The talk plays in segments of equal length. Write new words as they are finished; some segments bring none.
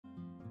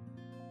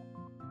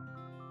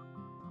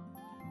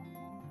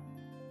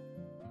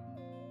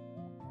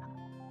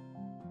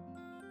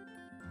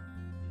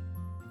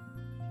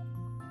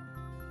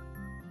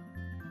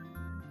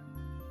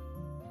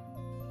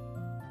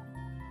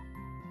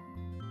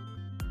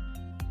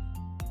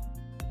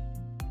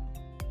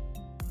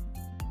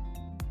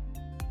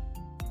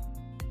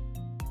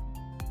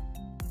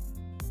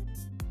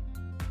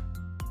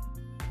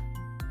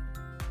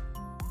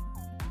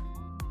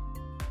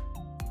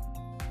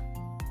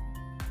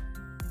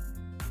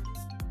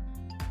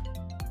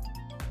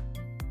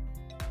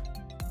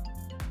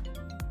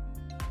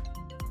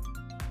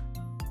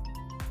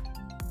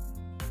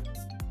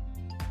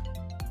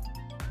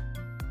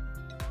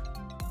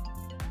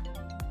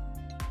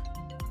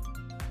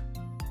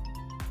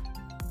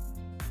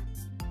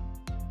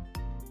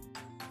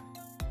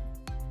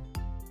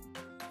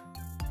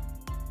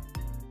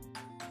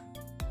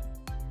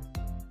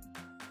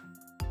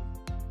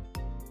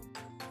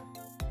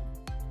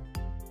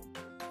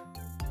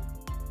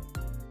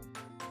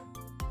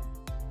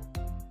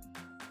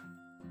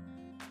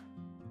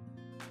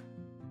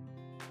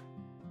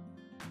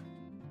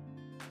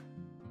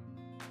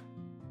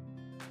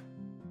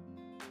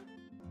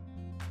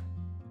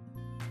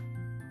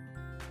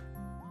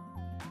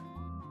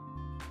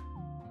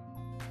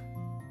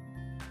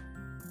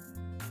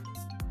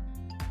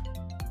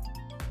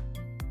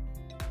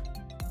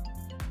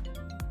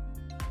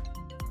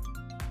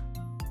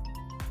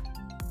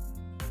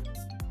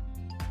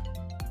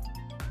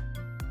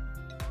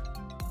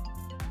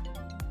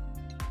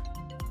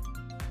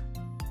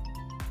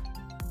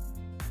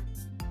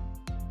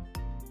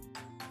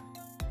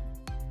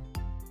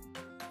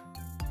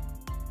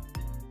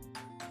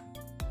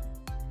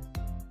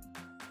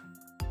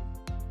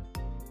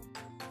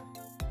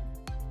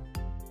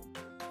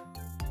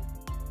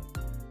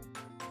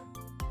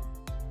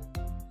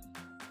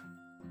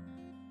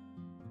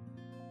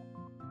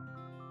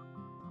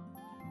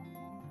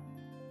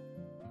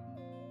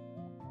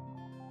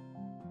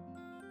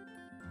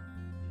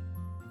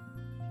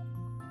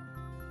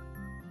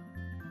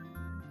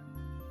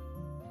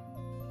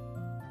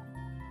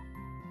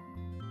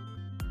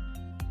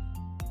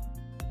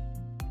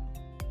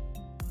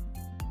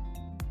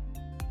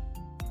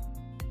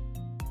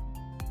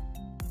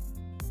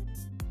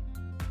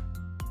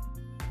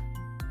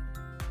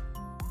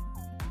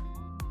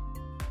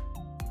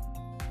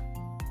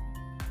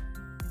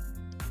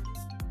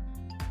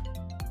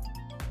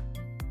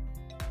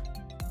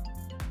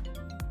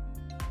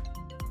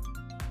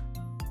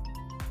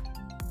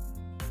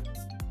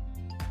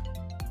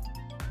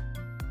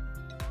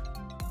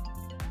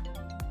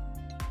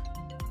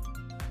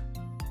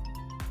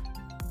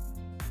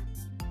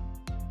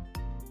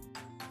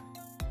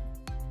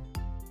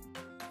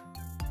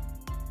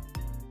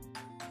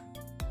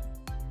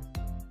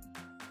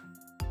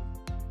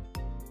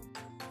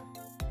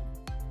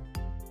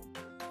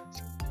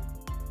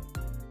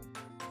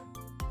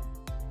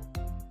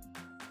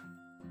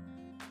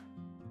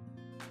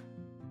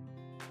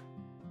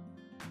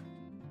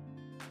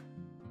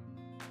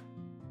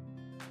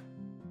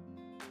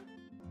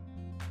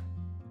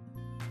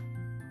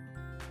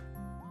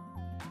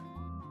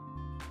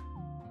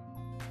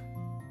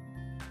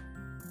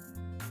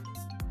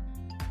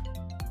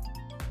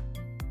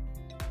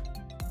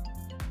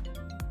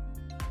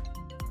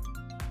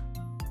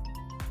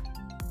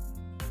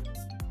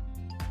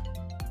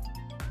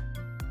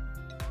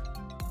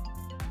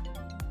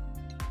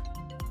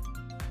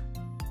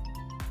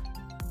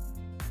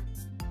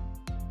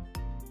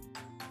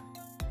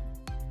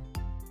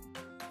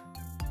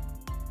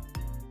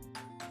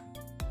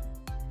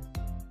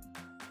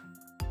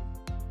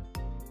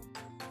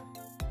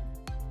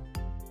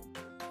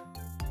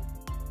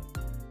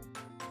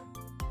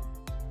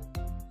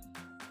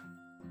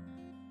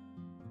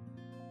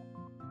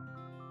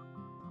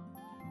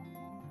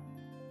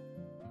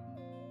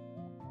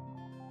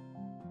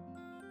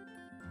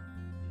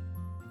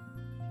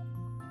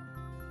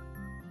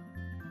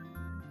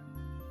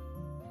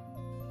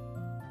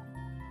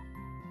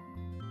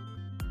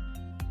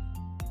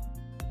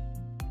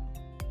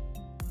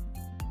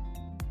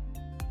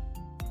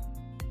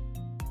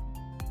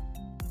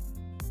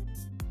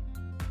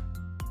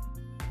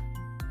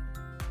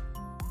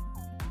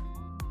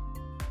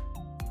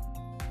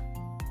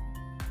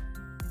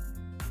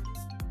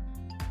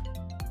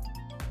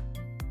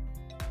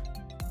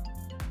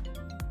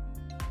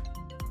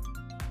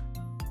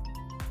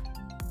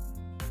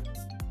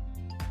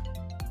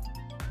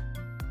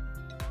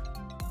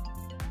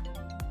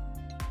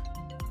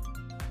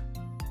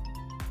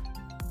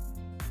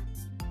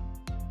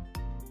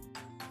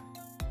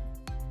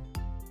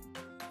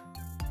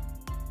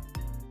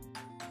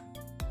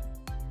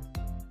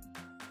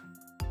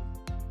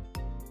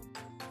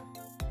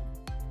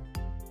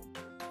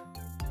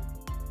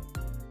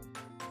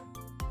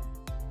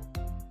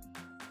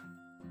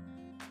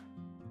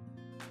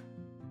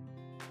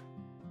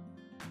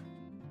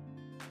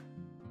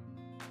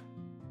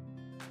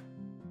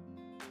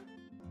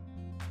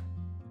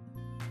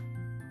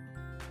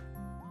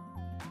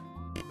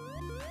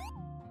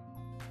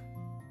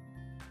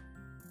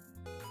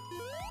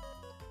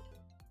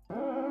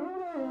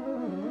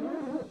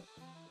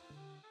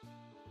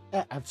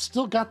Yeah, I've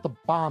still got the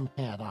bomb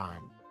hat on.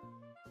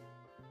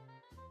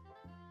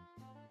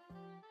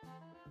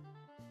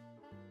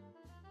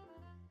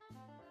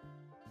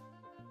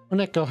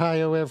 Onek,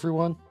 Ohio,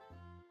 everyone.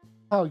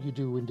 How you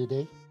doing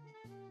today?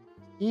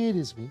 It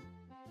is me.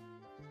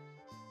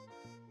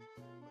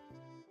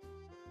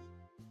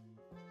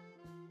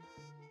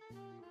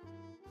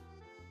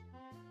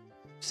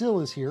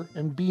 Sil is here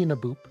and being a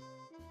boop.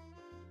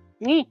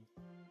 Me?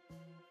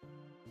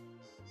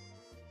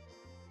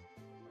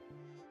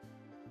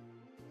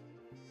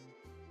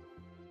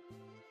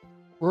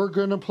 We're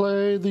gonna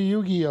play the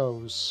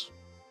Yu-Gi-Ohs.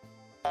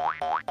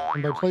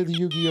 And by play the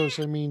Yu-Gi-Ohs,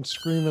 I mean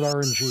scream at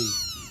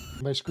RNG.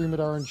 And by scream at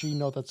RNG,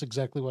 no, that's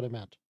exactly what I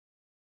meant.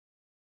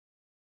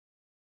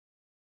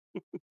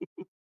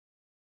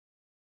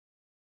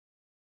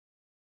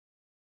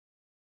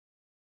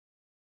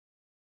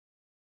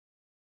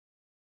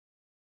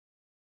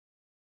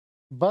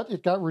 But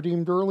it got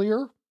redeemed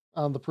earlier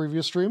on the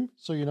previous stream,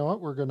 so you know what?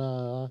 We're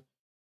gonna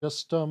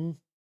just go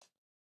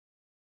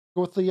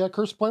with the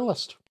curse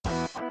playlist.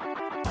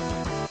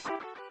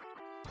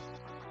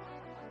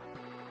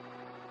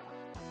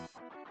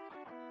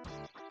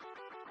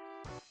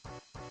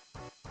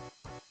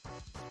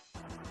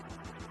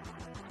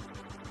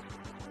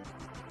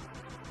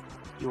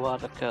 You are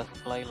the cursed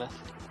playlist.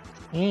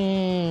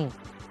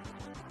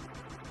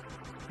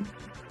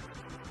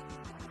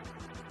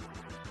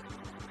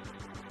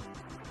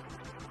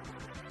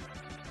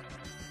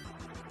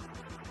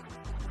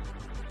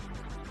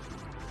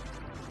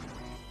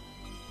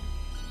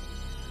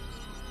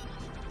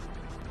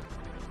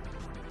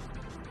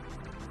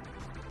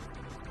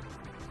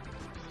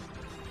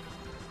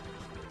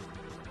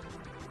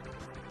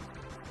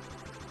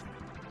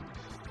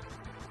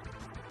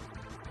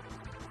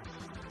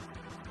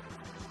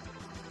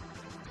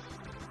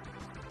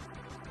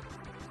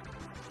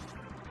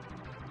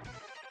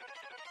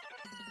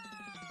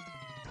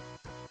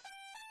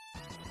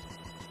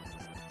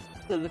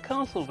 So the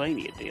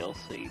Castlevania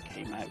DLC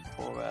came out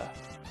for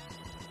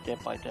Dead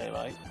by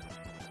Daylight.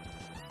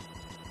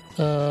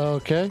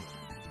 Okay.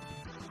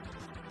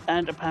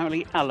 And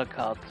apparently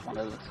Alucard's one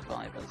of the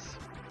survivors.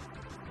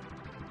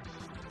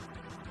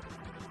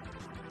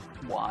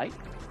 Why?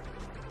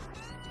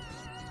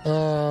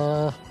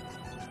 I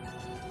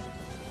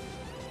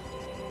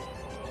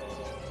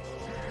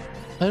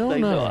don't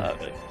know.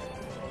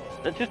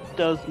 That just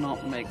does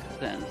not make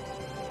sense.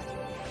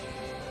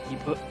 You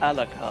put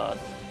Alucard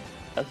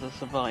as a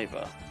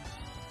survivor.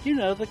 You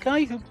know, the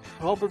guy who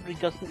probably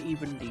doesn't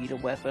even need a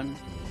weapon.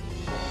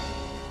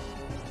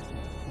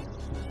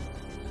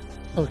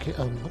 Okay,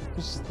 what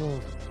was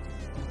the...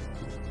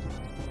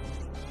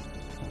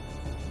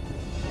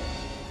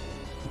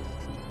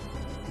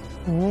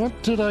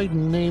 What did I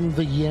name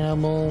the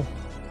YAML?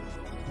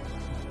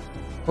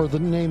 Or the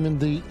name in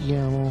the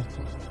YAML?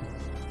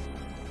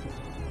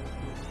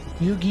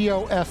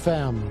 Yu-Gi-Oh!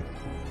 FM.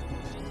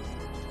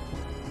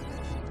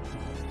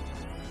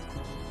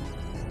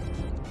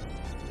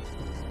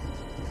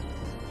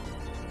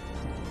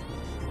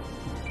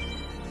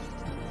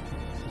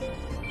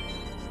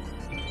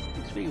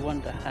 Makes me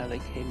wonder how they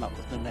came up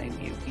with the name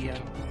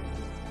Yu-Gi-Oh!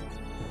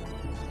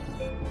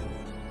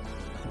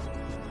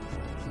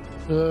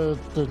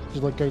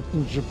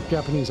 In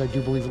Japanese, I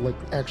do believe it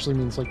actually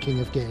means King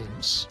of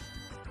Games.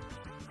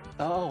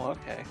 Oh,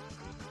 okay.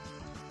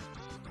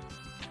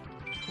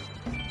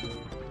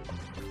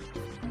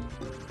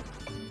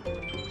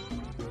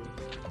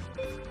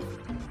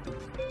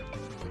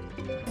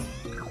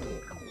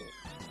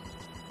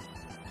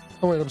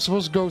 Oh wait, I'm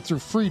supposed to go through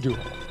free duel.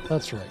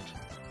 That's right.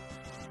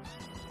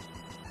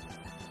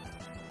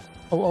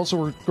 Oh, also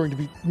we're going to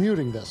be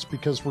muting this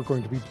because we're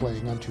going to be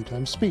playing on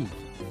 2x speed.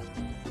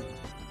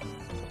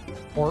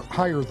 Or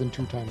higher than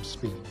 2x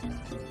speed.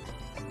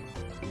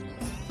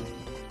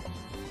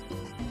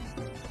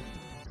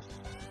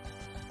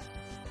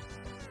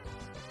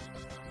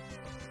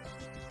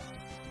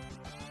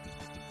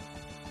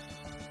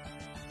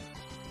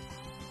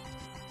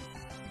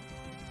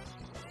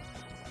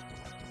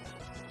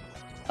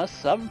 A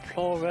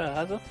sunflower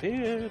has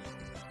appeared.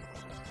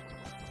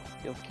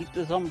 He'll keep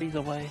the zombies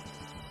away.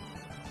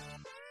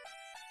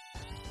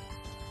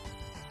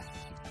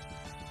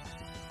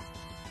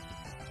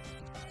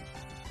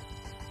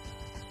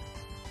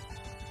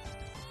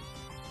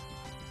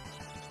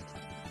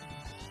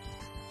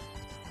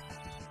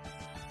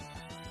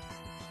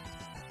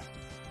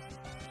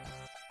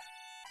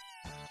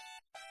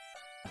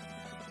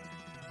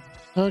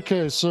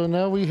 Okay, so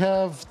now we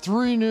have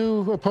 3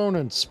 new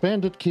opponents: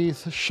 Bandit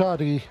Keith,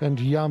 Shadi, and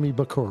Yami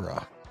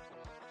Bakura.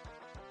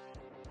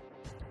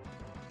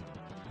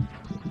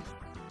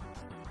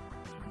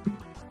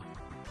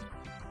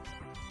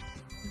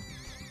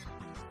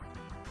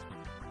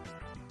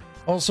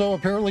 Also,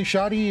 apparently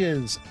Shadi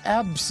is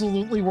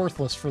absolutely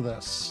worthless for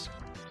this,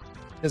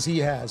 because he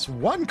has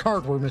 1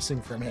 card we're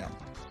missing from him.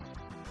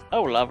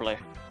 Oh, lovely.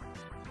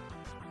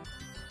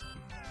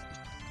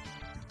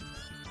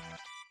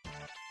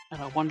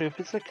 And I wonder if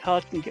it's a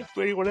card you can get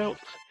for anyone else.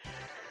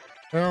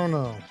 I don't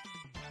know.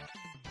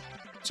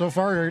 So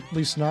far, at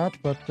least not,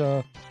 but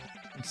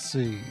let's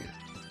see.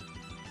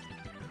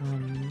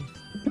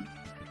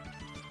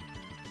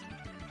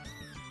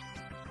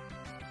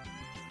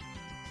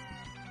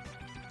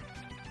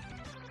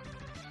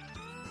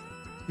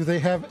 Do they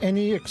have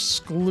any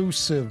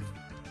exclusive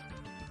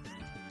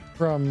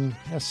from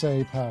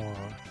SA Power?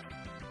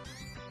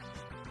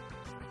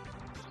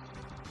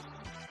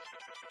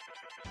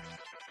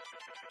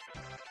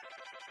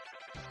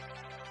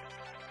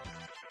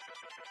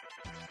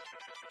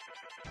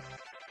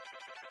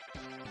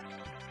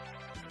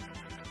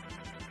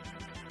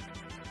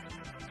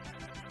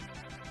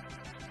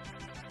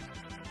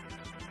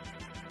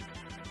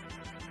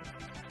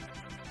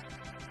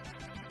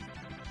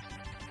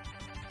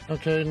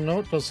 Okay, no,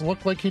 it doesn't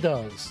look like he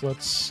does.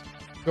 Let's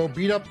go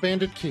beat up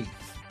Bandit Keith.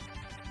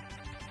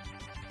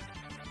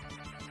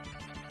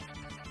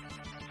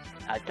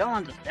 I don't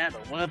understand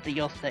a word that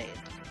you're saying.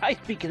 I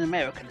speak in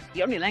American. It's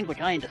the only language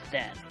I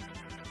understand.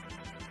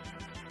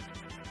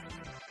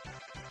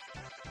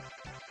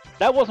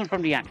 That wasn't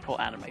from the actual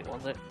anime,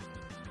 was it?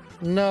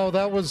 No,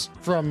 that was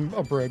from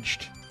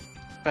Abridged.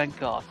 Thank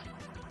God.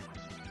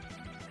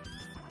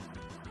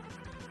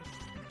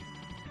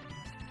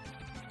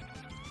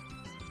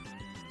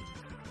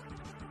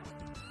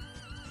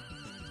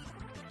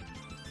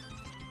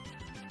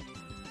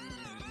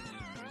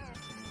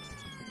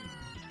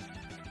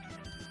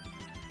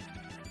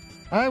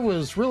 I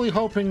was really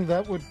hoping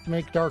that would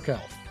make Dark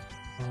Elf.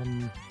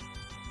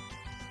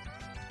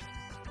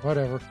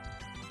 Whatever.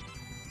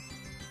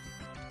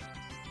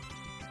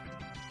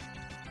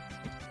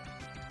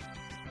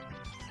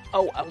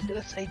 Oh, I was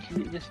gonna say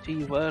this to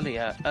you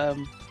earlier.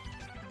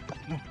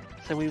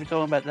 So we were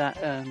talking about that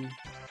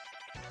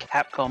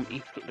Capcom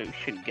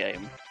Evolution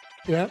game.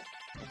 Yeah.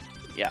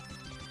 Yeah.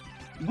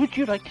 Would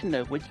you like to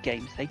know which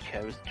games they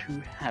chose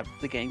to have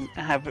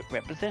it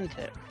represent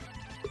it?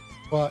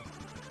 What?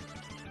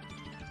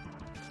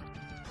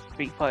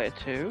 Street Fighter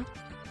 2,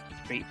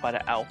 Street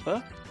Fighter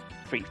Alpha,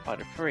 Street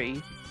Fighter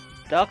 3,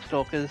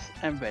 Darkstalkers,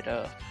 and Red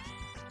Earth.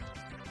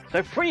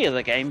 So 3 of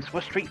the games were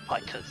Street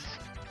Fighters.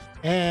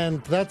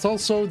 And that's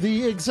also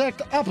the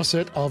exact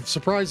opposite of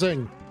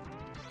surprising.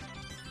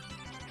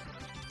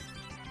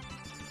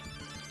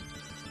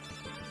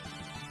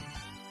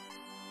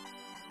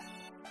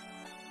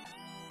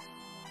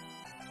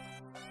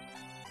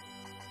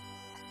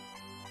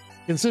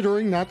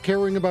 Considering not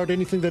caring about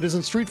anything that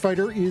isn't Street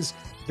Fighter is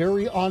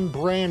very on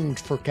brand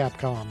for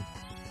Capcom.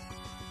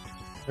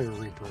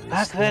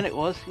 Back then it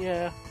was,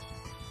 yeah.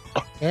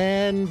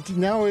 And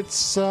now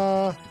it's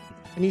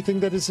anything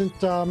that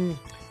isn't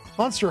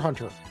Monster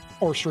Hunter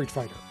or Street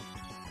Fighter.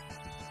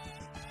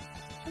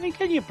 I mean,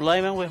 can you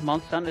blame them with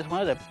Monster Hunter? It's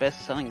one of their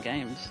best-selling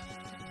games.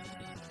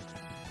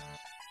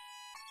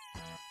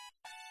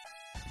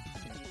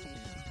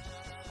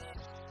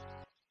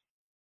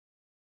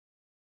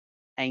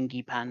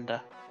 Angie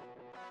Panda.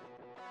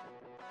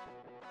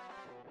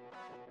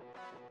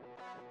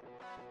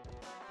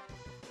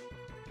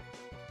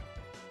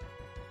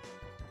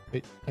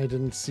 Wait, I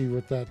didn't see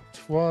what that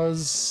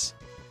was.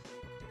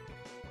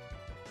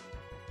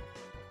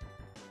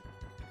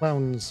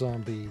 Clown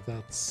Zombie.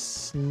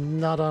 That's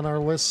not on our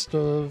list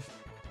of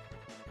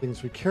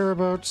things we care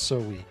about, so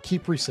we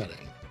keep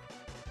resetting.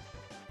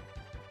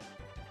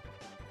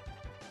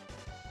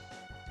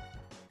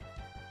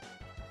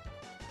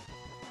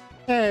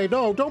 Hey,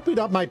 no, don't beat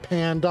up my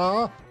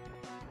panda.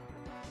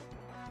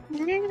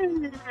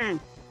 Meaning.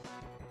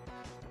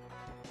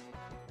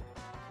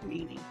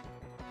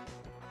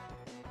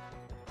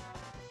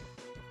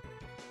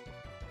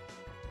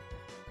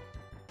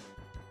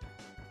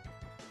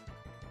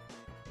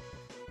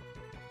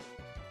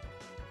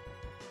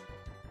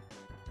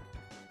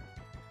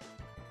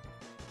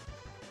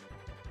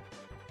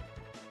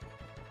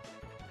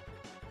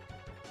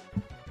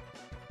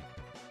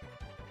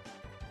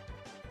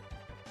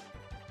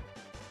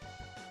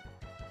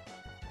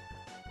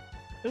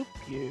 Hope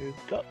you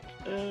got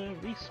a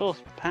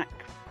resource pack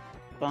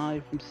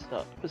 5 from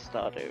for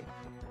Stardew.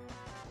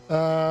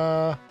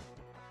 Or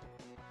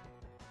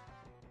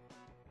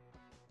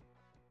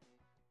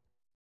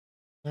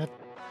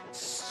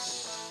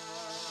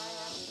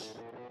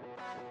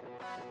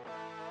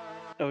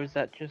is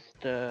that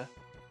just an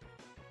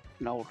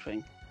old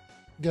thing?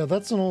 Yeah,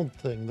 that's an old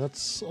thing.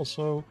 That's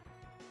also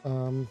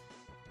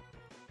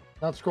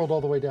not scrolled all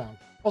the way down.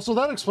 Also,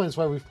 that explains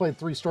why we've played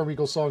 3 Storm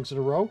Eagle songs in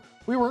a row.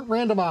 We weren't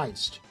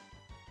randomized.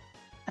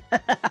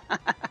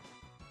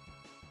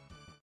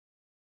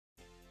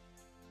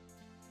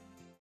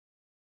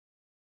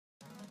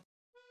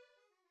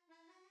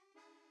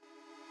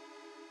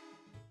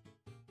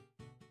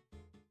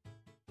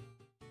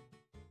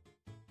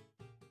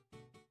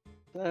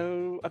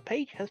 So, a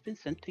page has been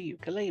sent to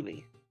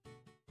Ukulele.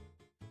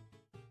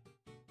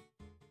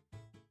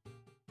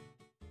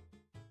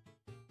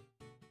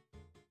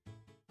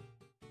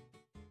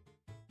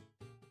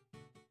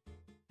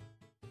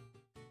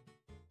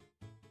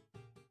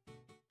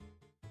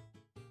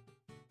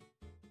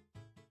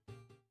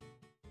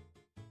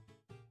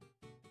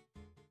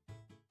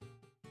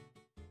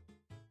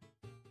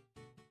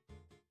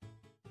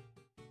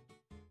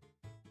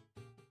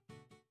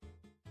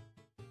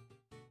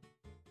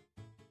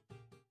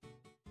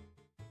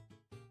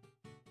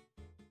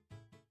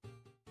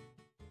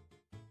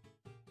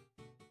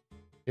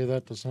 Okay,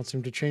 that does not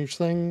seem to change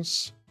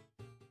things.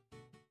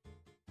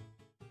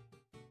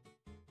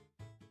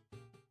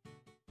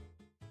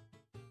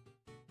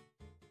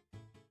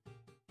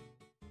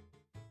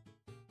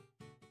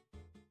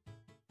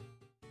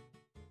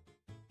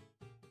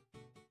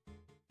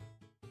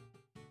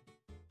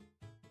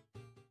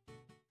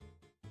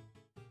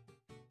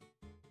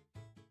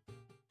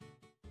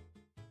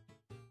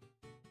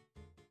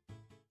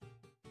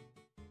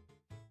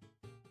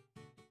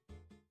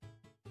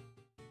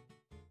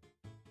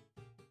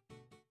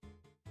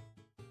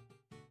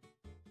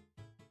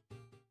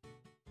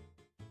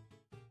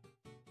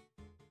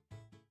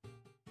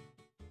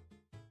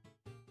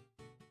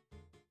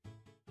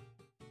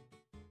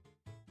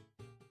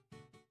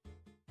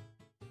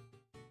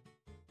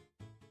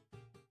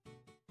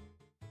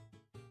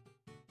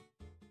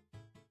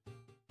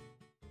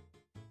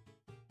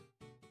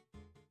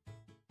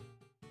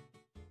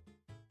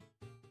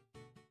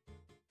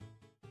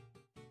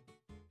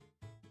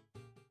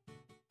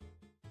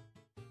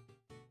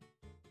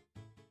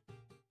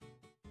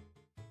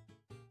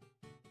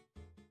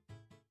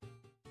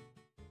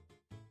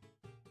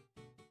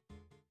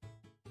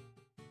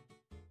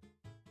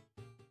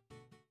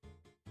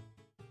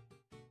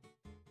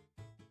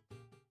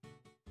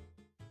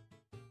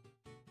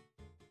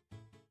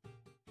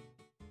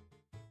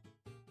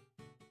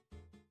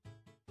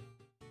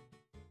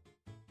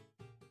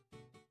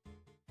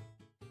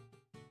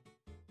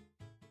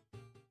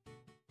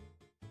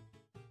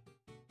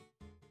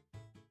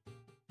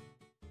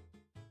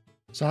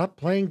 Stop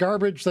playing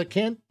garbage that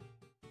can't...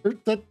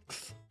 that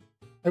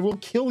I will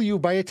kill you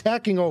by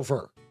attacking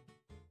over.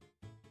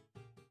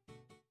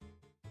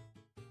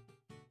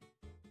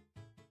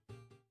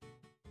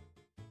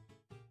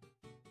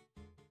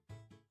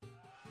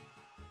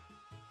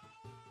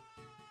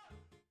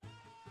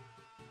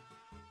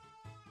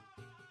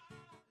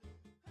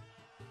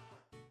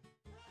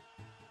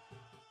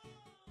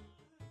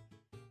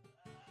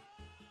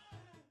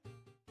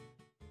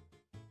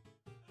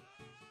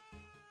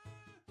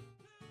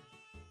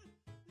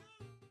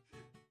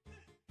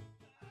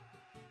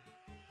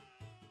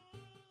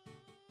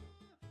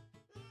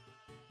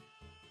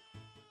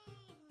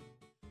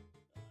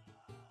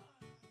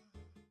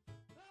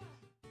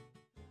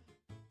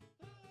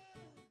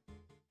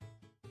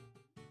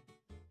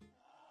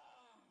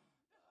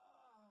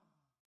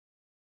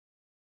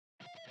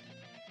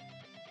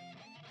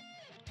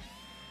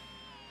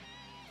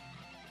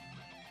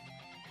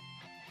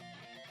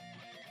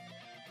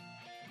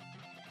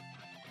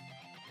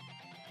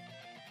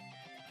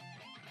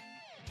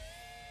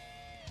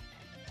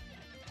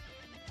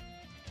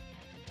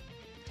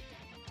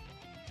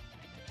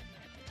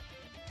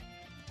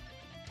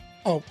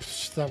 Oh,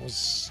 that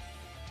was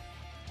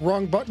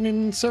wrong button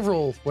in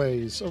several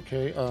ways.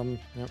 Okay,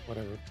 yeah,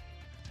 whatever.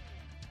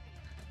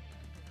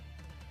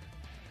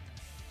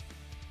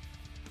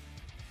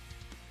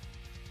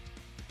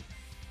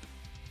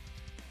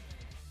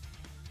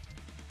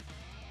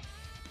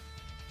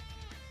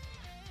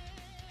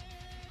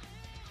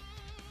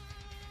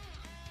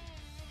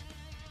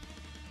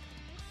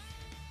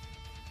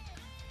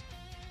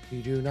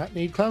 You do not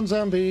need Clown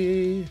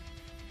Zombie.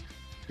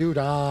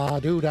 Doo-dah,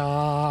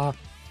 doo-dah.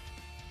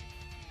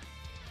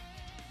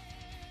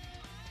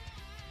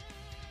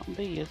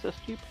 Zombie is a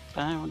stupid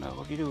sound.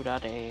 Oh, you do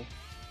that, eh?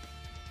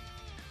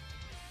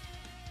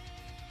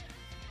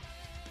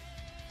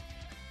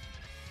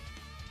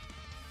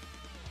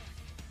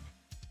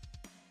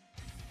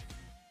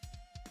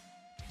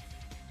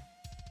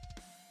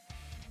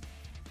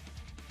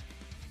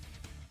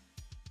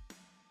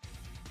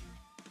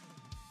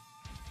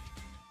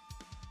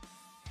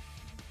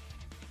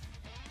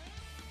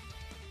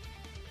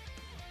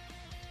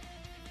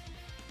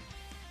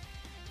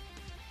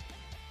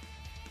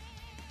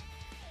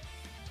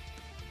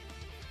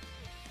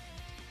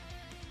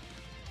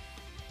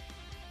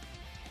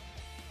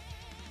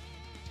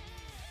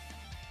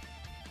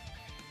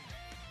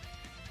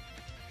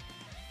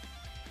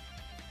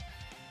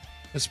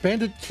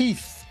 Expanded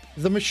Keith,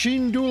 the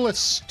machine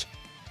duelist.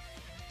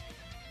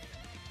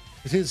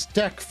 With his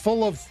deck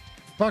full of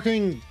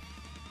fucking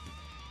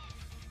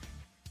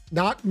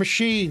not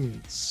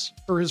machines.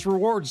 Or his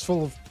rewards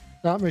full of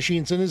not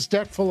machines, and his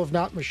deck full of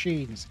not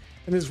machines.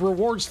 And his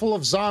rewards full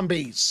of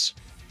zombies.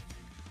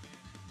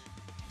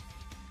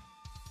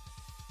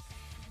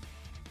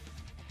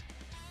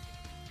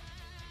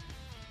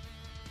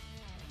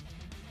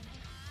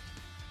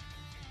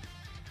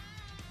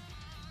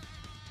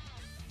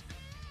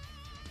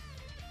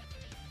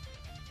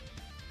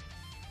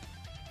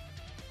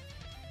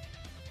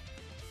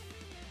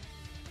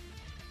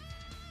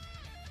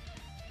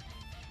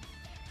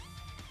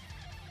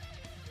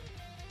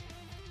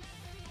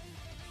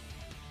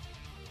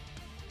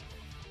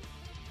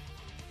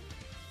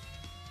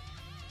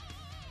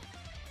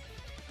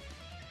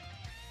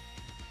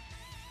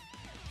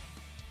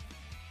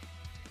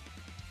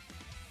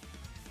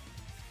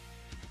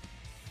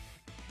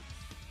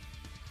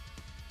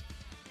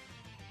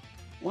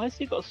 Why has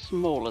he got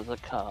small as a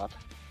card?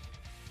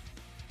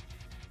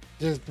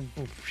 Yeah,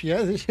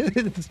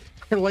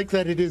 I like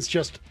that it is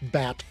just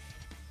bat.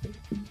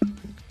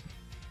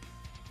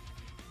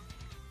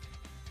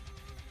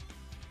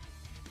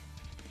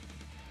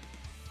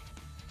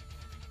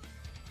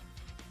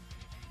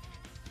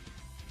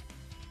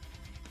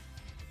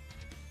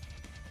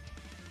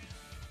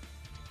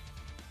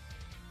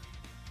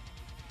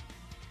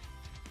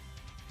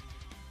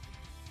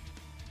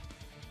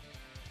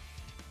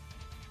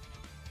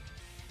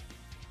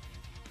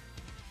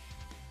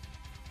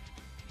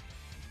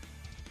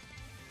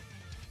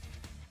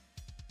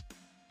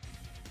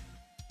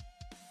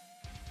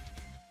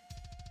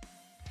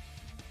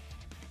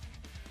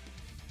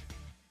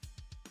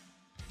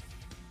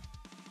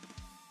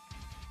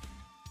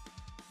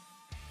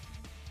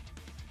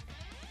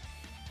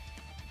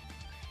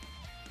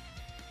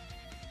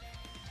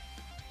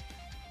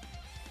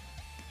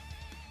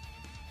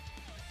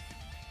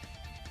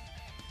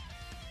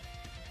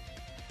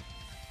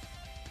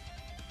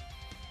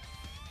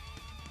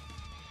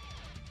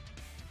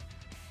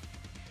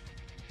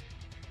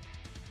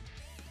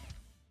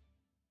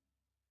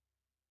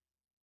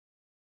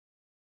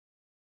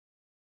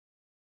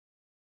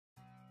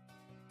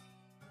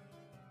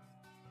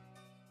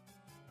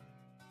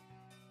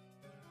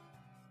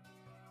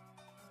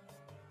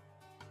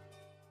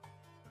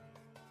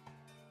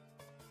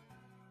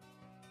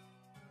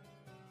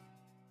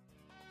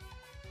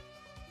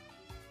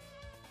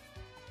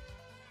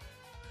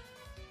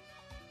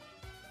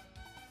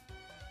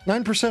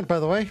 %, by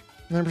the way.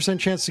 9%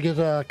 chance to get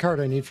a card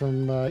I need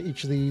from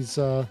each of these.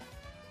 Say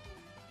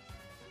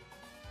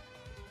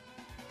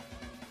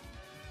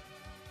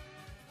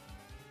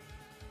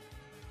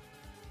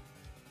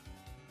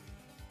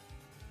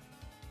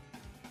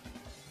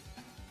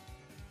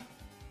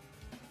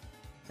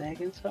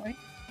again, sorry?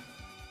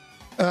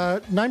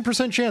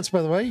 9% chance,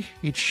 by the way,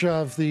 each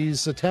of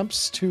these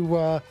attempts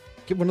to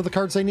get one of the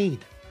cards I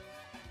need.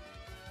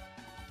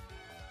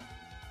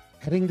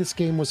 Heading this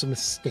game was a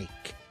mistake.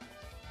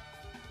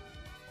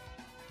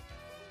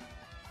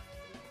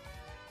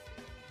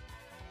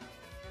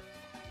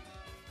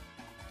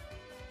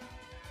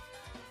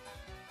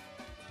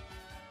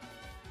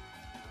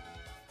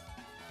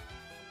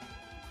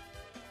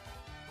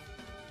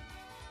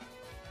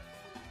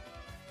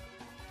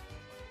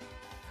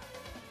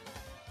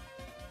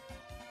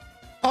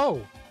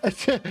 Oh,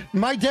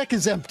 my deck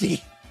is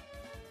empty.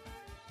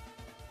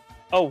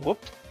 Oh,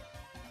 whoops.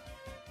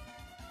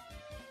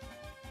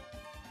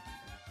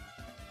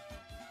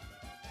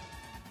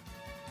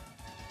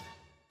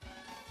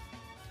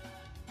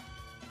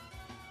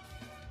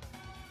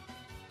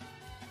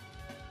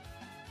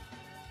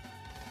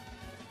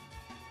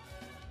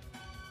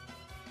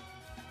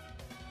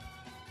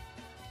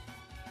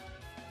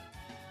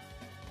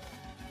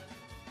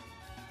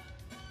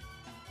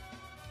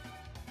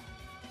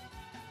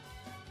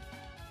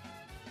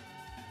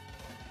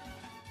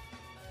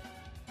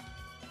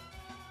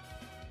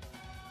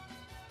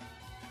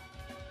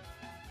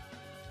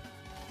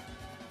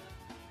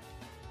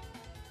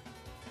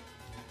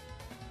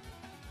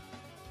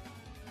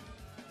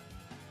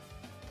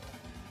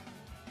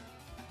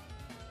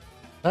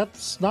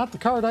 That's not the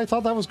card I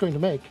thought that was going to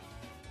make.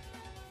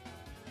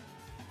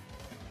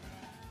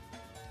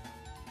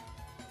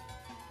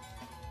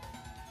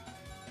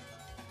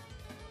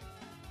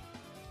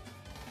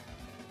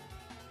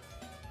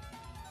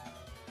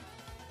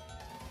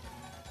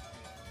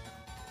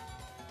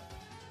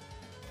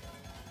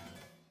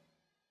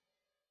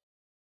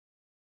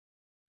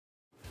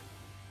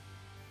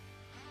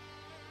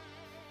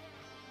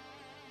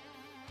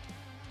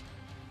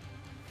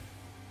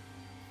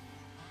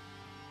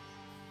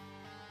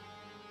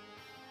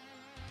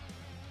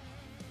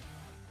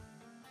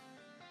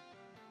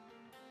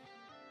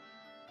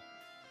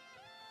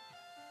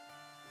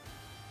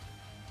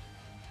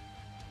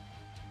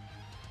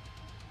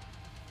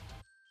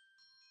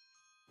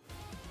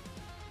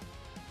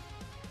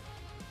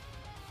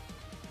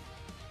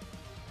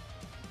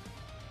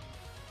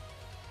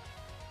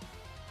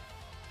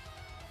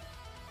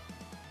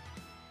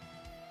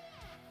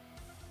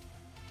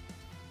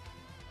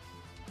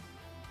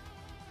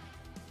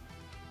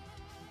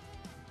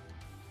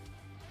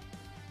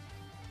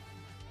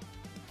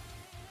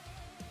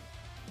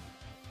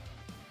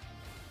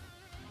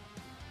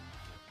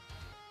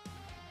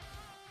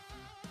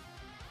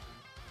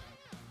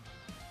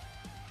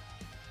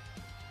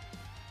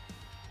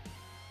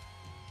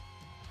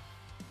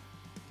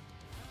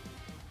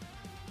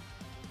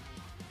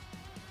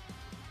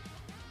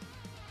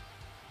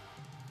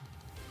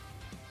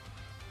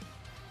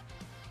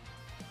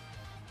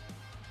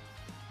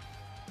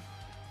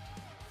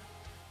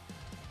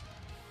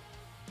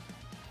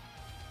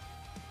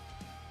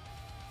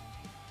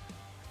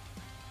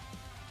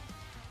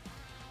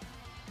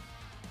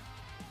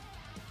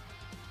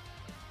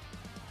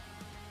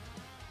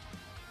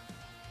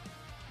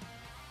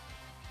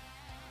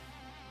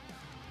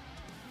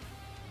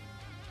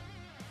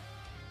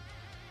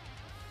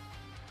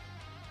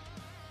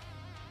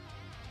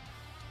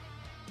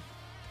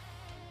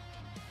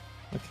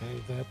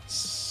 Okay,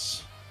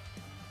 that's...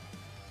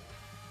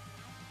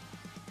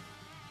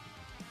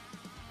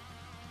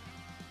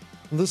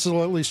 This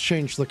will at least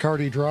change the card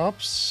he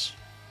drops.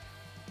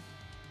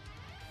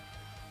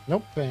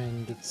 Nope,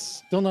 and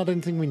it's still not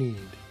anything we need.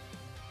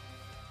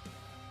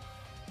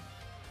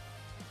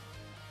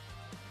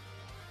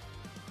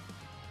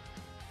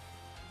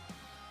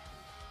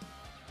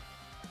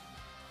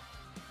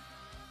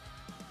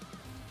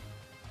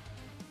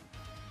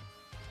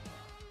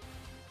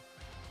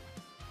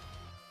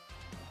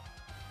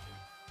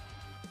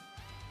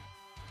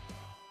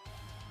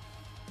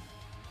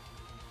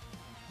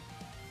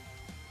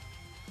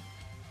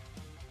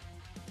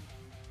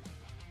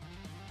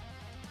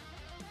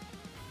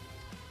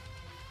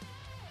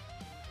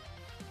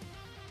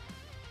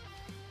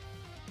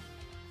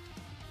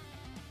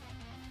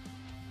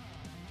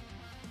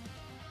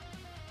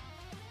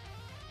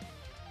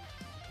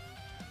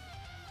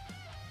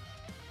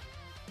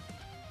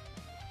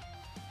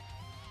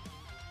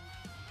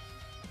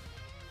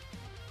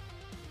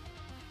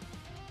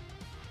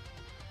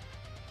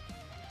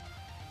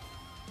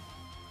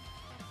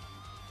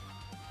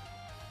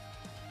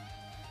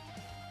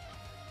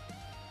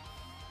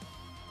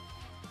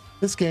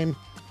 This game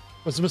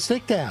was a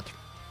mistake to add.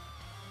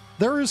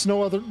 There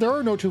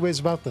are no two ways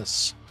about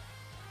this.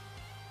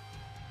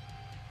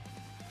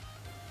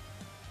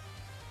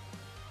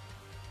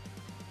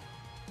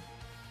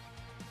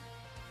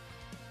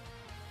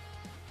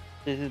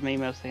 This is me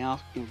mostly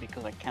asking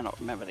because I cannot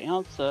remember the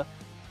answer.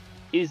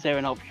 Is there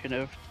an option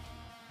of...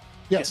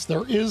 Yes,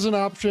 there is an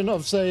option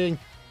of saying,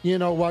 you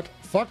know what,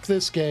 fuck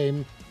this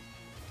game,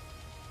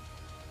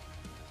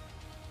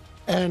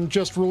 and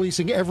just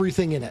releasing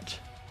everything in it.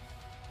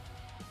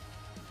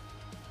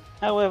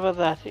 However,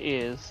 that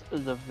is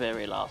the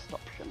very last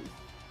option.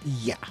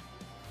 Yeah.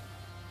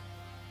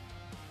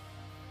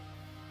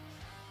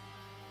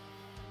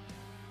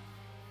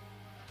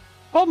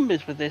 Problem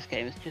is with this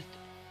game, it's just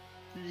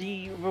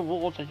the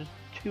rewards are just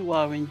too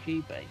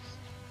RNG based.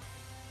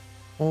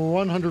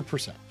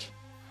 100%.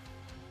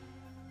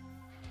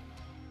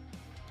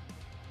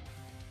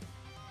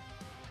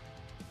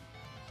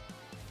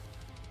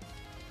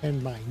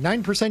 And my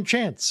 9%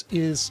 chance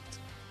is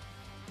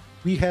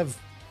we have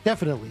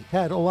definitely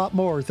had a lot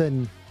more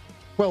than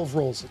 12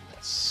 rolls in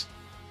this.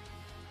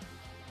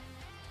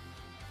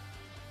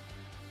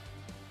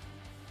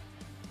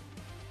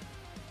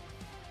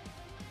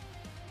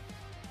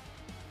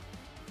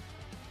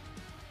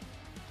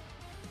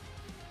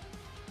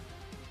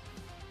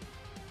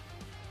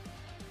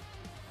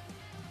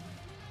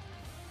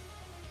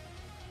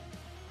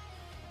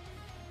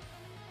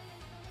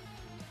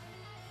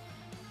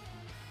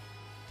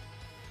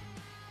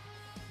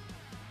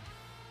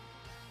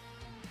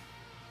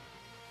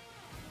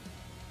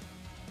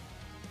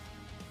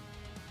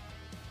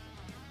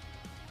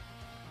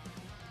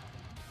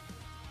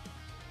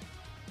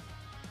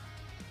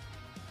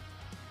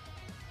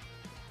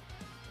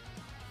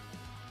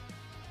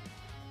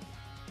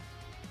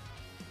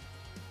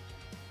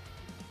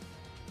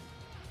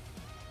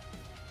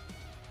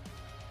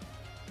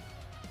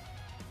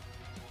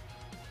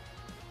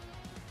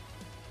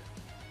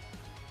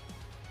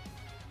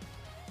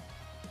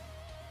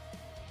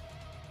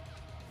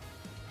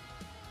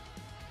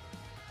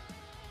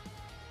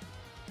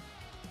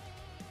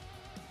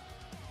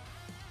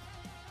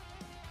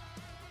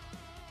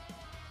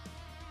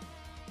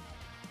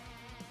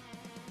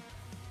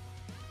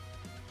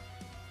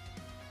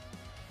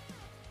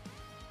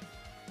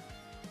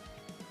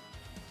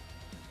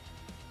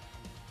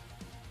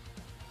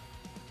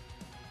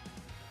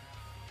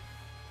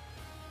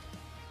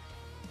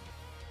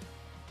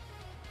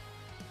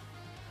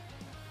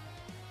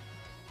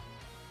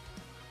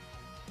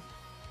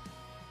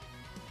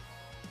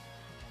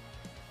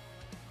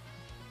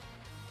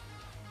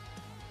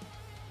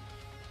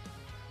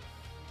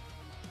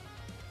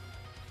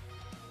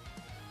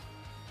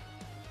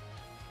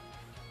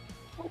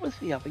 What was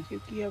the other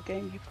Yu-Gi-Oh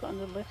game you put on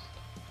the list?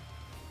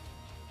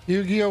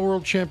 Yu-Gi-Oh!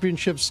 World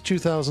Championships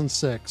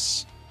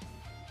 2006.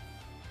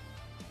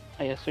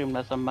 I assume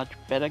that's a much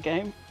better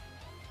game.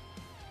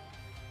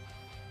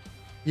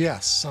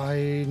 Yes, I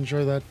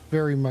enjoy that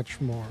very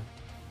much more.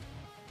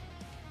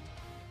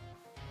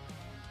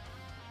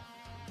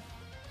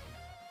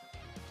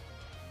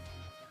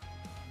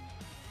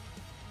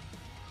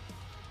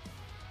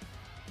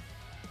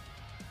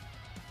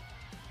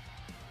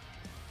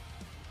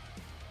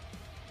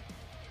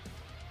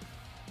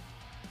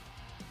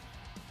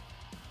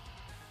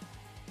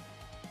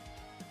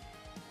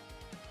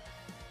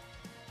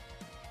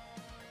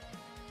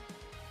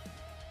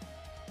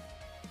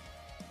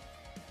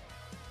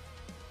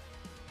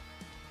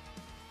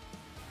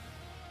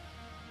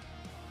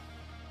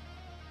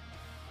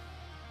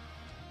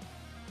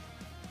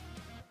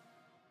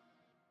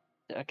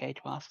 Is it okay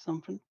to ask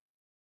something?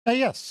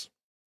 Yes.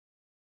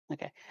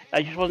 Okay.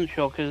 I just wasn't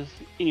sure because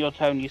in your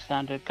tone you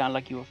sounded kind of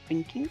like you were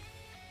thinking.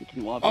 You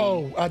didn't want to be...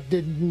 Oh, I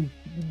didn't...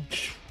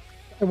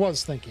 I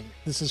was thinking.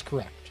 This is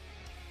correct.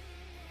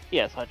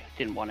 Yes, I just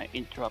didn't want to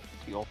interrupt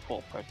your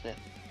thought process.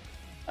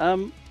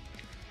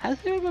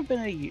 Has there ever been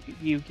a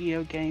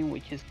Yu-Gi-Oh game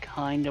which is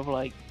kind of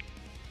like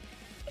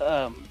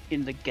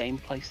in the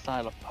gameplay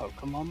style of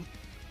Pokemon?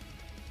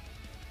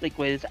 Like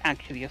where there's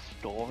actually a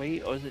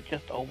story, or is it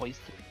just always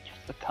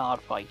just the card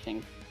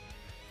fighting?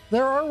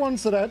 There are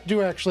ones that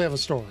do actually have a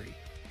story.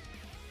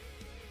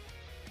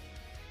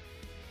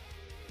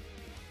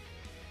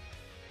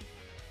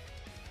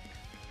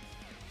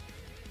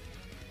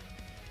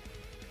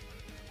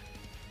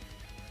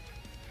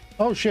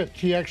 Oh shit,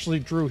 he actually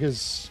drew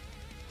his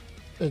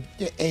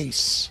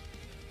ace.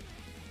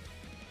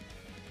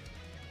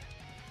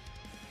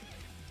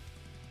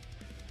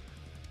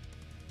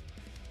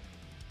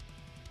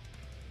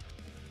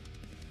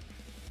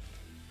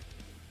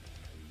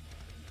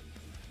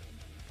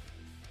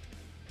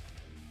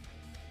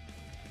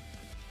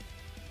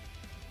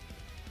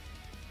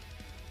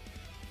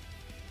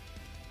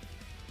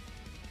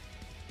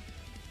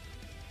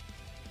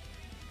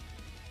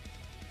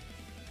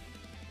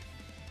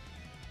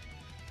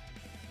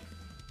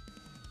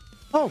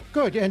 Oh,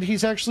 good. And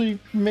he's actually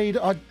made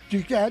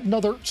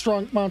another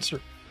strong monster.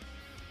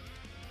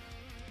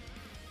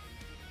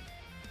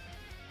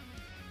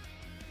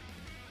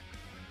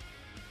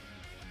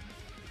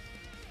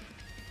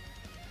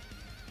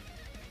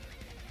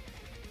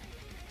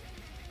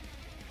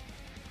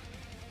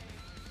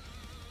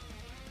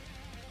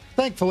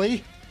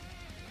 Thankfully,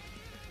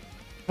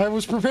 I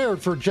was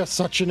prepared for just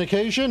such an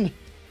occasion.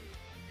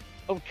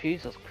 Oh,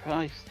 Jesus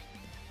Christ.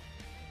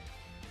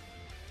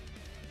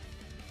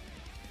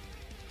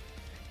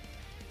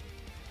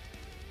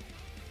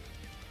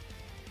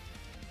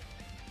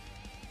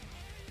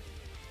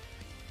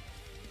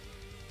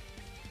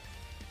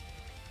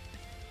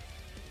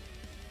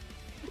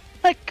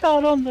 That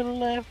card on the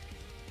left.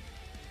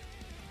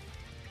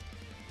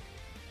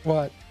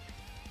 What?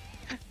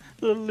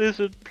 The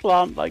lizard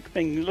plant-like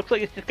thing. It looks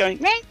like it's just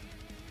going.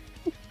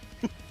 Meh!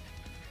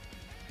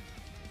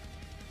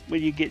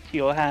 When you get to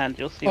your hand,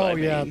 you'll see what I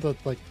mean. Oh, yeah,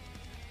 like...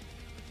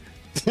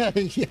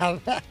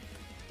 yeah,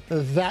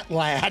 that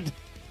lad.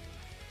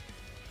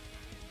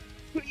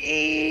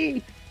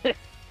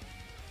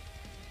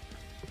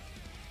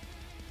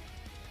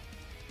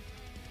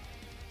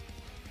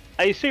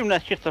 I assume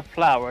that's just a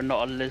flower,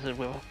 not a lizard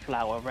with a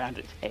flower around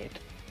its head.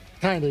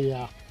 Kinda,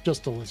 yeah.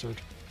 Just a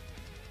lizard.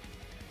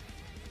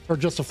 Or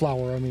just a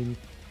flower, I mean.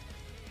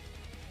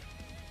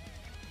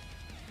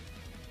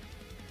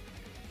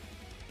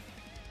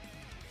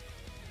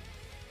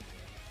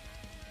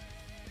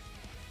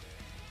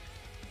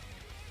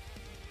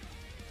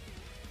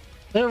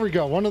 There we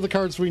go. One of the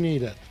cards we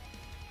needed.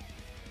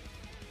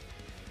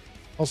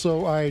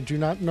 Also, I do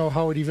not know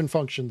how it even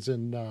functions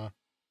in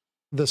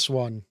this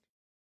one.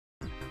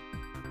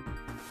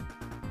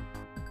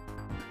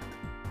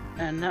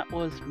 And that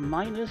was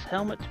minus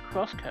helmet to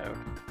crosscode.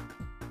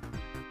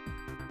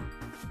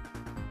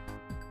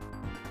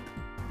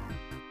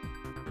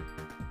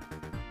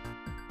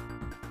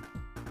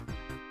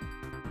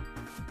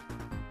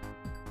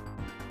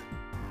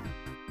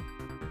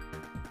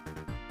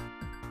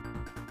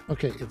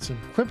 Okay, it's an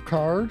equip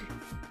card.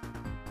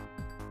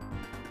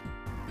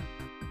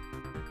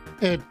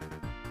 It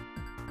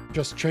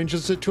just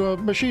changes it to a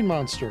machine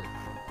monster.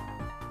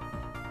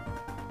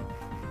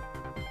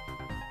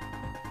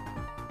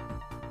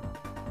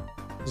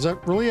 Is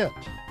that really it?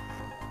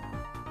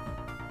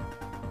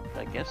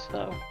 I guess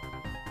so.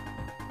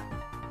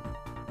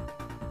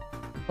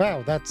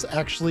 Wow, that's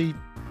actually...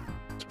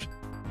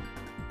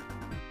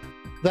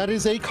 That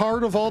is a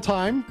card of all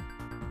time.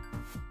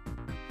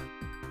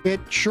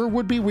 It sure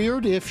would be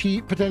weird if he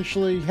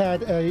potentially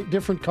had a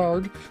different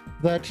card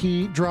that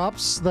he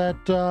drops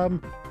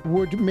that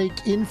would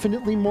make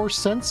infinitely more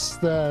sense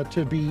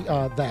to be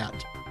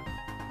that.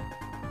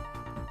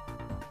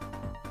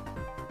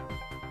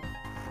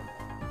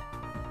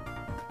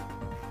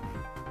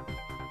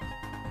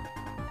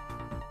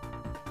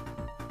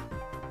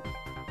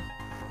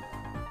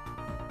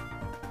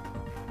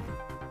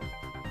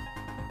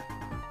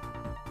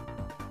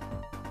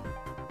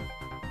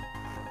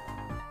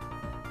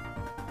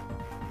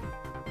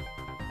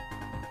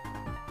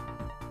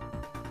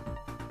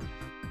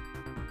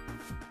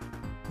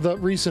 The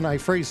reason I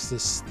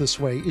phrase this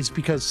way is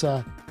because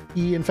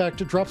he, in fact,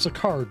 drops a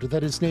card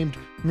that is named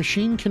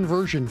Machine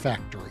Conversion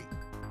Factory.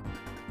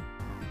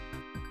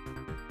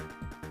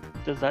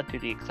 Does that do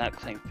the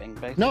exact same thing,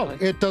 basically? No,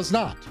 it does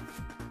not.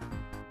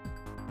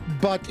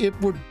 But it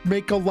would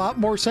make a lot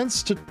more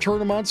sense to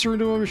turn a monster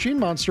into a machine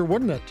monster,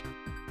 wouldn't it?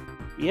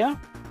 Yeah.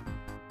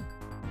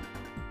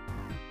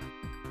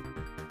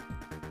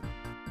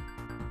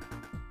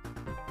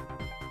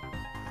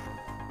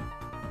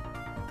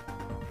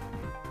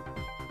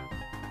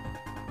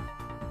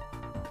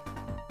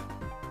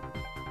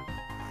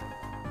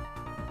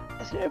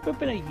 Has there ever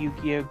been a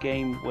Yu-Gi-Oh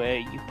game where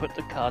you put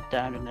the card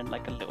down and then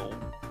like a little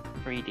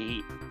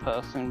 3D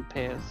person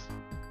appears?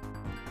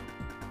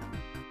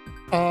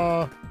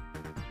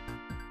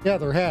 Yeah,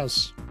 there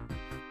has.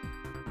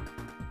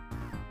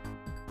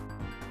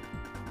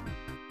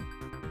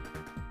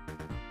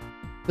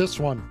 This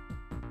one.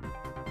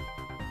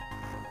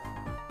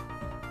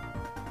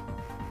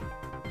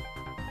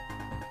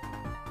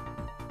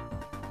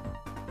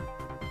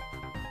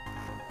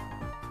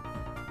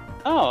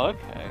 Oh,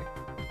 okay.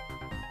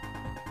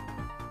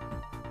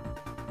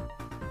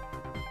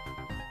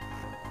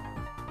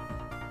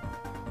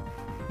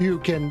 You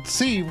can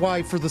see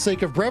why, for the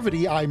sake of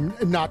brevity, I'm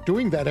not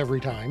doing that every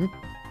time.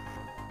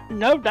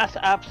 No, that's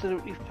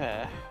absolutely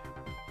fair.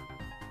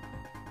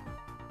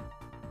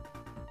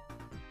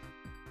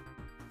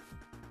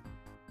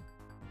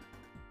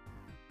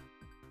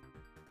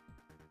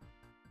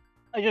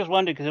 I just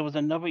wondered because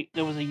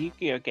there was a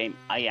Yu-Gi-Oh game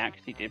I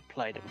actually did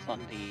play that was on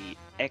the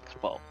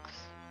Xbox,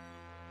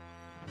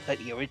 like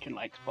the original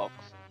Xbox,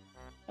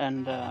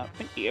 and I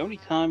think the only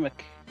time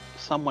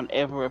someone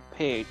ever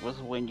appeared was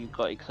when you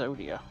got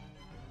Exodia.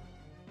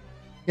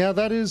 Yeah,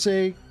 that is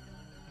a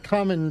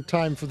common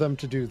time for them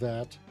to do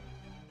that.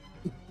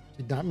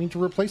 Did not mean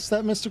to replace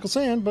that mystical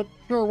sand, but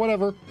sure,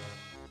 whatever.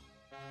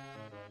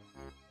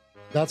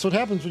 That's what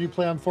happens when you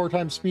play on 4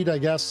 times speed, I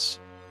guess.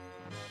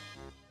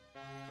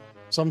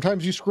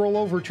 Sometimes you scroll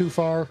over too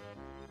far.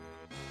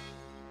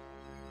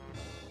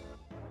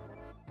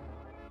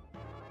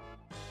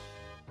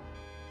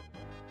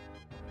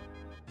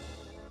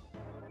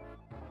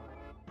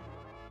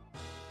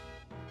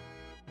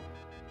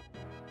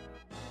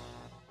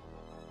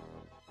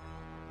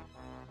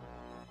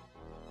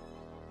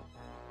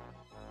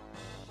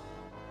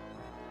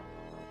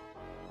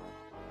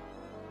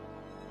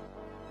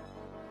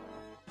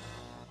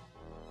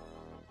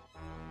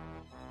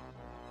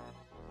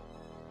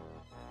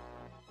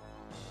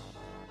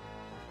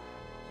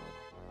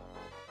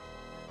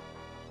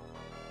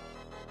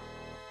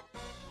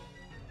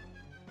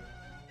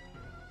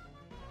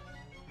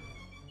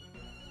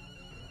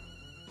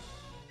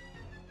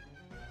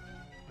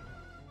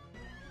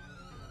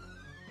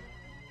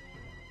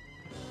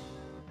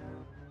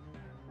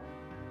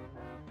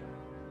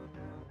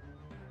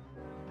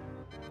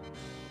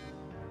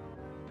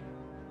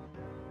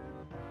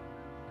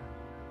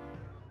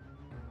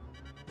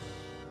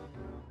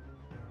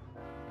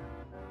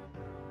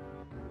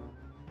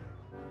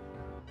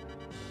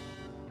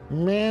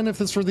 Man, if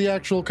this were the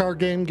actual card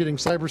game, getting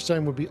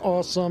Cyberstein would be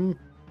awesome.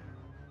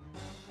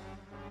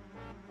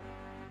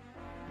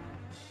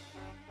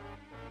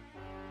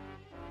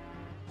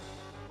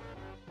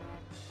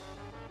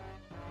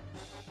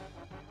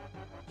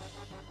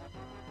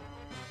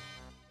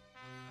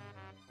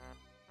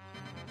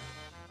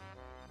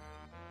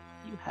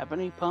 Do you have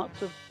any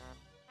parts of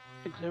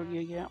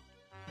Exodia yet?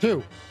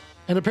 2.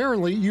 And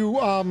apparently you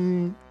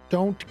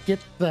don't get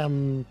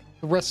them,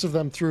 the rest of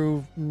them,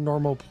 through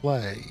normal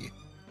play.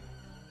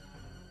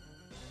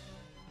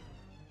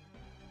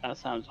 That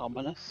sounds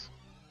ominous.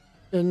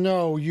 And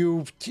no,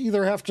 you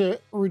either have to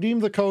redeem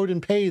the code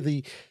and pay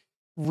the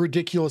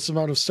ridiculous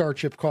amount of star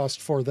chip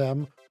cost for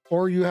them,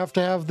 or you have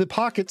to have the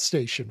Pocket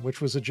Station,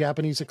 which was a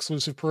Japanese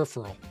exclusive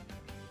peripheral.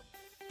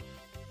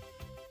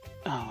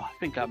 Oh, I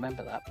think I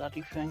remember that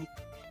bloody thing.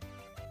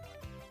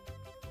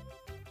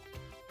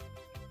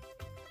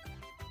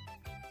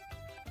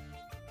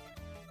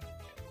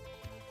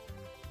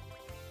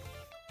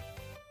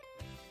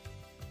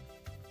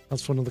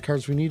 That's one of the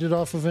cards we needed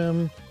off of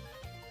him.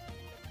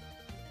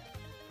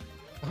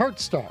 Heart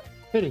Star.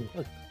 Hitting.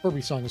 A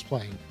Kirby song is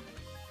playing.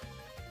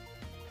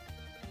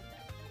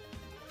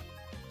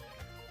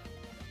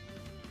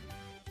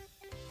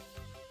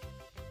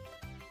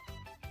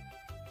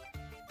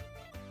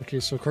 Okay,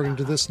 so according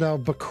to this now,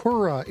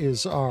 Bakura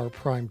is our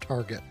prime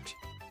target.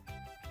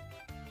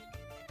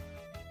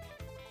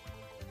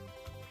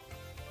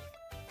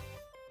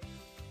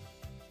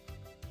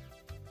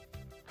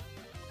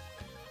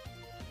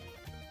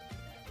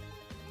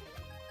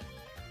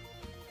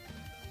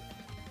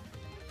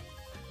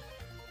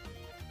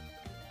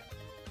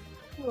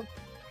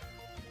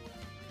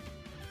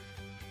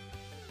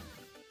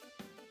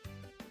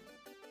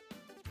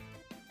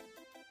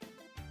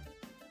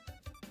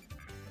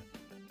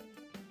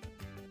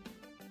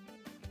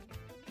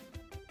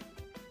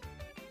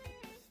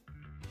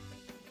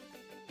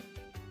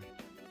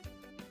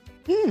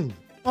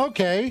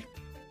 Okay.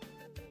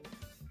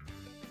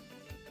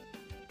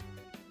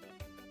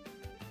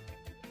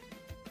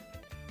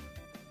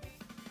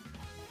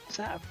 Is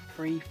that a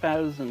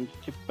 3,000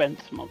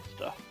 defense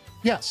monster?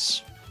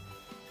 Yes.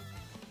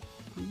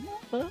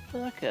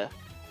 Motherfucker.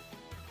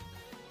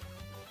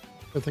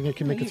 I think I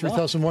can make a There you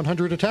go.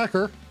 3,100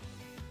 attacker.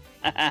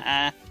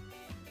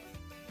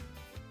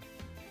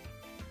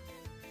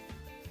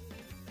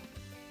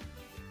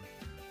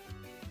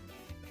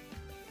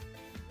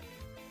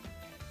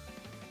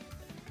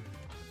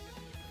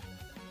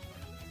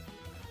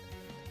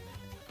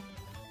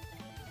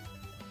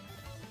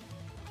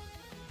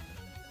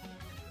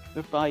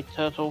 Goodbye,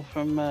 Turtle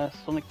from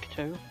Sonic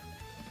 2.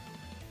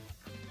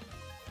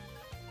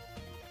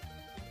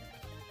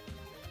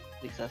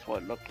 At least that's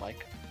what it looked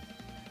like.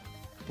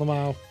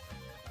 Lamau.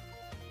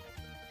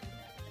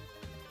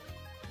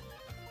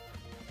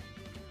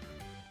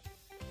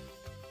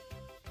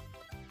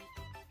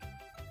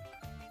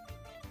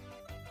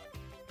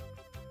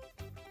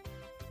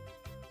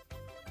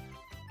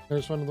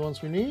 There's one of the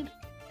ones we need.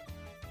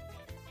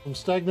 Some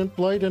Stagnant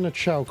Blight and a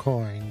Chow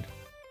Coin.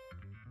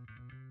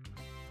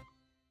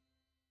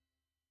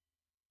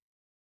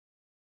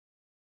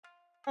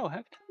 Oh, how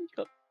come you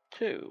got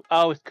 2?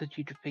 Oh, it's because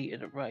you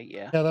defeated it, right?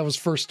 Yeah. Yeah, that was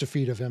first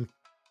defeat of him.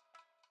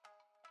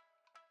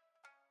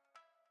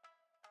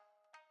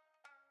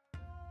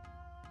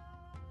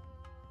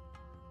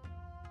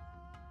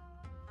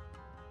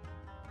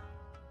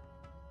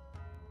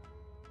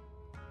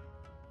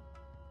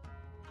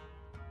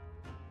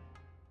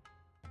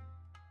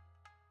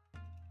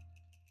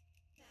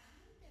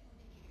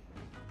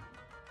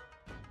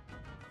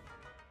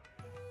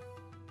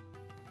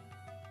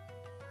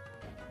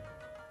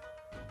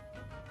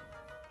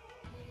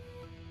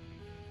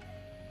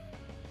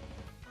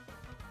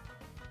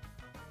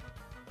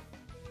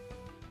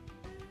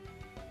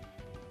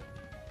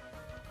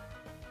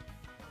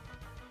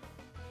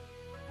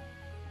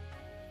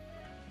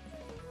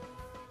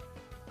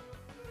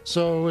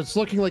 So it's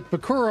looking like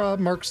Bakura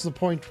marks the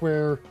point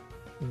where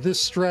this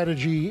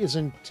strategy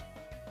isn't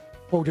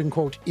quote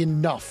unquote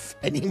enough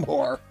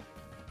anymore.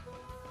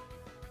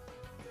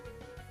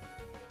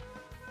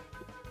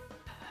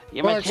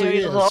 Your Well, actually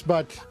it materials is,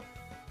 but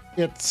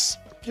it's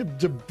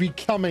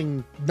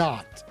becoming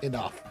not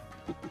enough.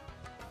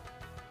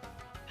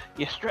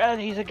 Your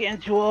strategies are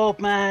getting too old,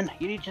 man.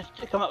 You need to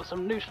come up with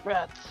some new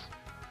strats.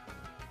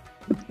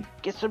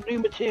 Get some new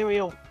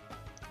material.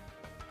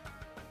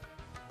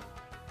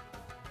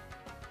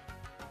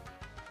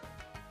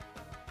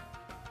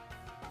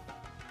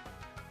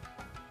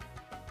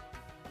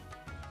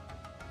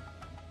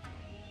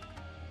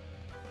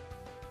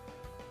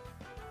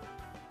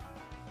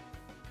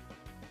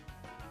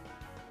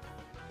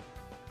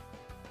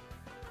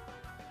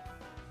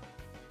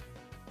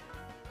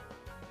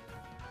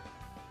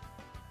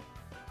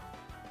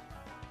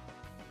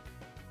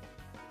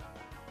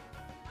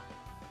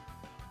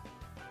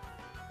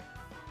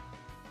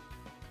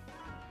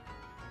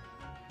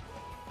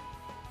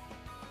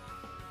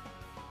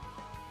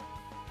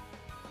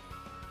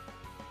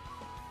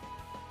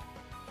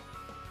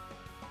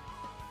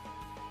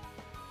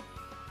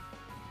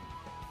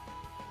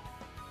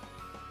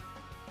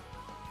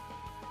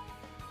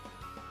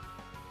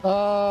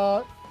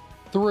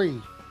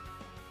 Three.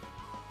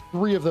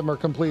 Three of them are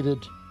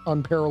completed.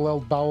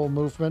 Unparalleled bowel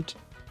movement.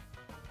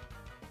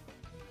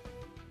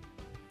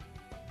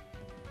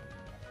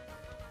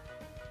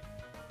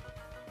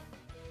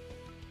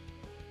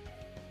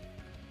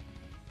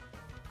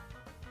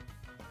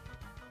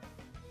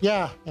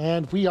 Yeah,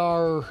 and we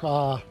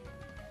are,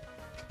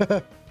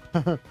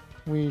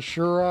 we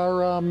sure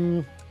are,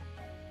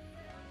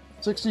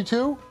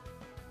 62?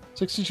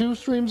 62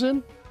 streams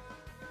in?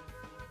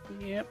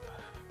 Yep.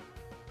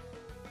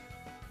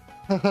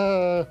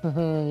 Yeah.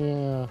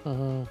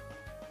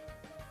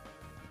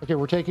 Okay,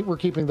 we're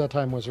keeping that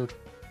time wizard.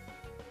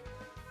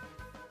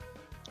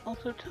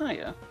 Also,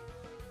 Taya,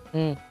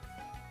 Hmm.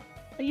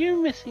 are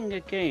you missing a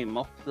game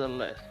off the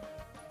list?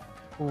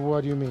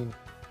 What do you mean?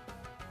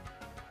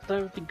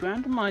 So the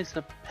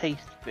Grandomizer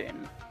paste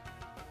bin,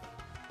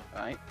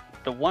 right?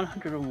 The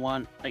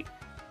 101, like,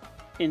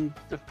 in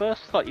the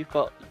first slot you've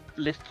got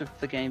list of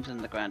the games in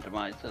the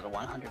Grandomizer, the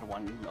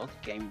 101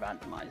 multi-game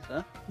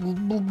randomizer.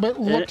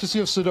 Look to see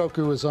if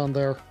Sudoku is on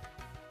there.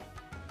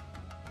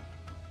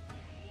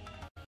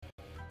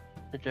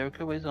 The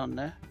Joker is on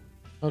there.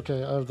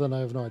 Okay, then I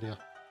have no idea.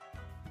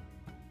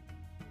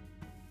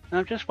 And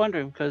I'm just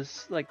wondering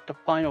because, like, the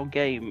final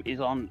game is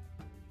on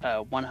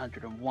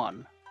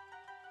 101.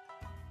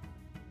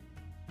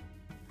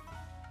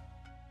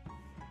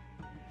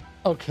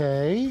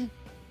 Okay.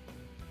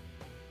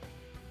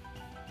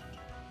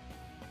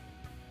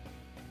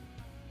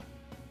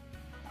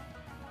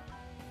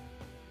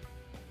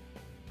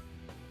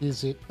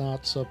 Is it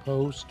not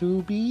supposed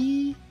to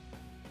be?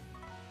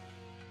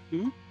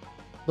 Hmm?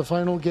 The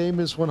final game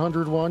is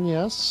 101,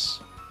 yes?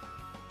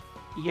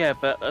 Yeah,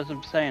 but as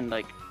I'm saying,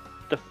 like,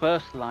 the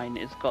first line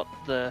has got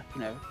the,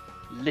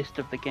 list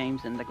of the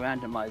games in the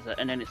Grandomizer,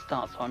 and then it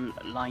starts on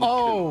line 2.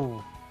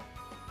 Oh!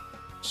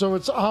 So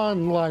it's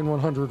on line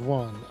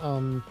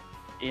 101.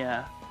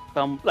 Yeah.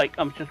 But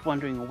I'm just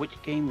wondering which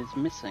game is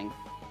missing.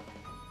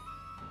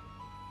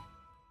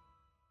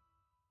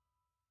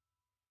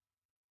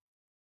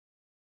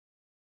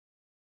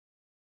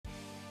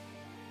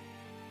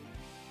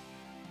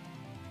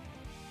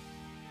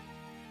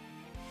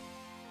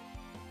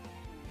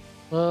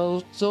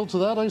 Well, still to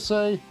that I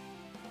say,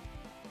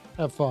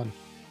 have fun.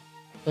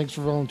 Thanks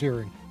for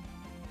volunteering.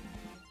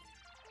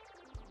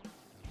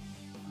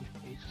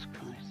 Jesus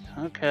Christ.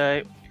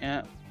 Okay,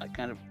 yeah,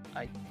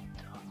 I...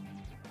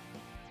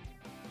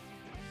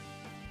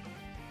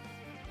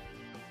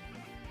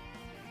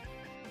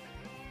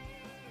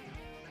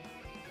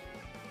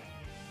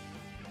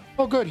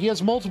 Oh good, he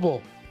has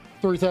multiple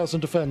 3,000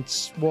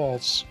 defense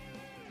walls.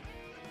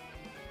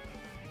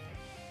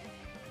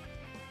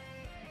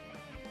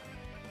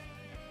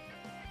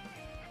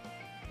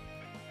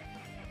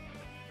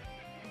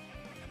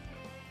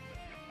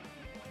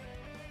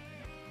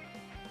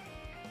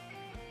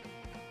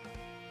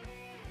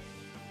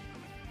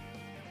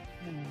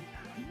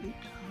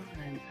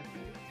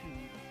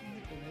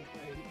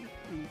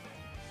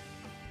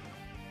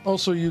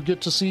 Also, you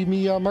get to see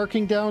me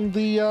marking down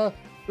the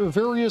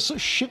various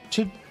shit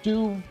to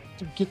do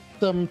to get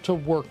them to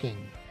working.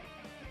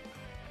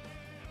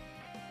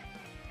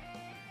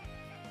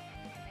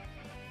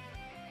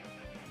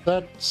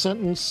 That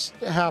sentence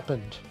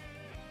happened.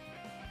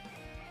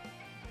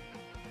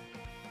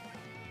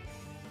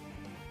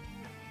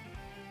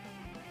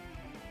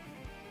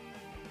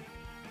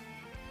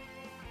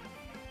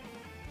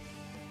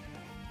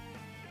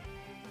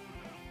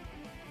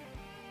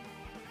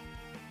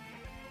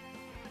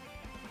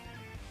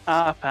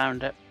 I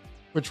found it.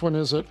 Which one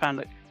is it? Found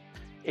it.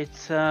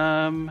 It's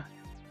I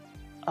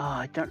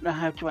don't know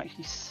how to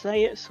actually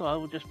say it, so I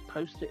will just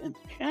post it in the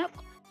chat.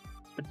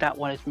 But that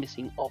one is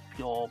missing off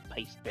your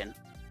paste bin.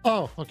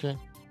 Oh, okay.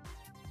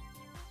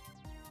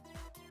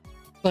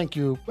 Thank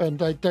you.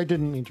 And I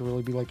didn't mean to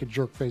really be like a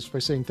jerk face by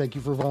saying thank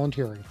you for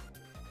volunteering.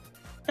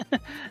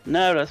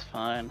 No, that's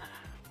fine.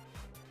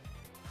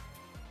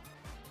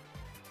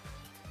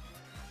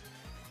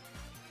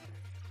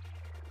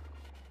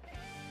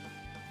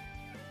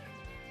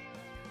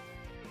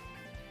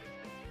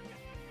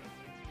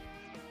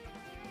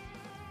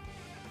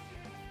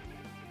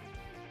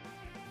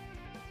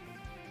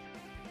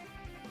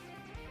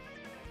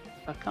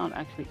 I can't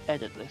actually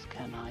edit this,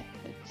 can I?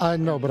 I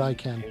know, but I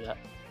can. Do that.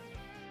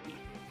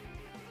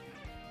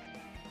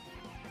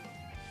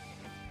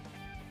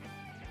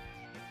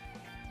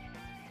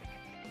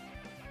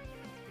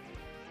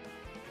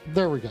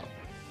 There we go.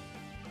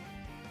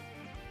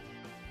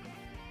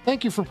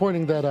 Thank you for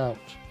pointing that out.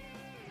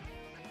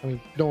 I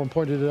mean, no one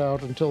pointed it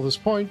out until this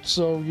point,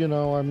 so, you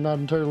know, I'm not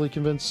entirely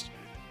convinced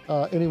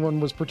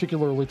anyone was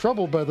particularly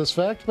troubled by this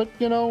fact, but,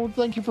 you know,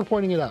 thank you for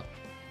pointing it out.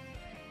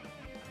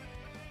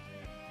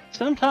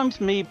 Sometimes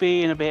me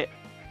being a bit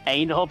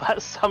anal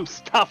about some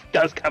stuff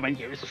does come in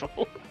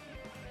useful.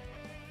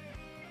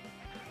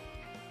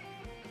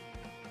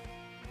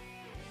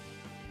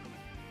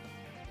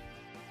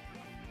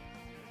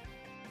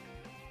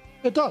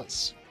 It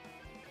does.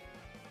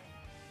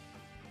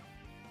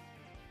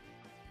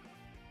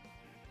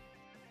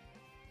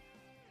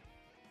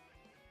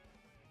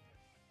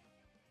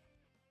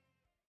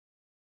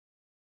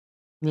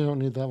 You don't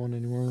need that one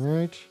anymore,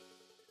 right?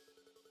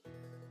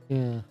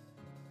 Yeah.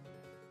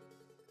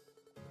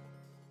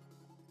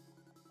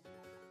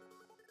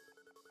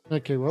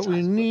 Okay, what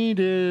we need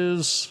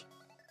is...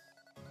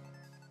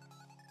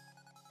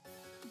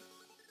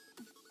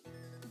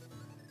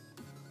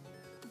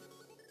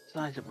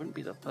 Besides, it wouldn't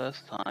be the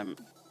first time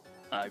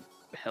I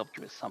helped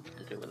you with something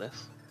to do with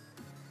this.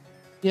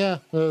 Yeah,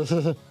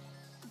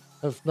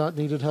 I've not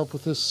needed help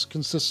with this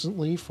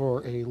consistently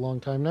for a long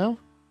time now.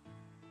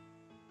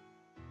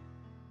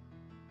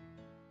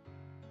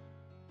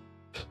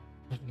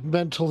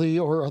 Mentally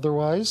or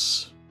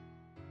otherwise.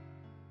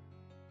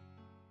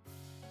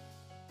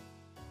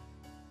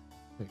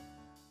 Wait.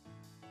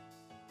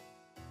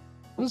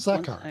 What is that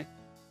One card? sec.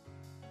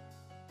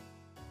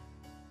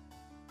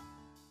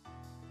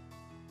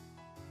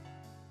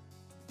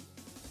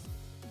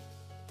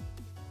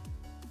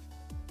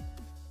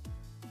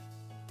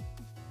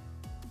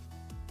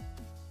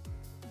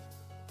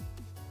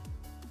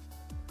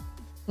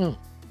 Hmm.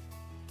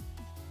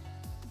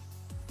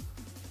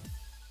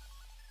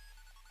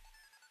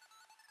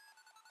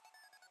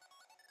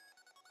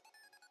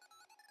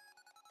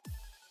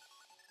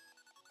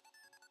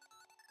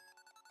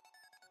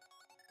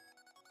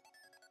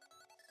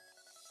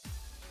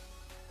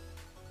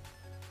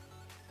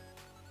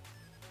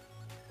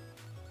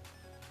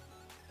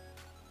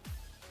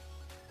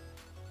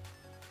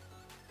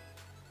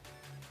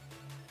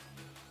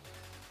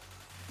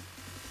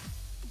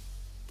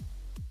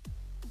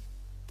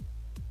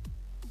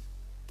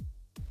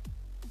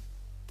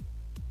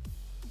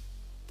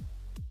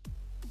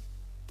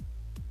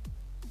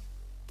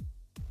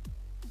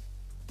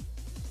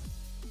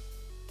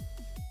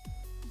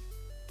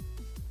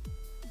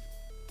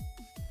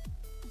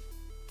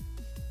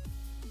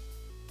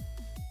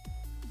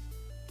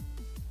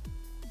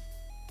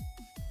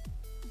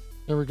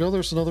 There we go.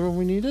 There's another one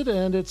we needed,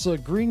 and it's a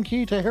green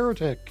key to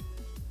Heretic.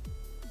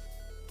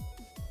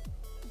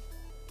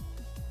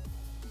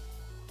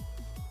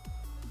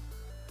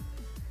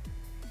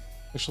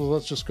 Actually,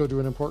 let's just go do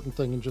an important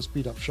thing and just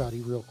beat up Shoddy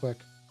real quick.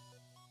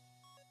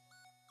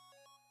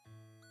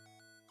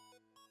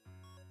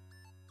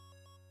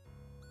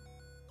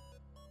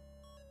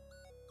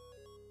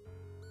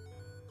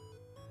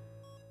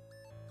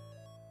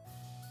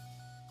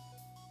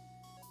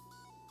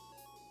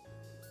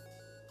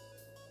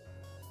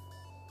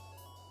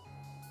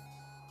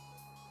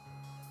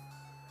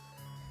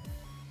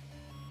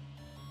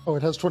 Oh,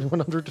 it has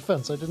 2100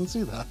 defense. I didn't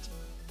see that.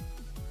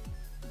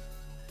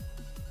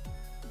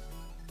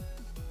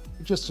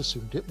 I just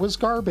assumed it was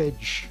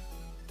garbage.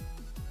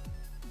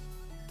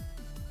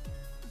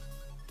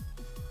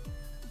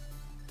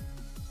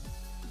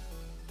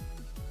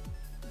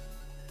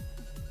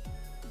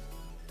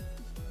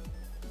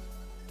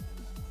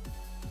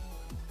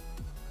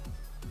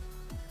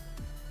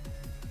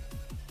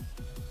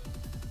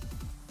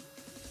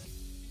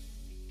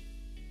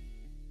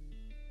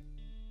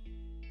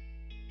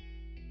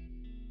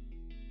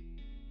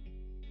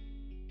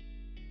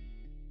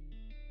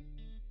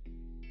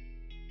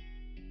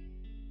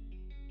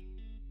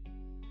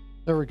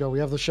 There we go. We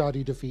have the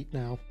shoddy defeat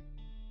now.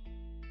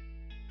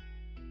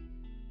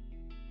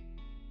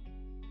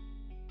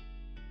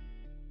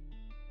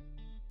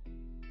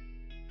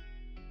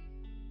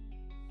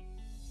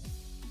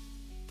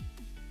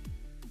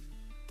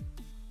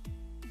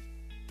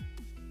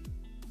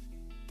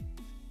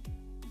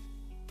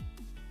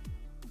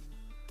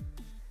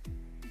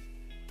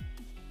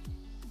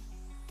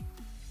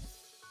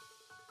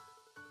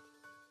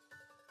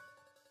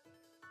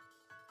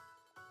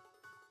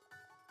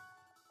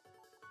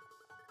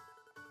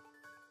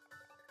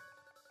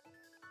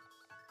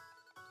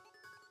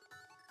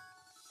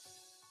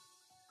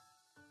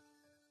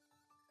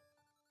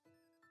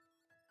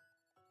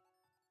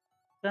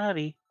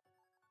 Daddy,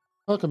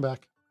 Welcome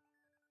back.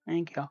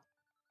 thank you.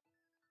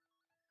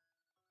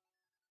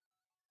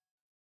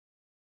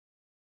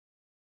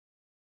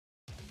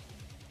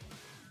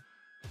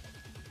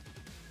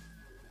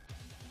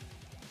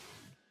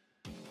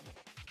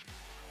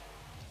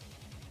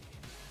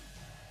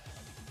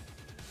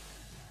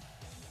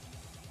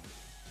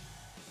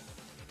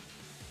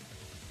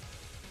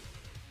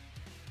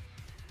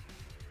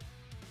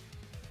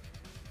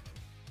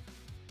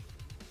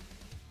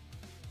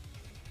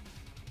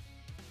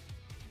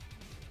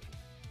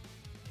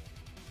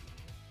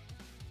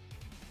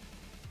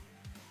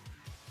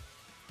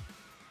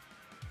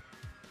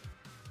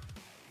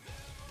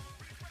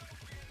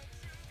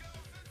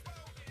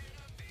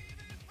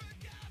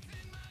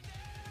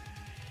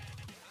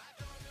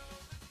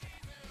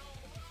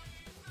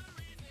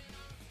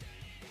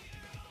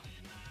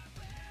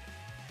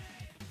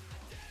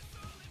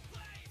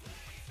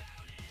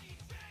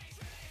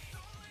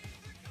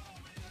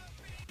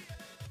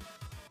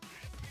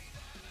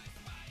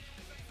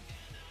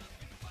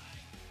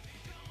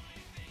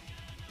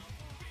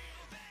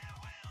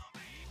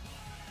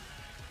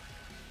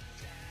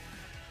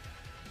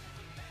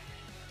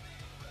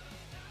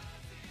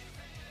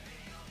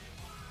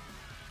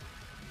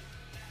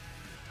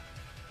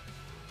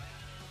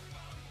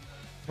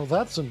 Well,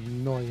 that's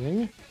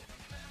annoying.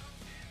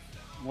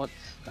 What's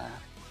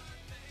that?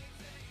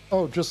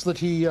 Oh, just that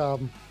he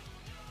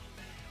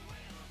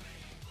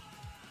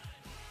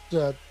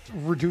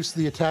reduced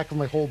the attack of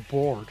my whole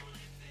board.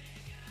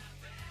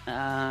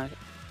 No.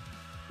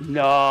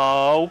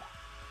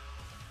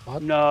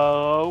 What?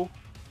 No.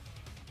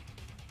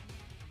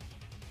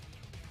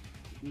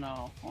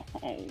 No.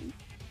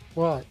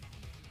 What?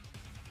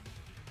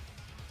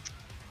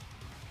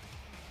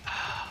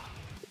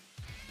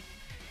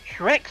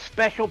 Shrek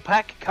Special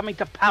Pack coming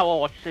to Power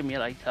Wash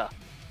Simulator.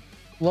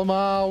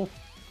 Lamau.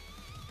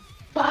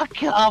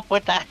 Fuck off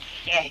with that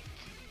shit.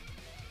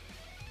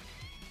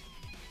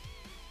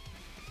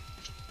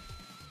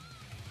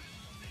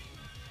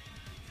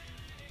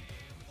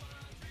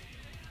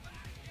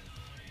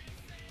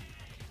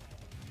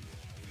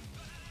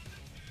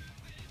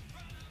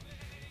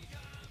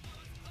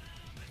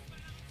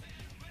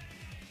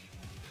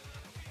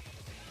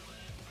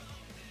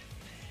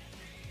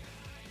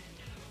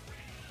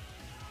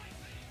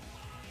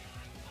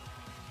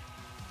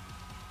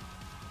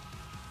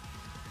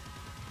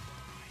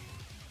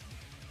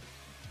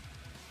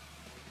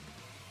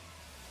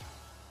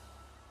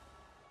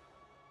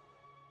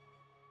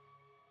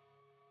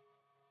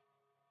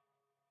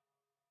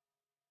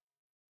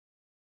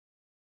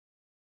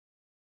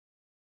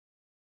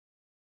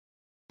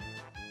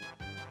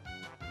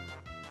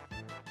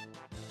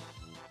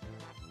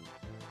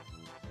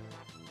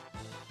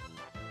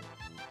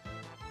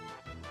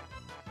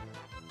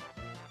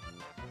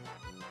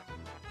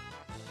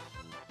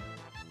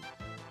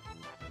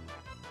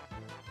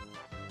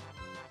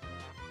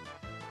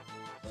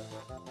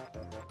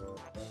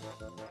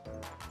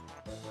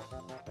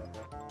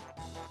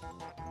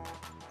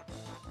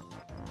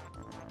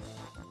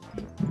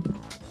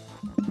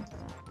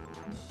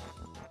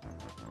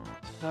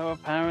 So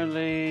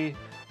apparently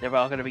there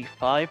are going to be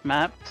 5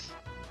 maps.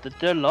 The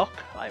Durlock,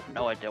 I have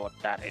no idea what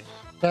that is.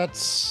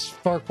 That's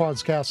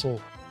Farquaad's castle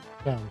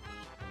town.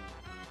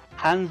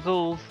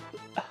 Hansel's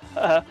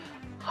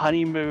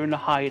honeymoon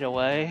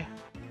hideaway.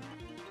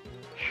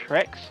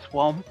 Shrek's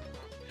swamp.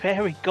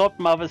 Fairy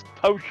Godmother's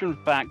potion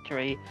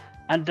factory.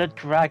 And the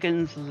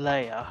Dragon's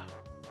lair.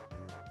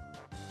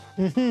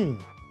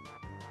 Mm-hmm.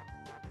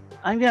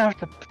 I'm going to have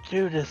to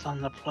do this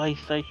on the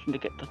PlayStation to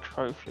get the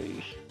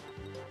trophies.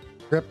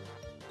 Rip.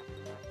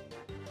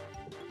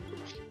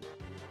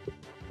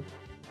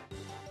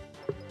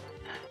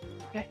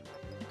 Okay,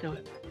 do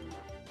it.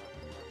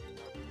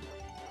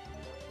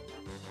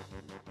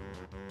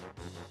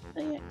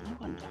 So yeah, I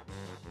wonder.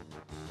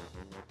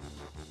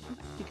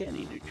 Did you get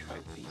any new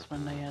trophies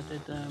when they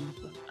added the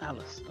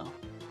Alice stuff?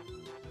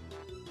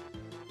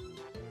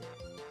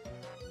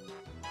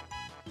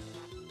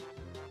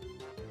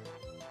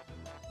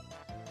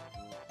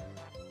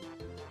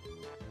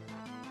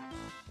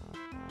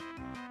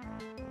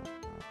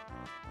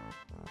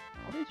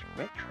 What is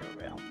Retro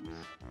Realms?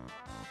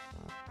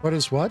 What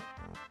is what?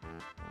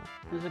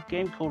 There's a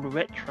game called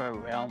Retro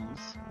Realms.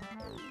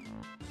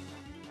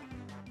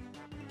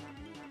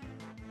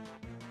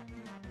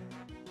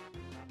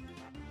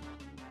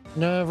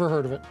 Never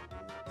heard of it.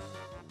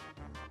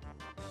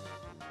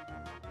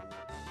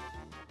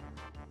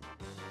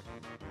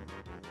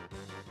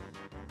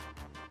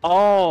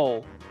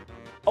 Oh!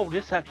 Oh,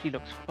 this actually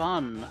looks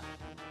fun.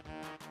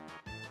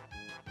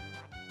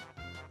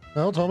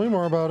 Well, tell me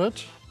more about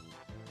it.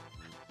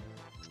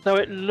 So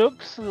it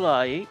looks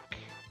like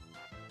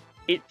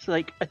it's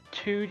like a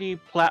 2D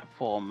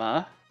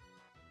platformer,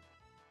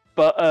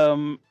 but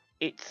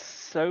it's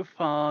so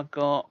far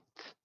got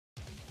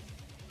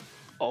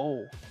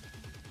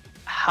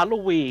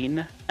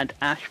Halloween and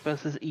Ash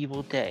vs.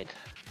 Evil Dead.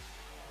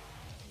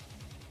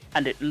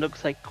 And it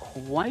looks like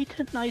quite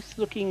a nice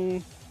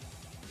looking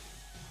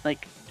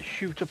like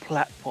shooter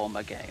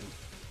platformer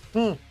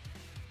game.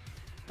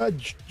 A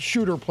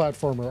shooter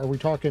platformer. Are we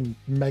talking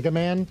Mega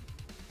Man?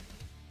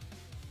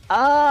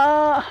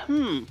 Are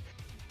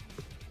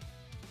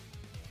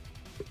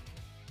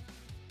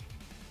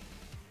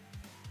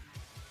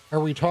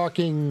we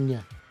talking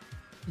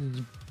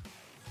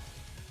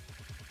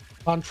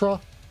Contra?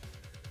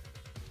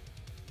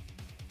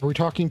 Are we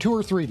talking 2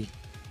 or 3D?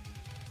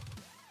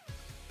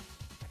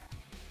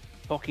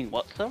 Talking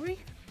what, sorry?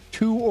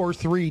 2 or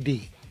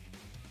 3D?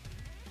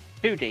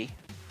 2D.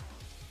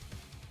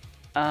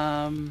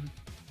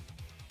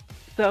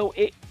 So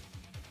it...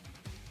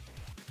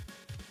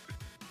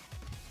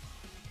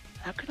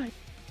 How can I...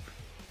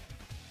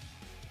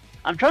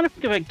 I'm trying to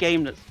think of a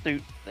game that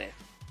suits this.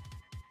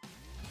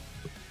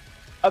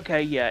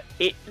 Okay, yeah,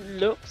 it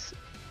looks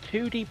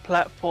 2D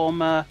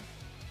platformer,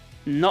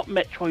 not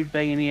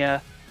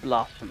Metroidvania,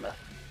 blasphemous.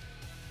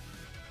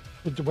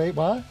 Wait,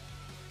 what?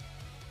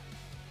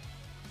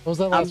 What was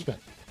that last bit?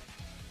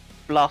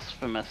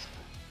 Blasphemous.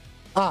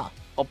 Ah.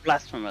 Or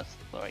blasphemous,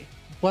 sorry.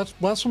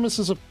 Blasphemous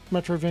is a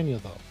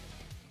Metroidvania, though.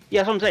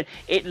 Yeah, that's what I'm saying.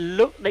 It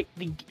looked like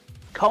the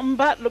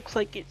combat looks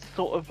like it's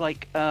sort of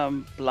like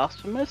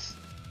blasphemous,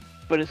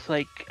 but it's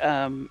like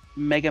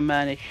Mega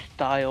Man-ish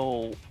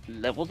style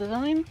level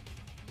design.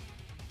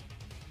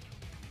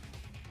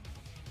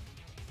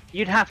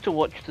 You'd have to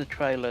watch the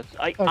trailers.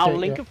 I'll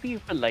link it for you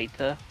for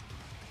later,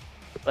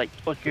 like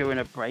or during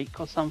a break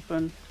or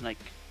something. Like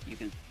you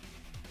can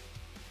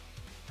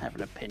have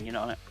an opinion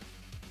on it.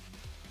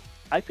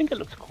 I think it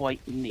looks quite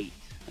neat,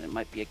 and it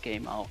might be a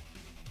game I'll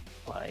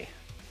play.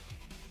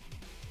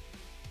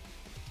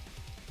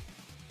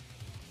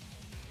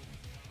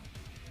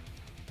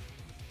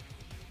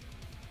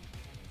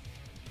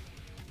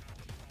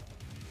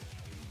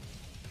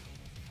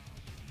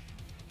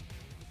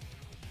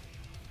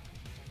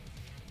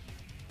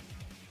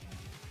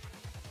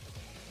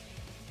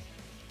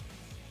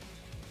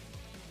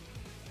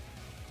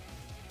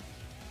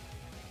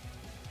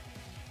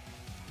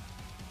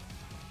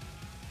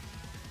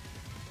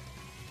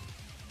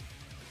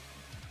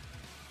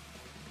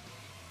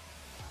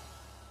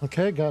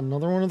 Okay, got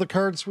another one of the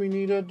cards we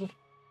needed.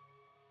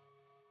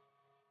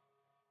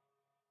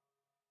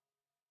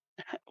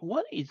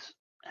 What is...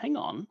 Hang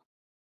on.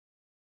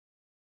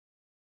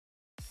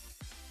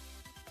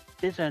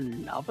 There's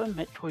another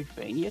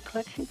Metroidvania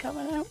collection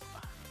coming out?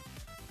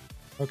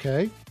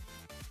 Okay.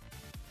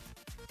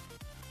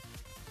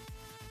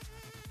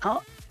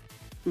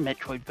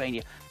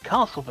 Metroidvania.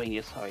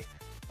 Castlevania, sorry.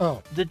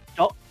 Oh. The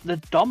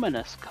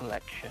Dominus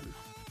collection.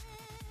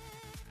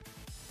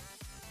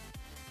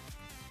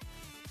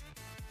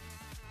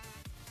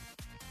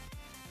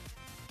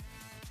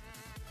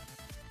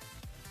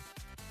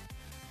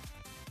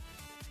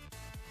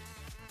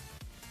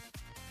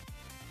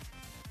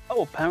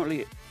 Oh,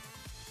 apparently...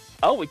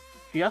 Oh, it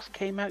just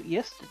came out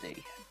yesterday.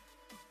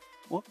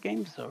 What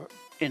games are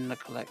in the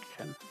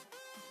collection?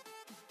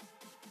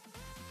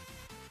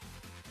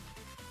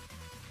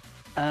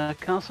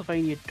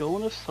 Castlevania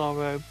Dawn of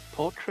Sorrow,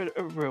 Portrait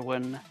of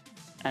Ruin,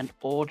 and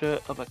Order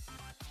of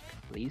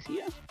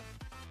Ecclesia?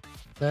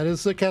 That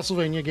is the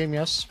Castlevania game,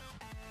 yes.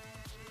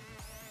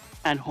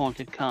 And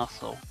Haunted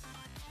Castle.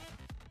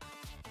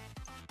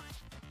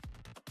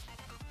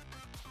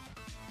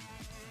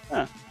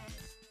 Huh.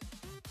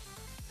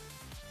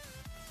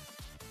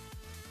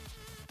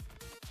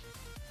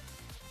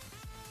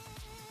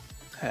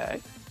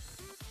 Okay.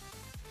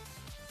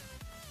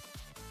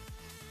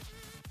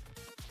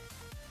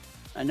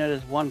 I know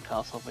there's one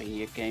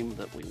Castlevania game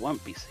that we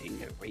won't be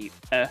seeing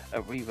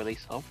a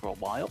re-release of for a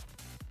while.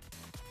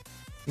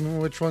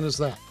 Which one is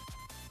that?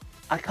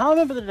 I can't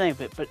remember the name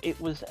of it, but it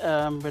was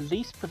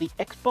released for the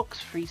Xbox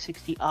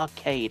 360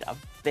 arcade a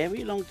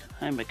very long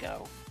time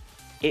ago.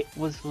 It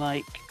was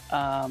like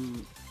a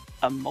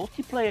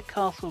multiplayer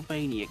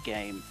Castlevania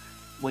game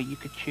where you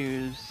could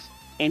choose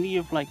any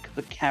of like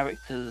the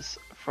characters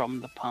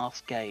from the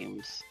past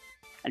games,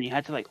 and you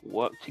had to like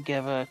work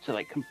together to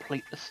like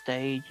complete the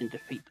stage and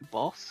defeat the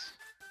boss.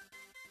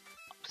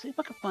 I'll see if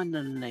I can find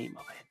the name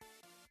of it.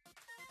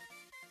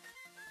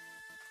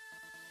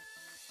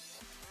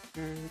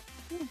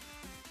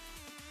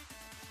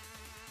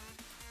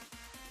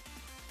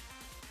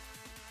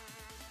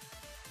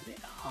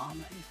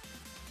 Harmony of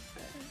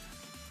Despair.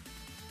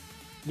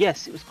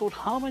 Yes, it was called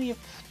Harmony of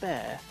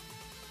Despair.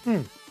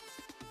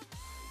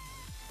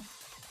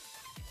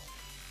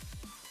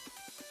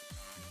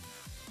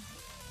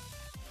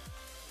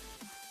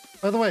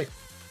 By the way,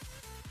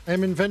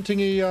 I'm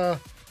inventing a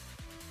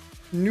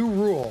new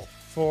rule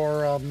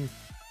for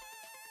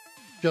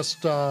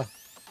just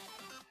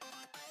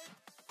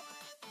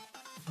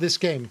this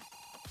game.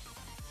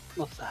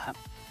 What's that?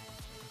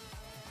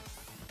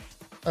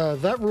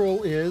 That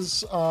rule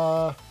is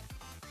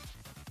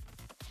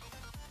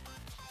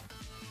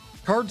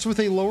cards with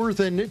a lower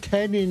than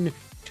 10 in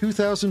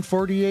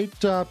 2048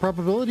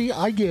 probability,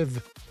 I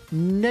give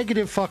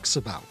negative fucks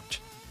about.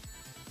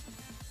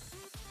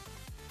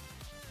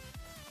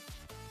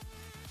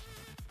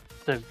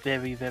 So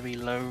very, very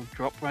low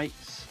drop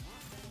rates.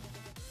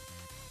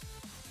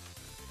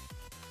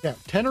 Yeah,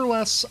 10 or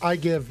less, I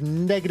give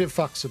negative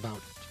fucks about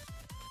it.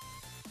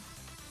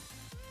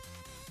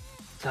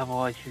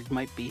 Otherwise, you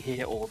might be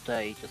here all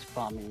day just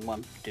farming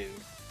one dude.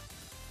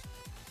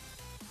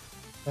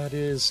 That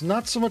is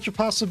not so much a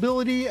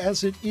possibility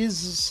as it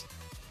is.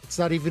 It's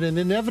not even an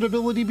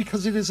inevitability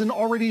because it is an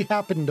already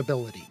happened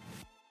ability.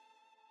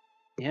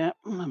 Yeah,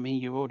 I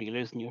mean, you're already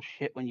losing your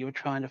shit when you were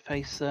trying to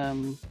face,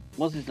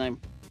 what's his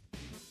name?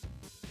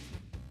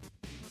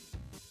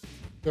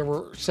 There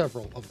were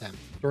several of them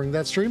during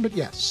that stream, but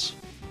yes.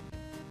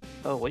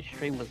 Oh, which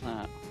stream was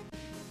that?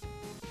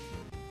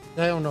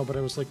 I don't know, but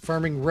I was like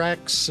farming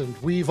Rex and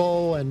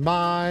Weevil and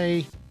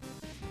Mai.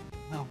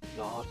 Oh,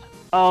 God.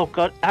 Oh,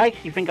 God, I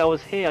actually think I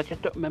was here, I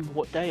just don't remember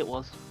what day it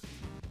was.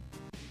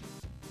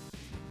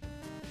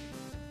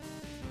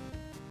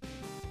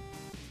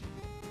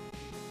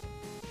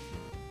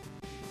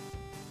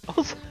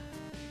 Also,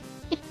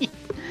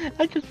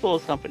 I just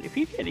thought something. If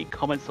you get any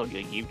comments on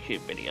your YouTube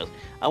videos,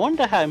 I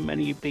wonder how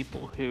many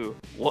people who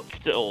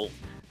watched it all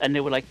and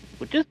they were like,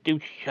 "Well, just do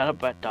shut up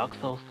about Dark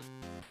Souls."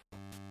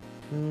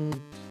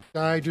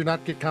 I do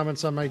not get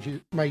comments on my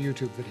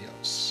YouTube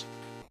videos.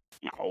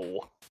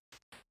 No.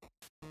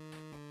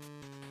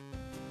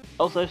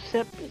 Also,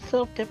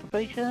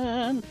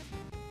 self-deprivation.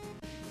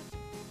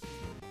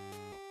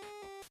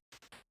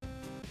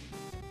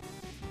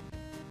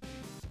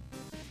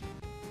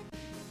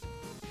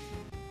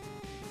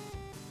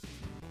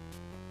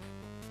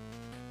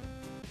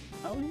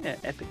 Oh yeah,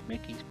 Epic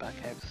Mickey's back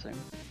out soon.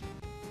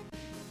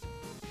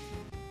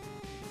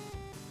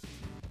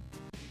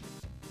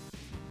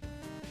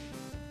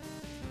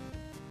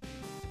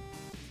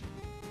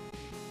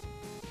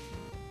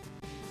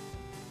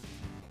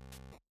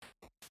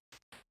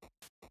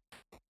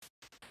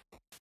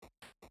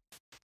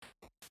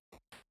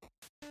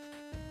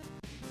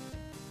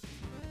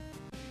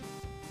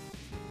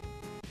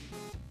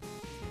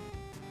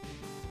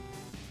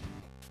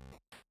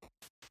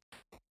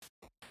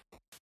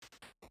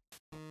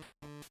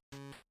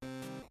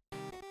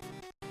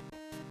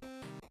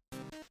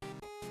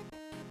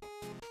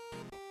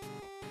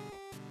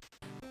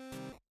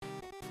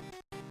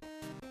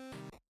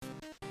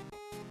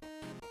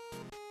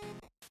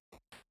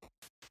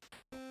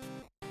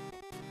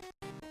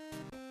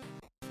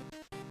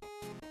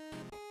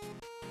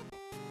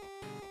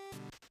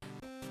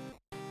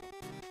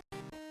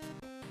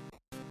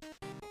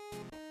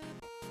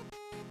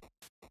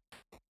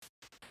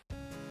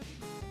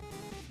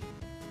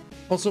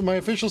 Also, my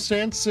official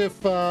stance, if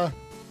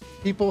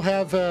people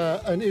have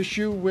an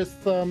issue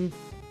with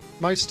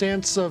my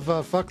stance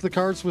of fuck the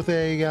cards with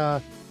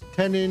a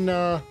 10 in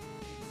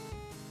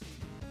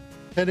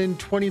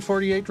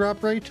 2048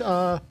 drop rate,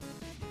 I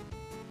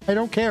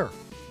don't care.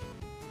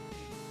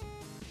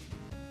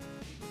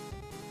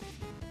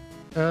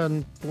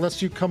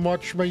 Unless you come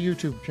watch my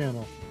YouTube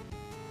channel.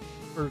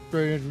 Or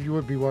you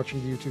would be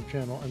watching the YouTube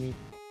channel. I mean,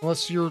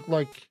 unless you're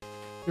like,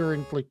 you're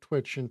in like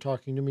Twitch and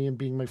talking to me and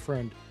being my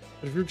friend.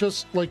 But if you're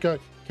just like a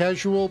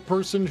casual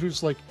person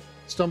who's like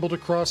stumbled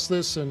across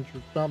this and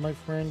you're not my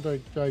friend,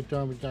 I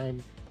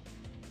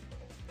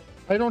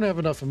don't have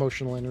enough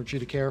emotional energy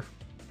to care.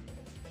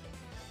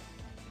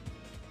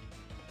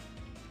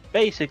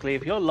 Basically,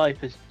 if your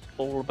life is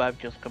all about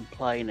just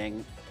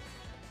complaining,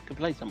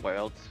 complain somewhere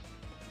else.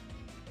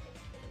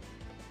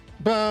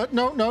 But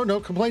no,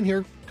 complain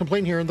here.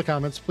 Complain here in the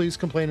comments. Please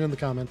complain in the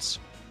comments.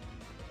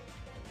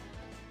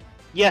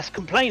 Yes,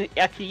 complain.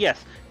 Actually,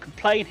 yes.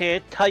 Complain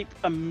here, type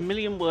a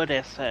 1,000,000-word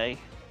essay,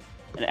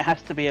 and it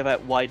has to be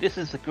about why this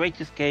is the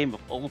greatest game of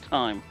all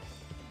time.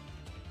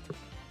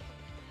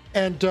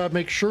 And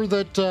make sure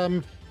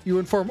that you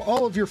inform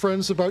all of your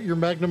friends about your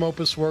magnum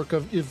opus work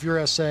of your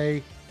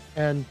essay,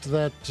 and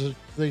that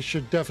they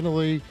should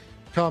definitely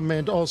come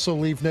and also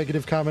leave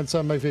negative comments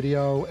on my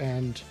video,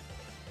 and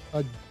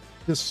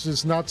this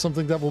is not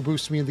something that will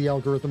boost me in the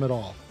algorithm at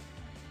all.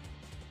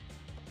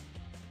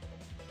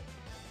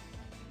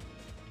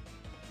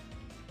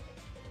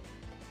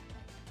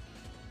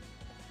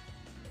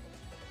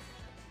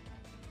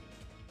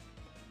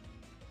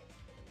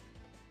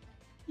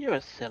 You're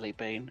a silly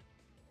bean.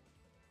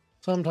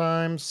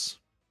 Sometimes.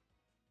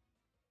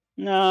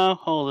 No,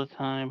 all the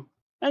time.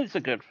 And it's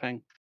a good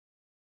thing.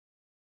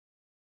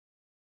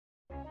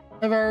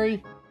 Hi,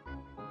 Vari.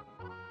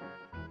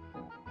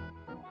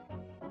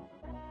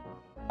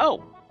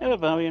 Oh, hello,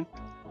 Varian.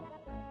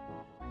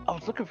 I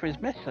was looking for his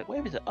message, like,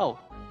 where is it? Oh,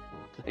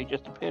 he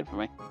just appeared for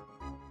me.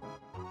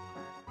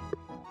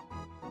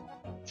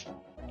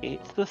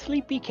 It's the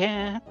sleepy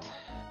cat.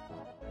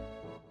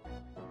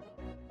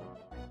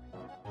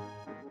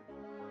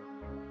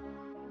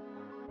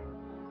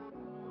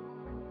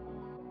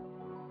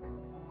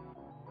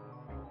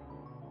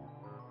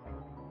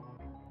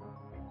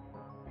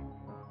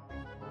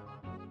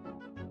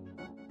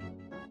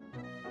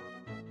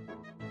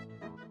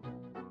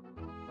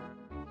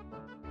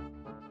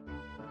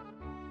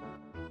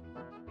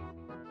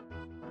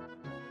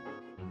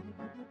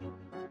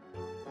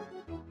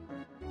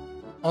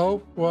 Oh,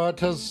 what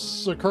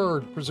has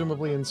occurred,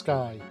 presumably in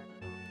Sky?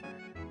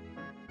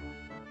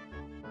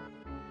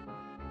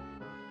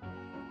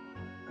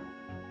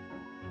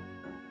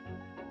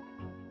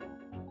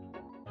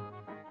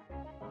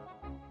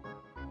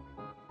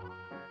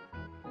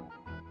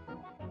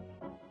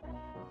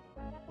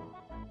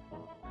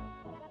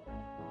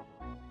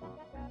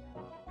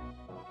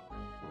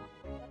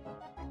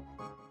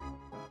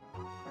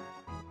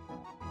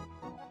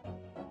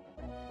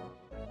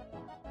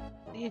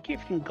 The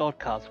Egyptian god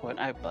cards weren't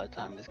out by the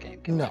time this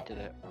game came No. out, did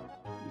it?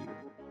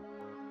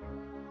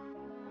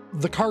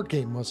 The card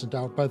game wasn't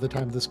out by the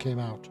time this came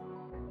out.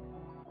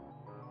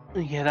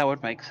 Yeah, that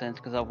would make sense,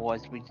 because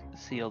otherwise we'd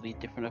see all these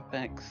different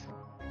effects.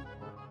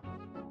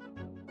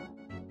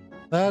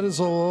 That is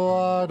a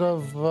lot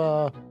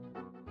of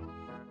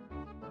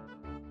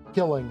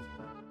killing.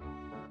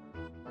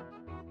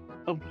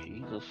 Oh,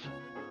 Jesus.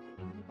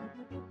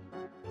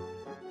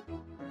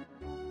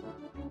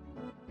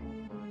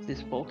 Is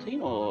this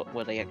 14, or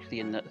were they actually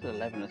in the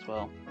 11 as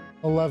well?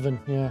 11,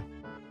 yeah.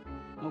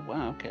 Oh,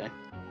 wow, okay.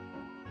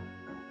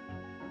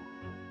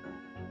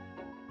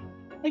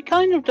 I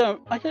kind of don't...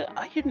 I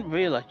didn't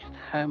realise just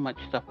how much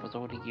stuff was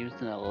already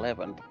used in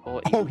 11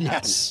 before it Oh, even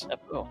yes. happened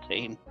at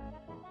 14.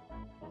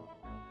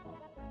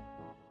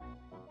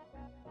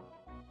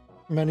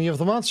 Many of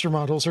the monster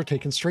models are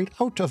taken straight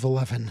out of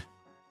 11.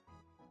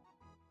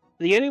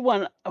 The only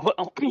one...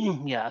 Well,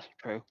 yeah, that's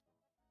true.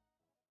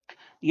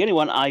 The only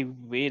one I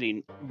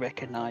really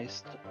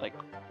recognised, like,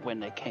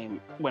 when it came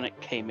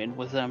in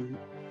was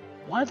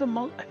one of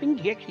the I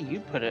think you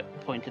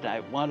pointed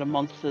out one of the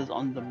monsters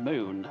on the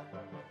moon.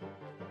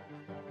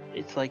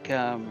 It's like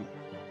Yeah,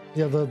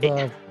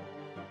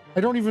 I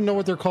don't even know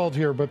what they're called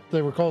here, but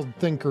they were called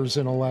Thinkers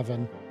in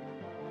 11.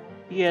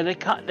 Yeah,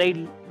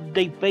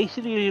 they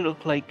basically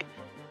look like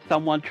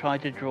someone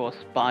tried to draw a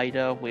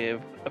spider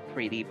with a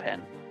 3D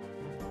pen.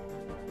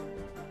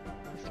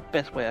 It's the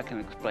best way I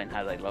can explain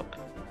how they look.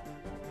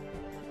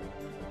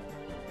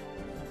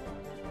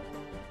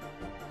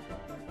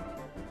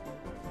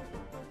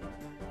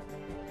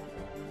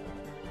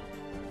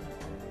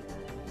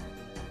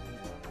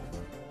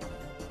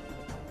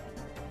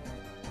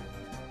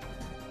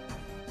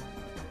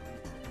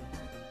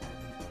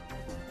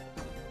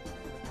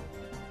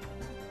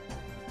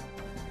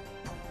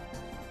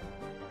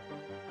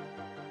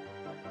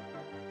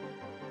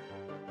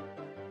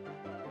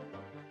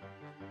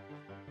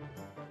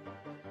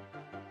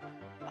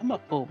 I'm a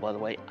fool, by the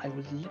way. I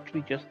was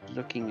literally just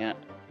looking at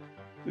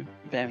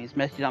various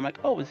messages. I'm like,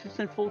 oh, is this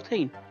in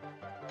 14?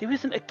 There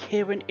isn't a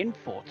Kieran in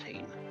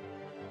 14.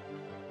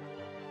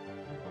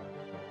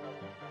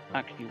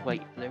 Actually,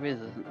 wait, there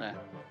is, isn't there?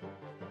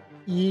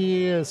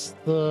 Yes,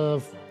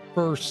 the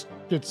first,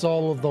 it's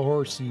all of the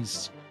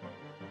horsies.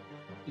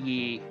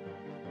 Yeah.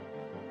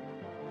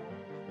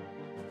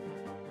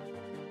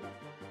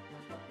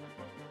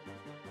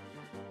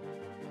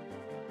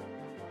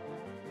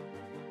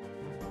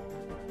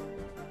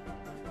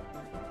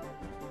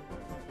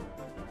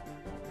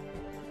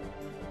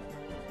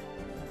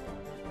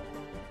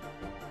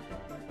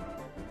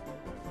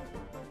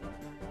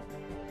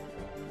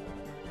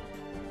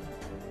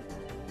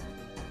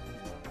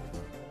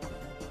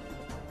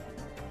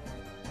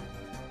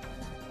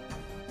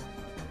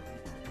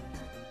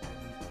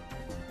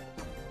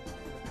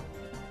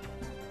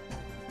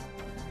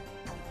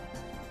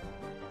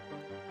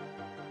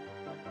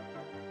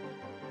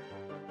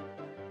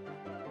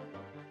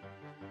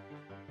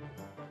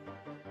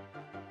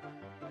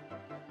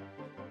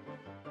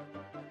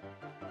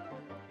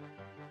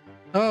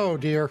 Oh,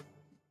 dear.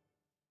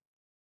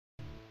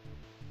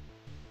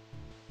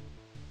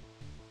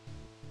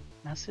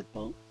 Acid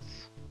bolts?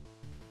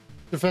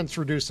 Defense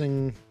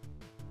reducing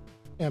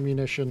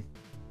ammunition.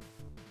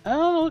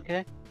 Oh,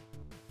 okay.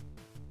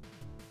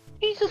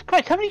 Jesus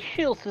Christ, how many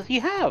shields does he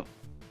have?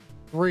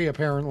 3,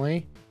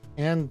 apparently.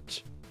 And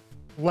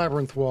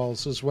labyrinth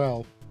walls as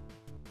well.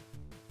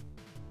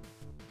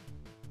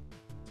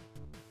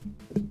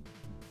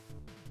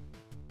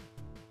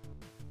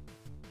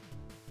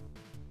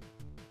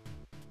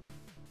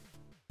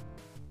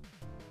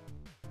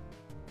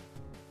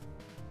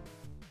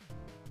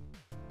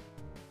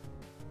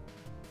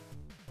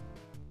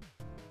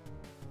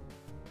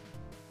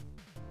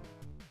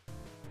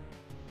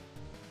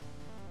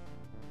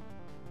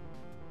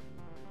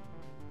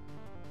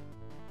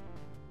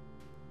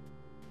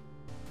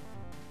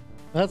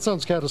 That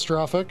sounds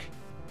catastrophic.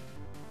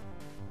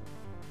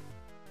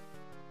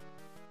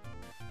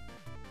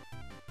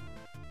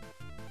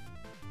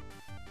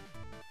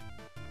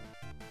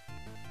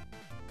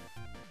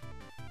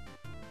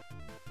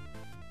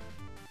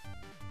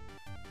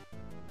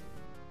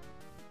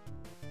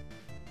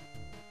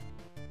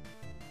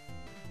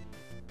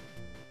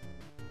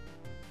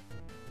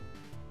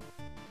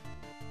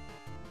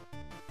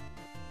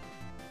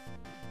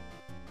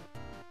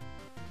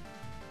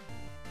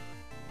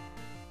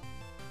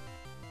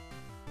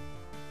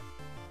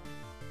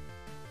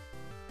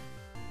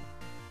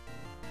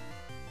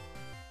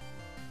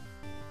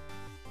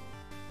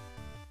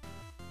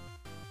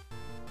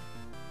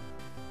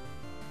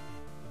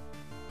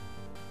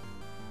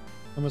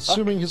 I'm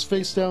assuming his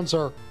face downs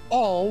are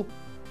all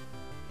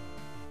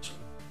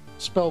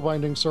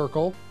Spellbinding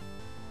Circle.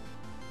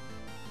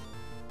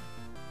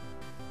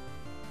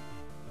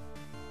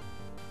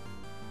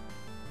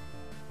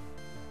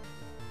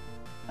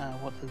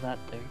 What does that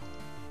do?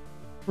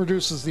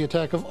 Reduces the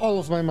attack of all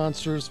of my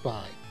monsters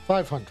by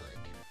 500.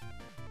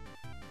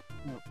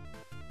 Nope.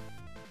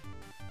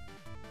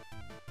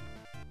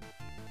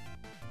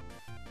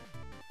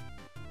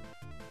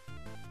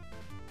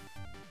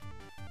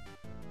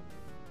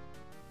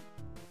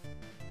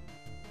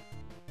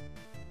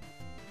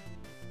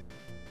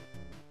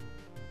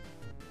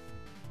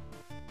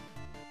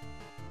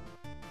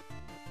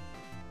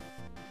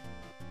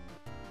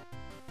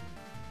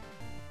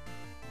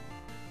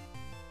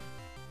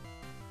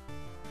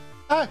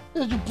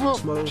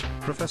 Small,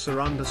 Professor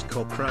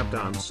 _ Crab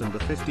Dance and the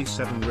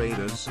 57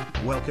 Raiders,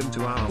 welcome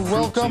to our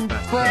Welcome,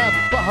 Crab.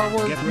 How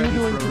are Get you ready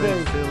doing for a today?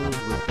 raid filled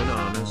with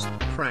bananas,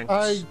 pranks,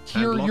 I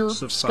hear and your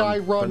lots of Sky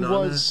fun. Run Banana,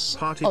 was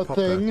party a popper,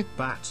 thing.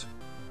 Bat.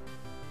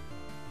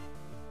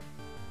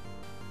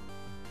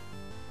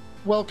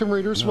 Welcome,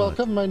 Raiders. Nerd.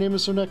 Welcome. My name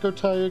is Oneko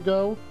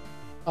Tayago.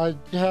 I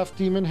half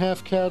demon,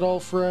 half cat, all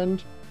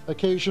friend,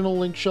 occasional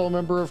link shell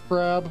member of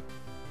Crab.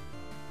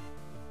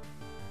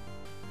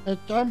 And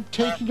I'm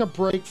taking a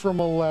break from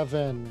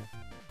 11.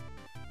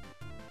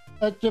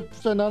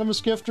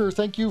 Anonymous Gifter,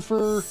 thank you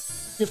for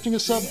gifting a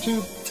sub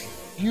to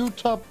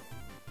Utah.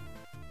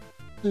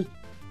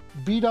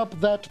 Beat up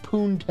that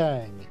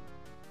poontang.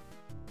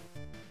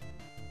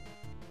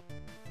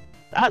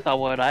 That's a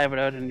word I haven't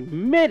heard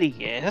in many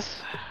years.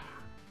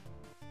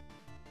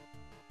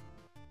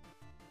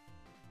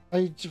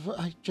 I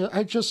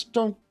just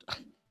don't.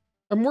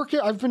 I'm working.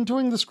 I've been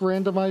doing this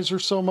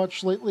Grandomizer so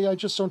much lately. I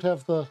just don't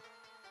have the.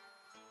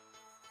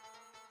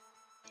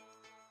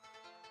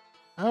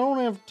 I don't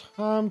have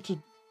time to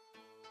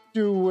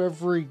do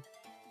every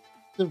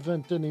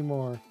event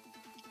anymore.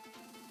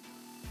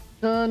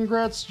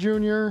 Congrats,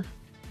 Junior.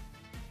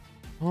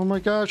 Oh my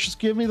gosh, just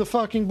give me the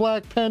fucking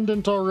black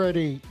pendant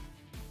already.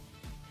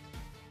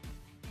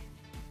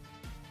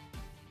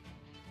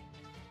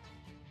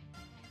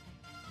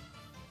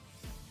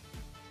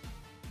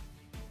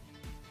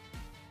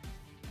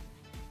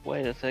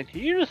 Wait a sec,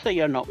 did you just say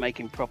you're not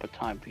making proper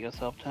time for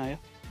yourself, Taya?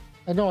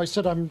 I know, I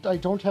said I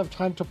don't have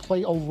time to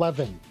play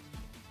 11.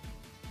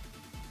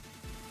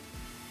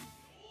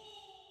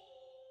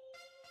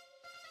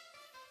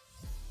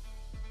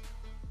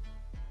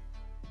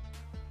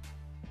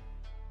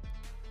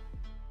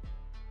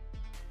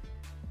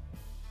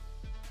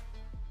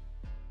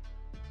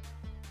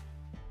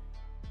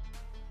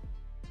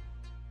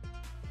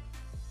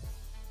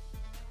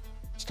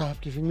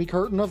 Stop giving me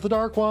Curtain of the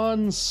Dark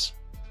Ones!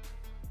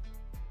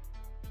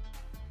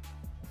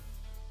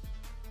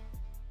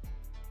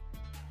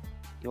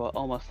 You are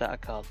almost out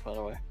of cards, by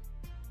the way.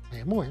 I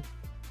am aware.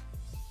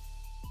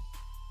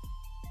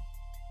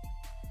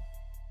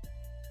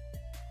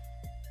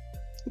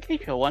 In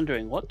case you're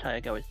wondering what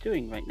Taigo is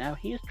doing right now,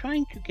 he is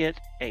trying to get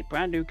a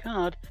brand new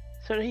card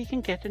so that he can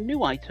get a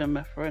new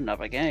item for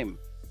another game.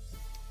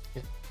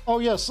 Yeah. Oh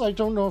yes, I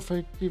don't know if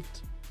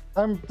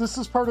this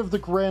is part of the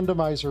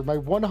Grandomizer, my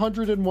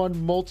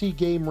 101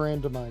 multi-game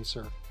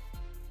randomizer.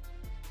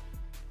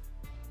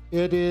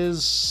 It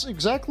is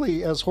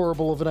exactly as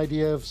horrible of an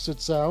idea as it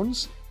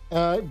sounds,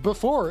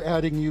 before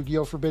adding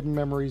Yu-Gi-Oh! Forbidden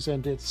Memories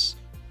and its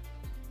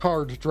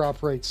card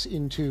drop rates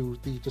into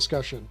the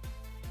discussion.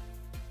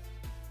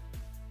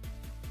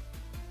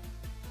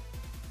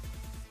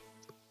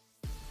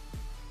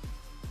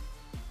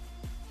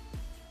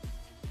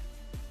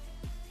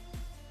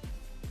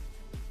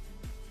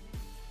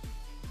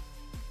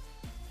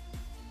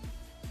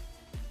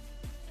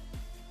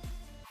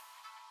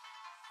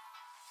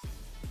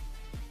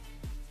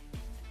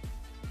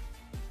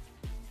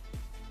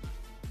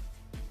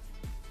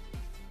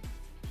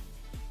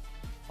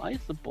 Why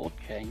is the board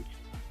changed?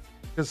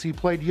 Because he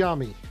played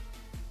Yami.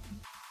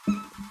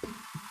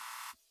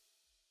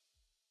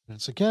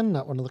 Once again,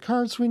 not one of the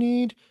cards we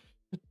need.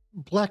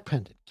 Black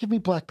Pendant. Give me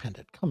Black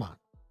Pendant. Come on.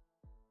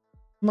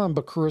 Come on,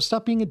 Bakura.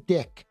 Stop being a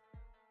dick.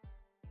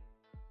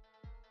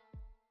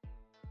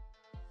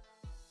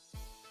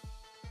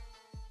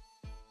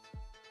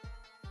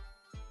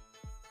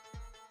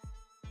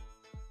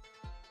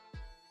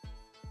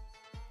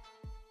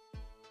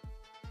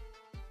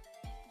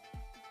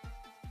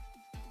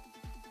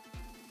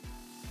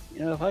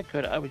 You know, if I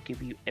could, I would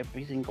give you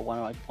every single one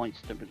of my points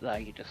to allow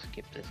you to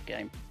skip this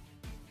game.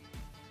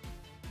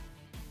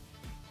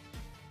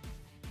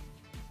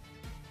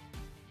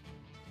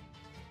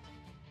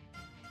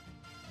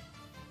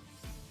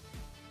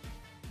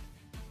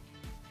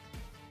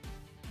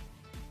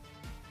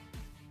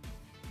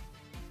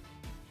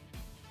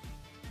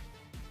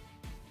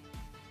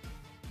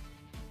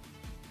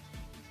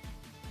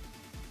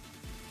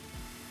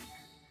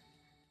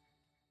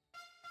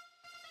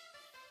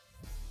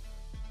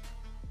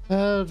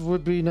 That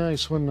would be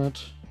nice, wouldn't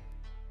it?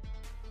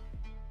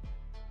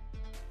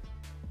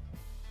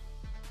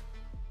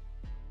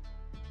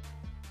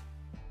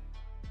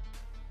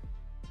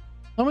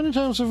 How many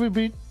times have we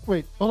beat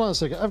wait, hold on a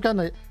second.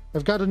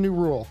 I've got a new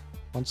rule.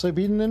 Once I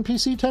beat an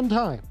NPC 10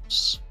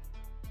 times,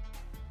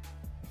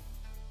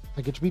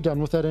 I get to be done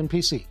with that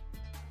NPC.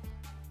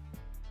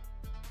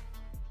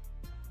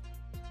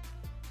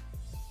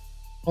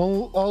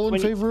 All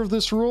in favor of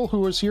this rule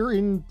who is here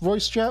in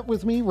voice chat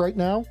with me right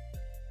now?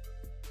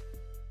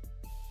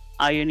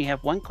 I only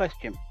have one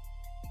question.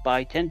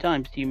 By 10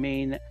 times, do you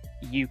mean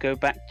you go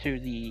back to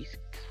the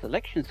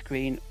selection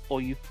screen, or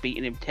you've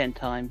beaten him 10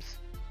 times,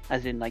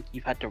 as in, like,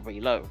 you've had to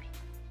reload?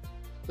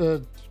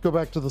 Go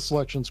back to the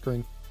selection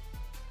screen.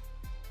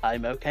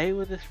 I'm okay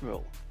with this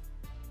rule.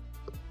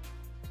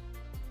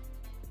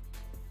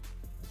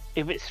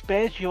 If it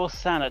spares your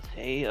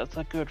sanity, that's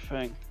a good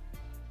thing.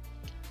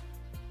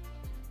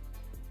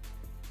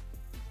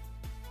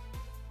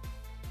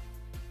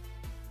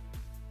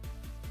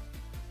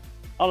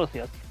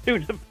 Honestly,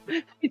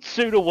 I'd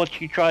sooner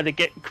watch you try to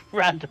get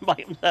random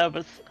items out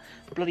of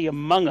bloody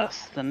Among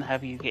Us than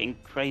have you getting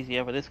crazy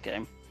over this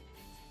game.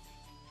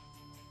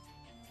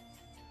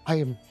 I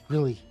am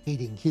really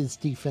hating his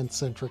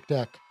defense-centric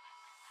deck.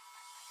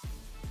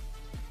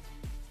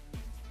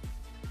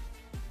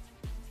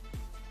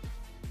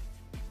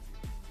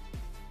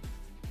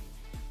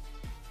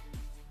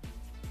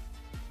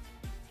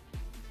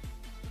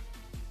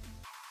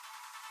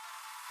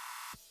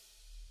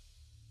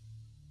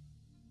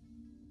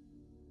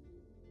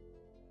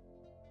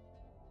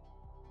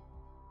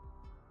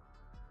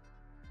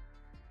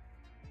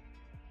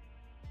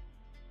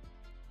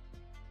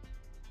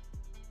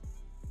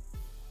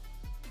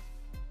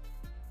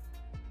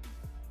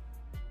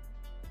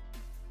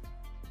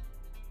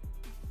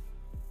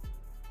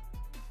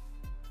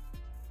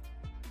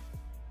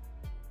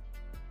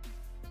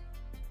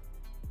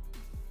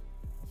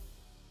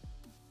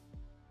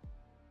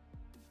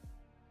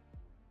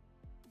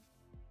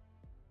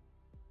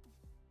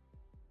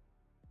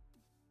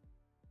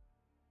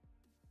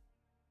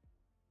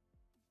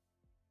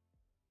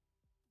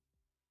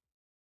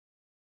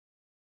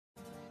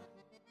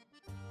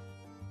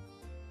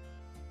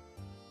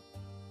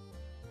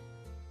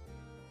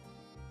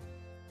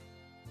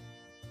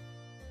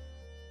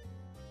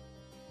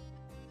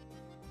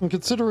 And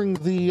considering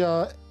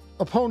the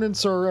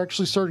opponents are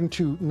actually starting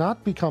to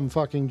not become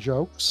fucking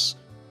jokes,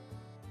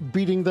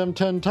 beating them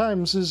 10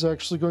 times is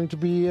actually going to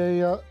be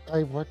a...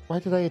 why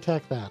did I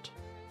attack that?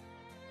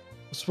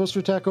 I was supposed to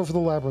attack over the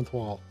labyrinth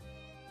wall.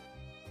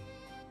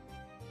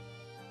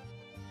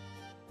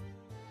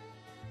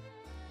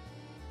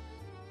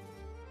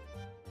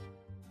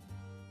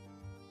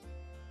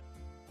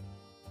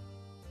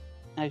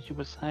 As you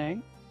were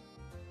saying?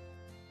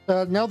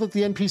 Now that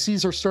the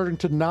NPCs are starting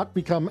to not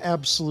become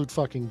absolute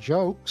fucking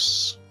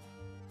jokes.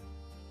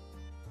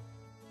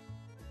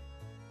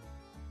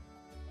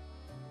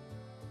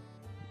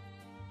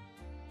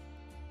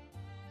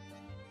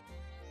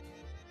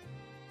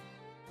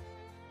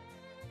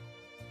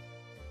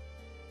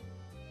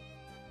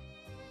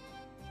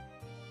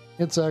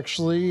 It's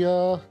actually,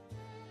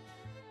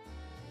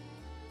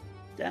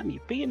 Damn,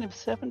 you've beaten him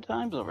 7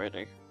 times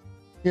already.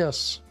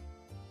 yes.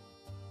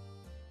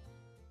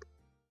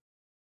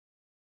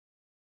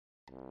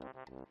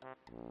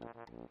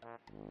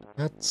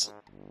 That's,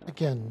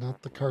 again,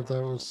 not the card that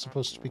I was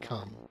supposed to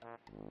become.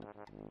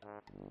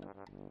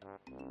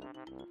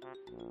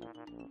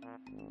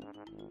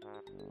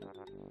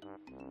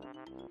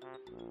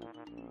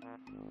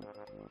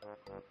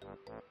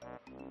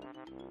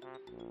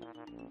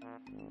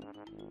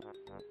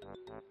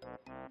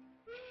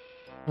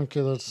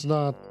 Okay, that's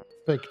not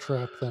fake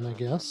trap then, I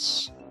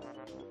guess.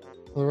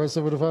 Otherwise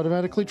I would have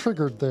automatically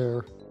triggered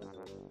there.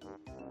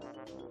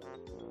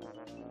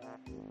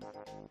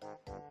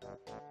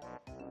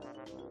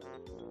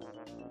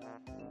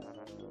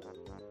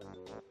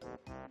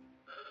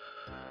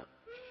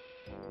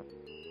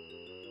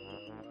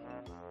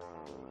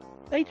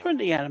 Later in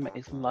the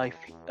anime's life,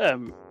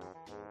 in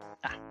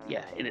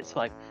its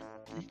life,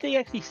 did they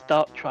actually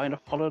start trying to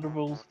follow the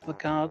rules of the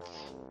cards?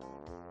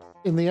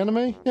 In the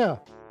anime? Yeah.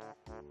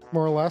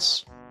 More or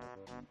less.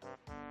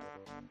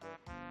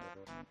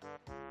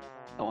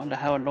 I wonder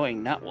how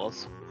annoying that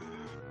was.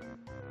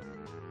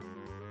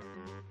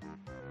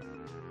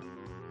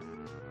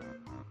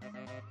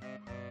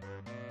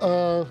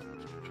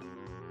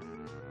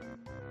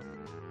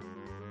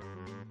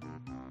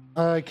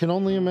 I can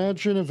only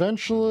imagine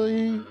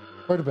eventually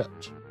quite a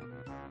bit.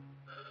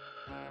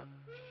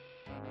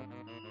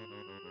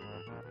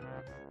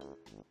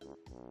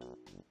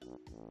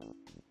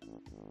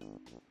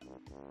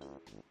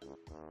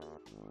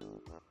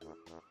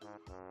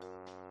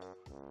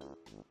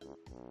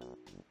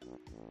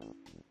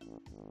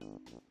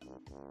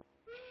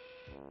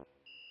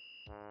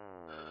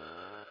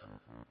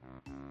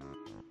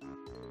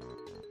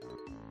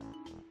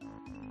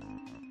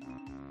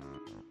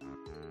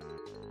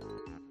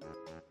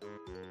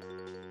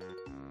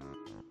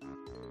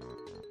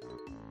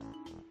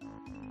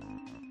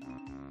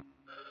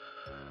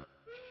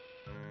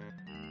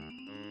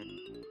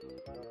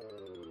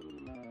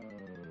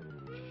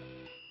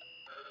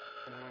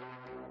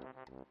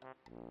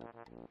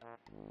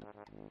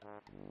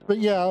 But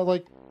yeah,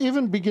 like,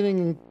 even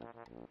beginning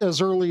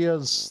as early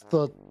as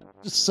the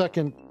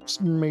second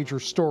major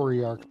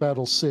story arc,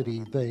 Battle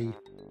City, they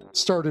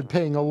started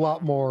paying a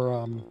lot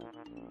more,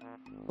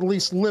 at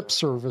least lip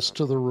service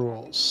to the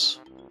rules.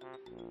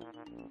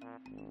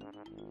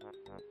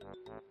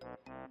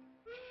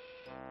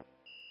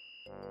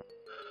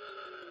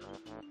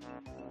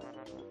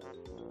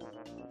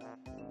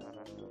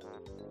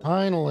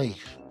 Finally.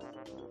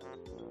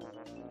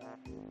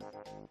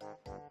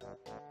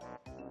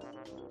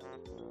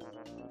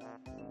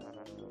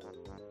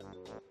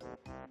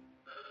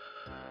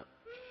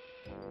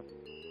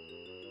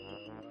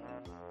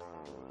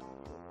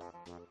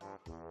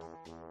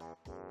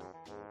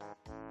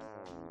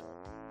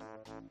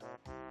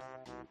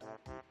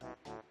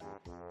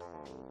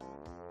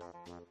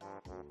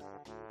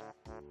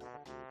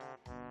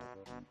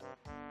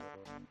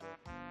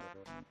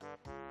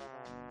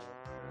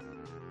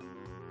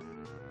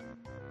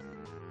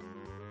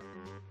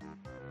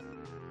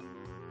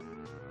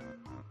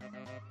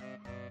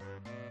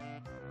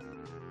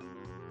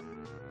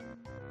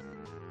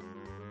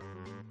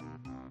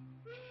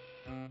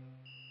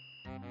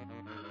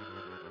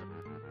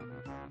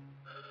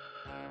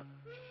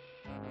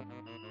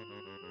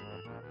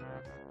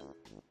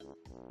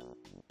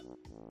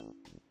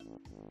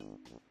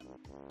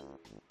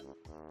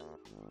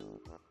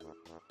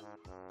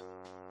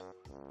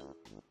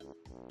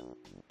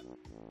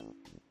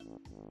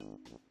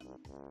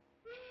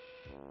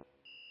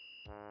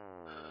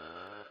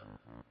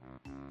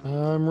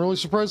 I'm really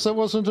surprised that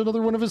wasn't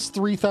another one of his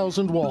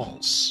 3,000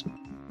 walls.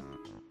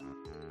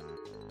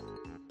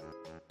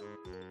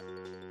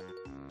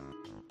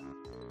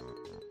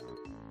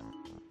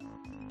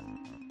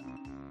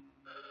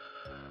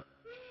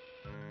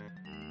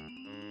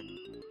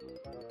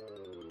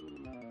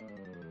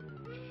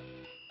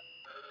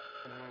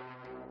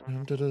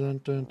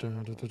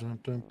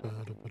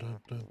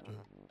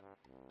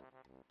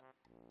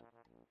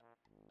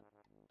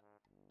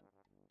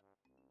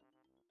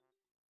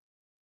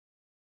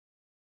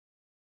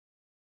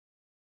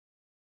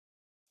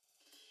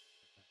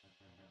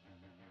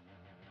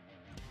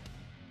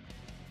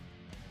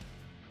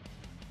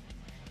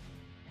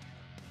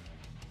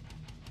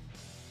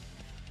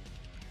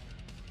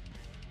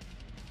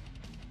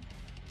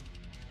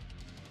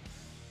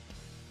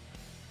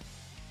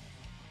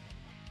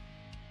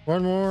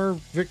 One more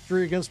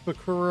victory against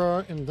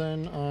Bakura, and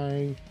then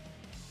I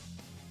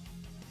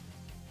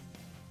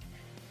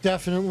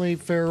definitely,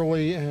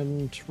 fairly,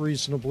 and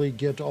reasonably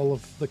get all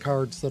of the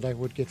cards that I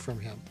would get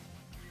from him.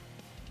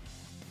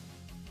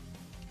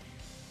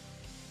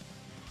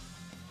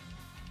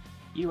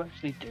 You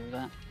actually do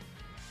that?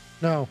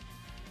 No.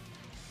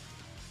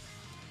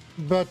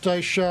 But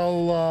I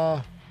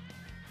shall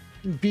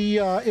be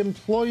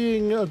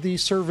employing the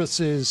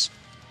services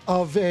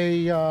of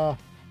a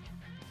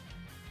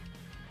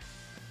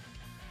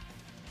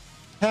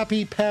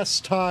happy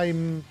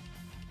pastime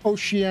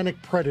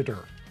oceanic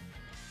predator.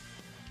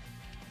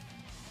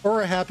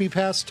 Or a happy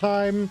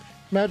pastime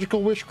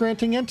magical wish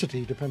granting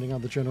entity, depending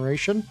on the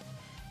generation.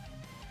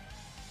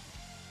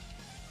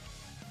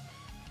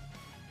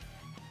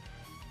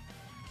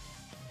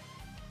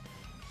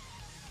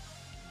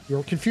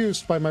 You're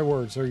confused by my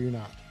words, are you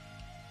not?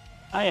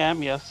 I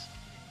am, yes.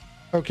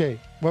 Okay,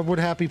 what would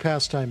happy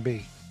pastime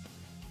be?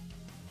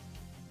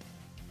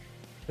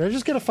 Did I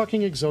just get a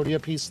fucking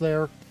Exodia piece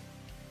there?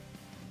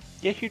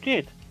 Yes, you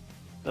did.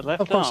 The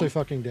left Of course arm. I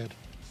fucking did.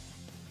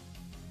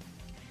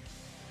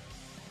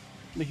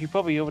 Which you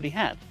probably already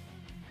had.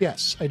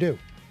 Yes, I do.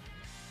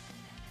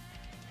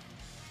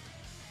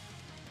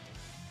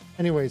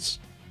 Anyways,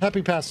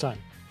 happy pastime.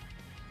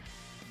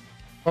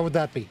 What would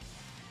that be?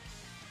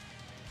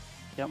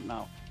 Don't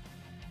know.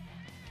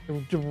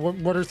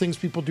 What are things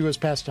people do as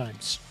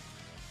pastimes?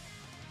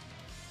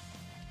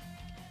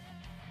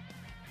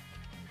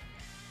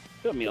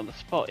 Put me on the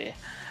spot here.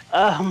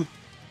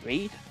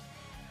 Read?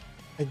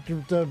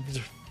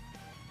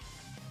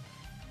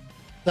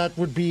 That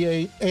would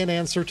be an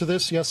answer to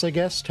this, yes, I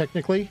guess,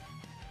 technically.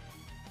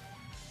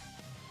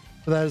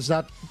 But that is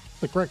not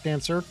the correct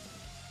answer.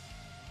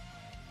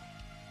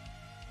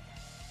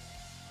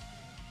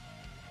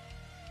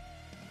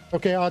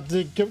 Okay,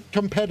 the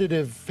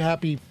competitive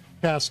happy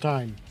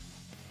pastime.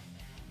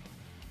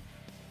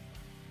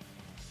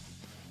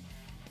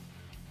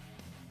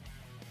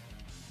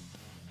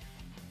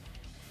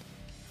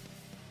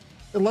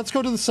 Let's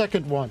go to the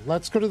second one.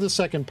 Let's go to the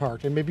second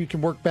part, and maybe you can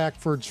work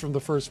backwards from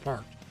the first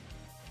part.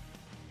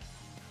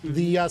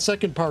 The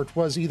second part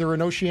was either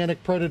an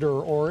oceanic predator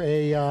or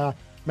a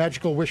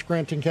magical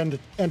wish-granting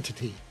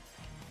entity.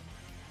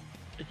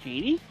 A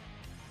genie?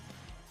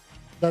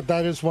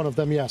 That is one of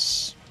them,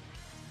 yes.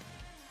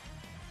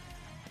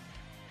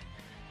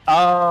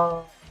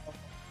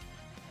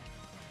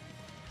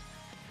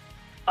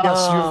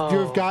 Yes,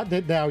 you've gotten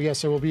it now.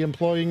 Yes, I will be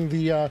employing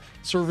the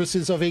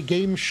services of a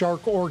game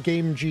shark or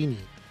game genie.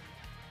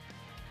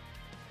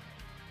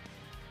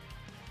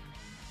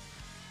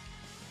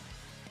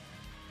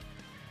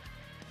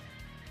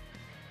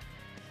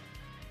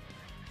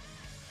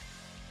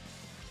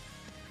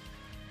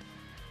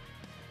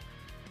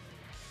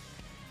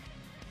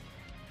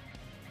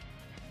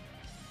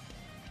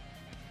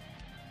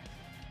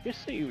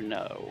 just so you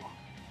know,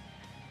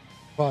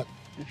 But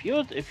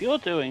if you're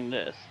doing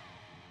this,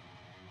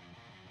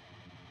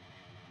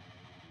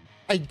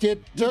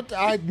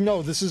 I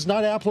know this is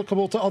not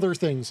applicable to other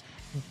things.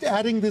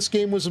 Adding this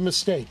game was a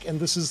mistake, and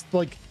this is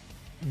like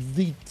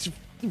the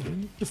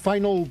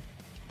final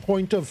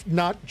point of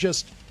not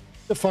just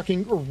the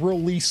fucking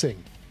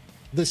releasing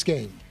this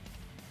game.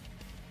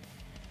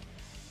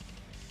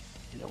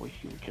 I wish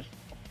you would just.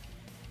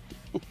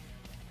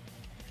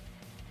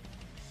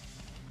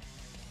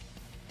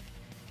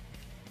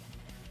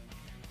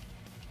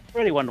 For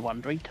anyone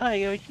wondering,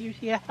 Tiger is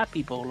usually a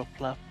happy ball of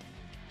fluff.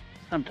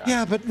 Sometimes.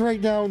 Yeah, but right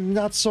now,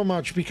 not so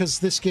much, because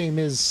this game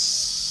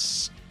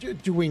is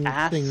doing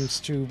things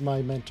to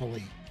my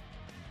mentality.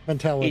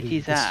 It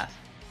is ass.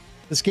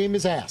 This game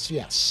is ass,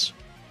 yes.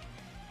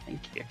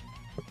 Thank you.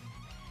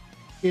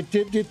 It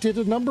did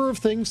a number of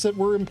things that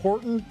were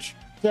important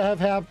to have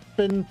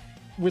happen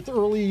with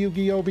early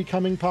Yu-Gi-Oh!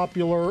 Becoming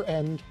popular,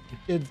 and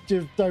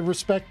I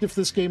respect if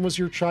this game was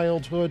your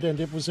childhood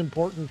and it was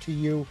important to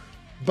you,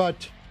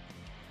 but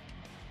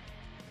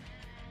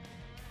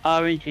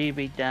RNG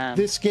be damned.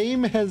 this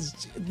game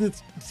has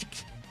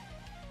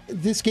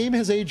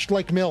aged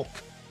like milk.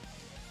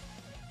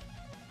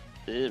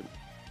 Ew.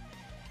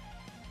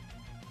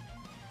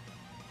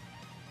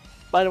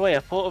 By the way, I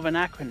thought of an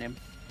acronym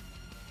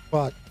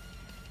But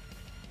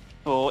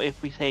for if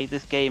we say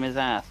this game is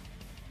ass.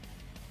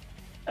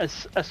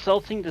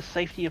 Assaulting the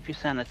safety of your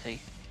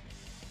sanity.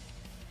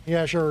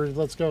 yeah, sure,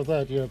 let's go with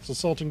that. Yeah, it's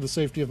assaulting the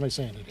safety of my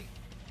sanity.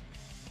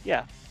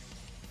 Yeah.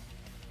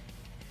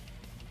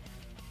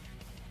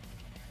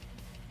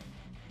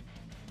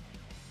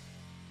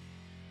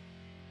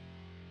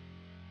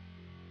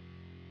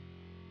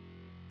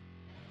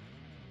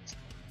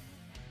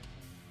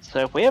 So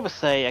if we ever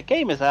say a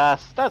game is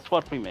ass, that's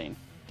what we mean.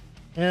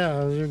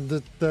 Yeah,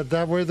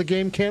 that way the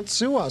game can't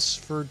sue us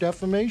for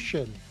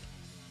defamation.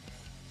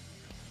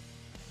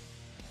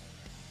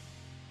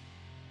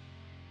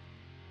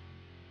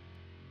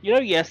 You know,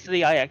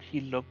 yesterday I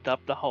actually looked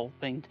up the whole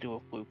thing to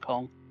do with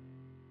Wukong.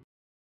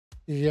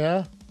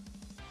 Yeah?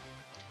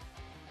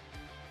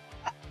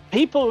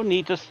 People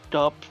need to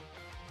stop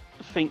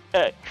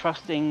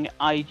trusting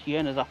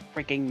IGN as a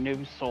freaking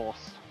news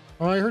source.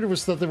 Oh, I heard it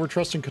was that they were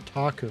trusting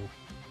Kotaku.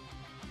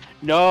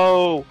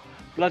 No!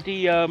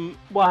 Bloody,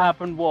 what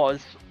happened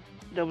was,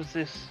 there was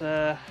this,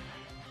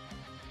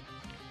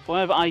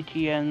 one of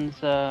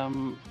IGN's,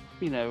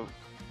 you know,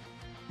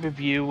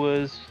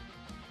 reviewers,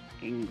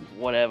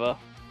 whatever,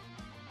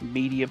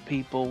 media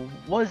people,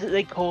 what is it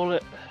they call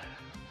it?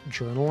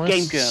 Journalists?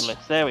 Game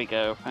journalists, there we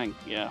go, thank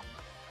you.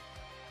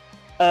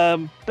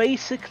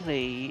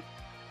 Basically,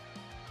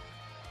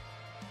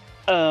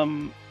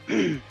 I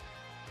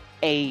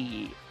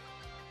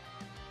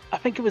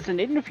think it was an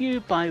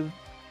interview by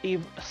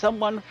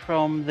someone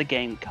from the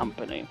game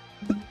company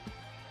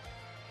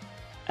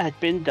had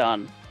been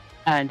done,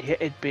 and it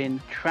had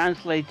been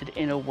translated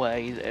in a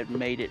way that had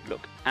made it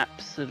look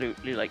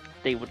absolutely like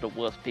they were the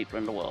worst people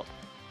in the world.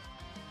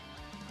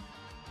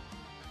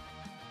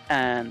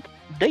 And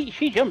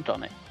she jumped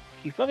on it.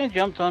 She fucking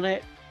jumped on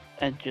it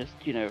and just,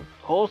 you know,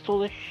 caused all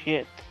this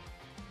shit.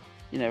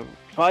 You know,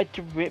 tried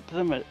to rip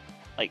them at,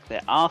 like,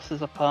 their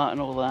asses apart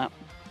and all that.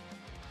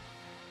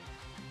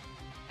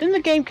 Then the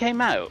game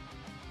came out.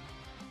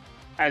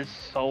 Has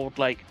sold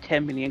like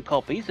 10 million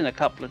copies in a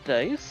couple of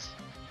days.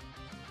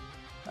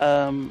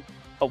 A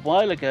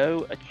while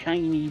ago, a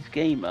Chinese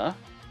gamer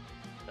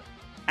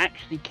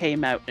actually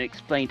came out and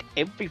explained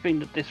everything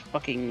that this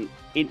fucking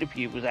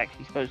interview was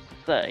actually supposed to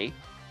say.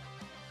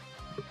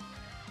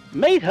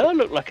 Made her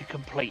look like a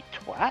complete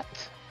twat,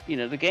 you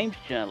know, the game's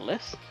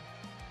journalist.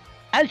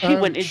 And she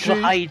went into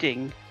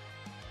hiding.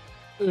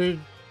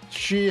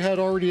 She had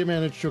already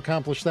managed to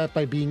accomplish that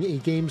by being a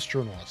games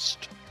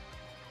journalist.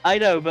 I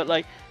know, but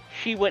like,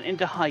 she went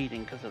into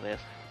hiding because of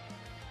this.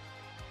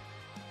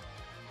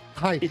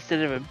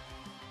 Instead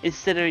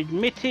of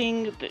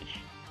admitting that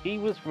she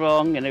was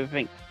wrong and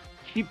everything,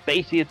 she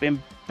basically has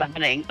been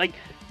banning, like,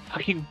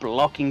 fucking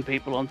blocking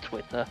people on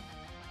Twitter.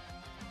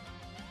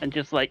 And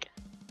just, like,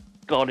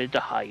 gone into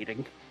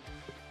hiding.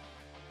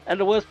 And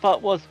the worst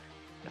part was,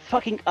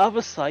 fucking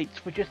other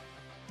sites were just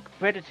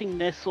crediting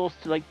their source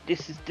to, like,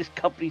 this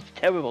company's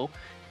terrible.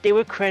 They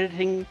were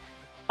crediting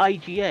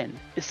IGN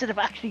instead of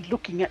actually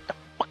looking at the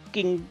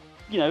fucking,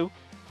 you know,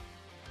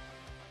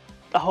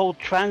 the whole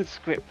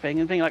transcript thing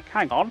and being like,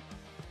 hang on,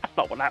 that's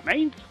not what that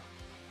means.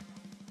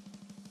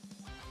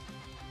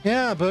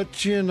 Yeah,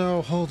 but, you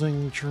know,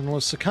 holding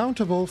journalists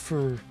accountable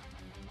for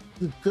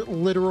the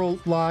literal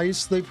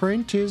lies they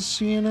print is,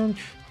 you know,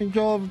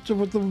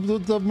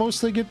 the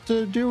most they get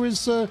to do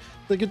is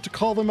they get to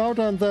call them out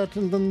on that,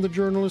 and then the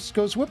journalist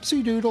goes,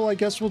 whoopsie doodle, I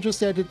guess we'll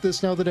just edit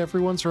this now that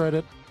everyone's read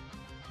it.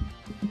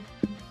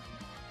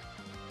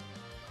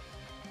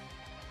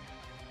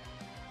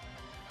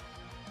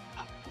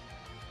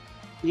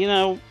 You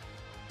know,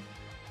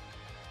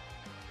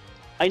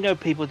 I know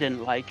people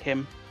didn't like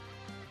him,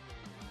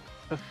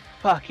 but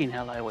fucking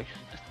hell, I wish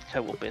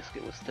Total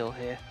Biscuit was still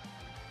here.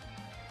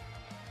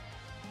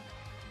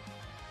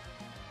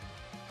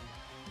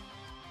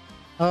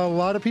 A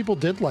lot of people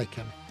did like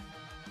him.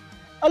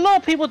 A lot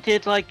of people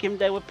did like him.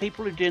 There were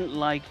people who didn't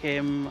like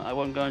him. I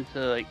won't go into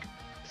like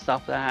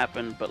stuff that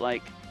happened, but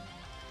like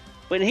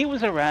when he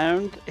was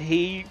around,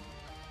 he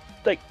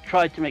like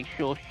tried to make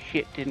sure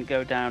shit didn't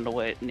go down the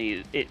way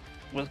it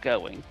was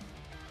going.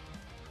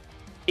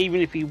 Even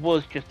if he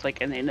was just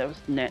like an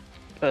internet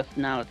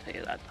personality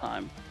at that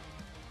time.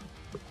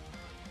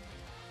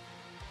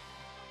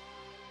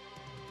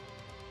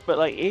 But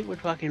like he would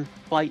fucking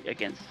fight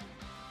against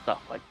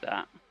stuff like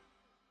that.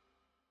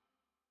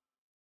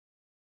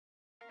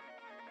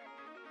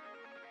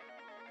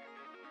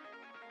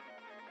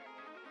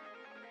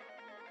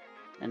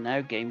 And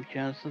now game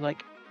journalists are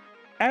like,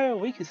 oh,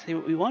 we can say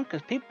what we want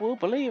because people will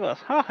believe us.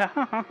 Ha ha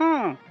ha ha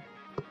ha.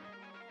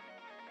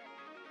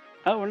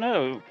 Oh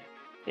no,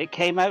 it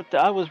came out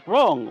that I was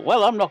wrong.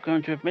 Well, I'm not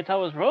going to admit I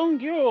was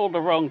wrong. You're all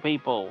the wrong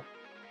people.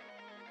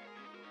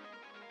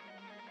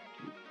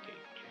 Game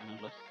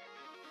journalists.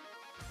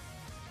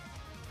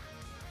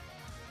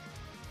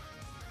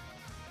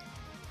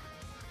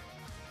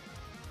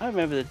 I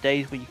remember the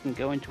days where you can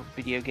go into a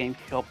video game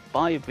shop,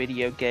 buy a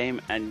video game,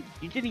 and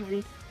you didn't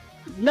even...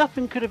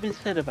 Nothing could have been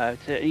said about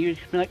it, and you'd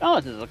just be like, oh,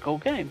 this is a cool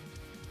game.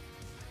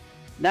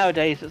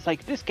 Nowadays, it's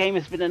like, this game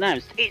has been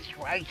announced. It's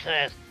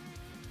racist.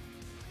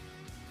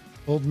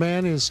 Old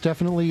man is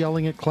definitely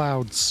yelling at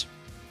clouds.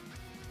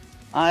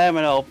 I am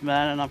an old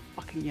man, and I'm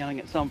fucking yelling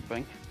at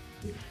something.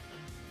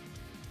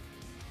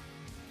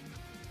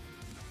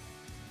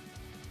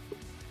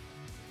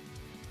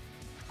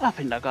 I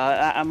think I got it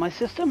out of my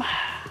system.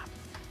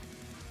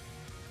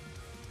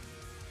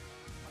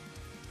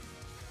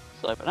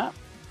 Sorry about that.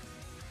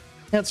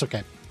 That's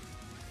okay.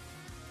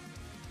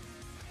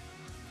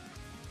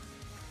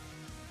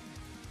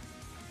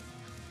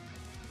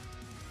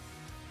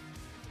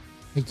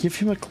 I give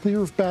him a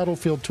clear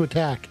battlefield to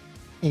attack,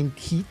 and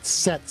he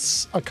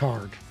sets a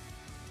card.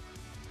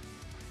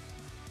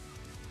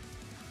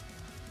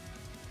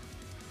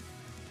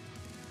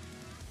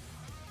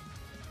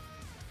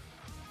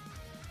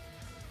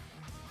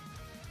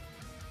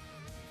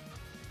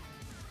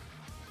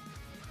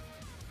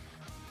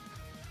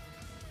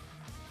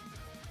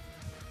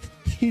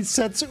 He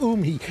sets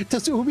Umi.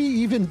 Does Umi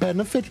even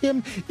benefit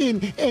him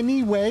in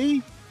any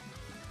way?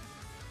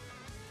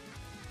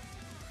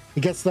 I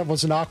guess that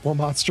was an aqua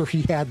monster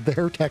he had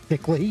there,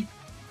 technically.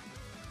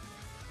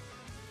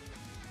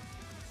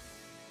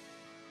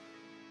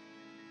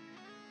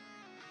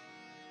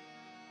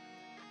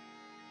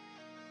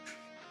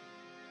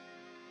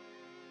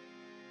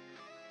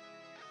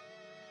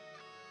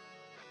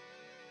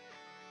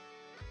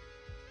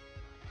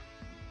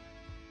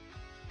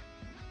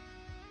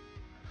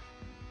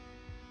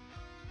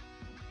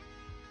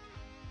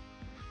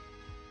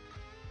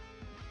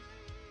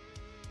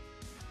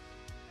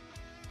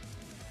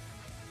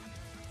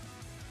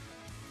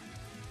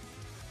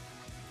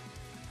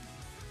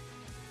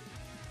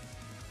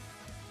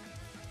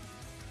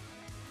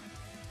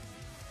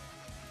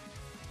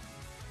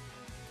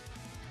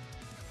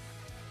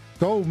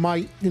 Go,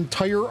 my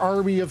entire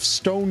army of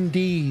stone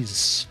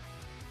Ds.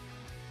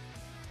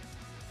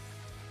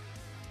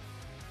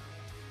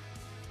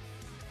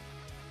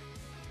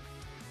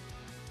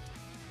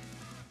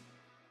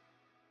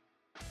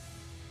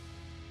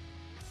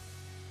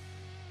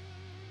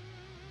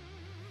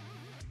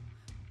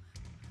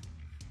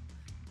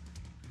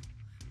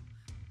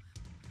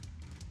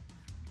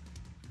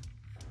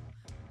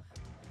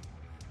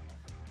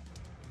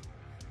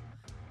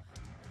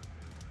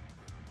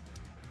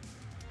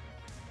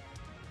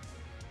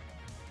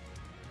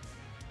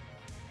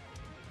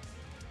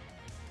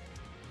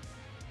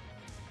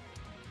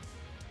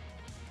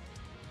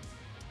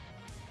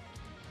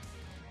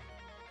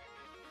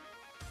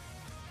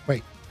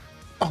 Wait.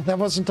 Oh, that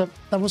wasn't a...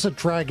 That was a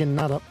dragon,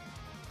 not a...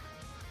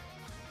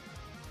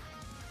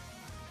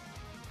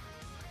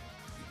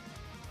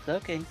 It's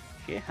okay.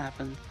 Shit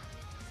happens.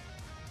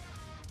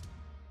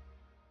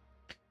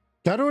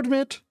 Gotta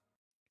admit,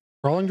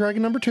 Crawling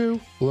Dragon number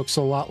 2 looks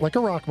a lot like a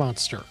rock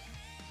monster.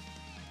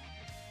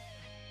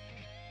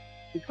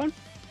 Which one?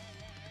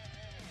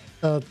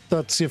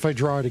 Let's see if I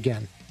draw it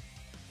again.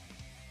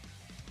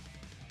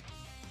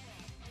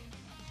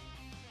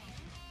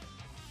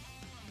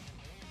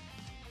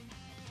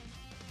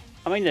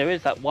 I mean, there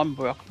is that one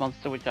rock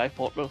monster which I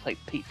thought looks like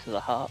Pizza the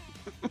Heart.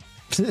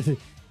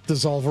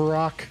 Dissolve a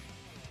rock.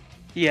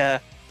 Yeah.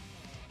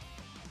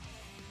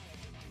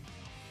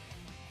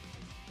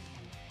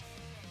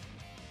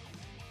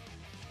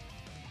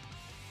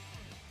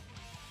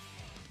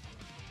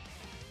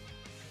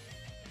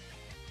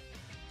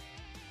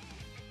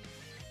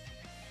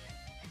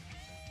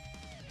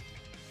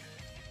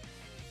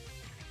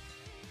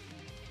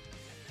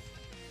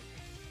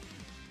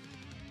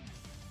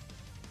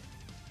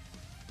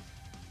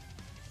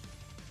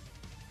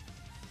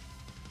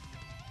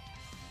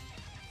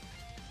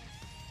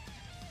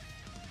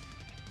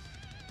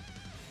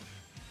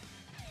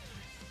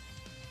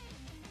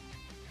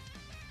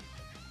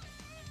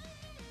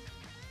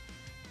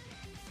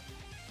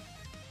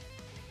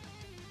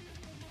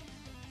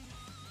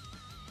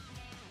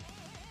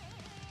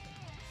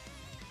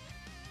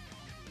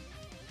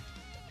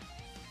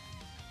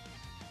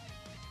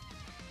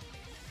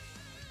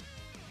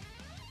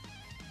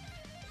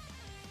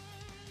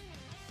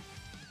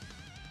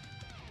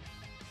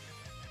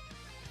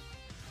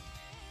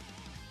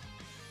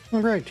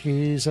 All right,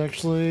 he's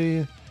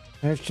actually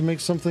managed to make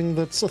something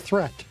that's a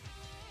threat.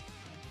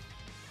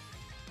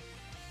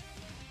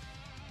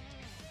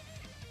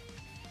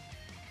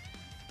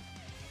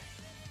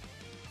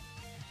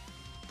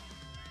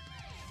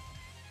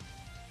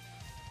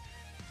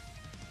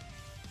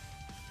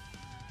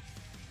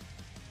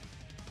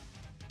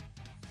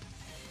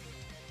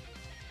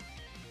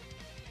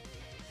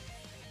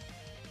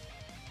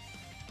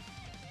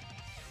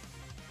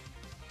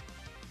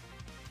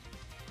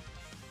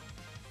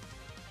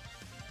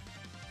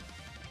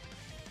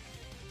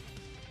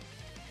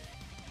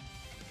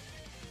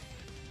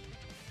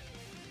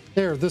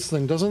 There, this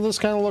thing. Doesn't this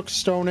kind of look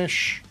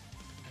stonish?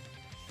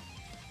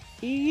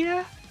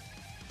 Yeah.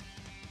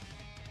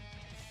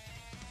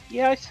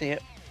 Yeah, I see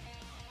it.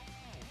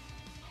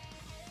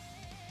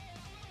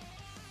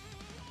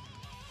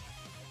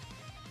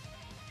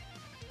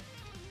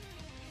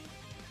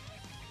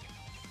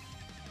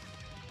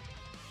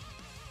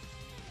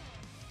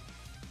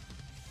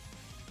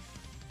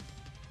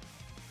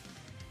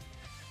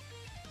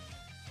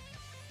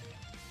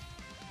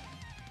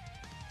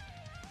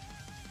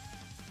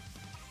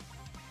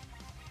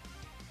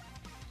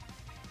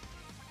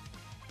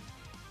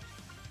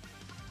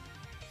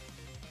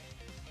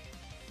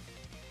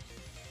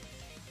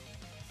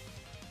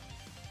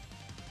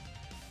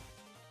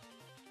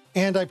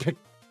 And I picked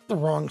the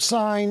wrong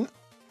sign.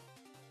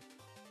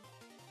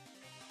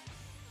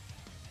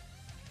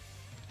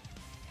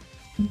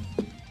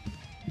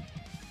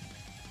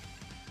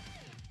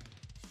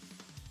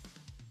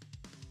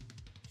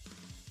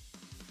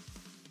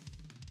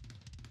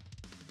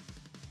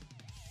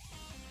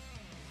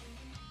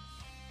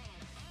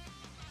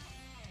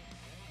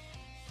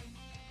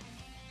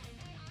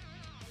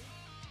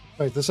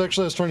 Right, this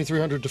actually has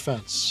 2300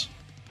 defense.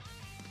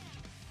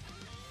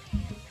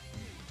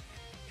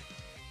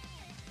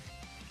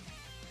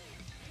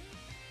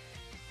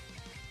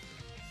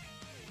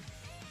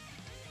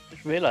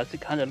 Just realized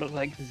it kind of looked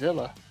like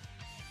Zilla.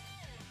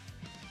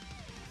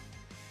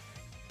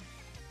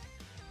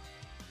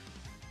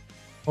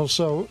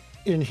 Also,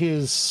 in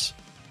his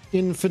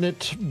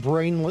infinite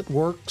brainlet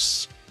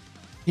works,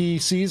 he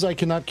sees I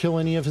cannot kill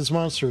any of his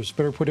monsters.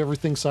 Better put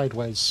everything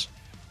sideways.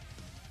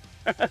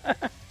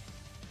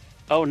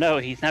 Oh no,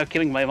 he's now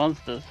killing my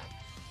monsters.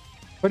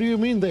 What do you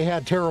mean they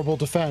had terrible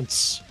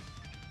defense?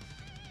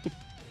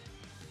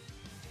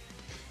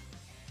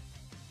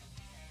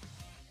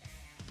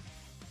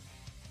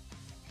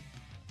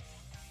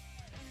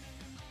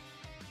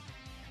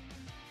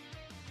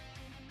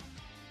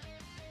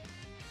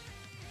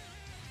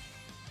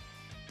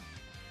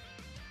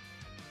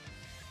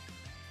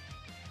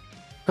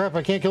 Crap,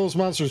 I can't kill his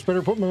monsters.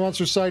 Better put my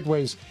monsters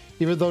sideways,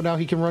 even though now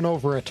he can run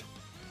over it.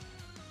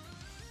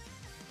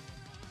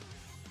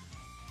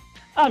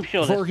 I'm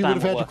sure Before this he plan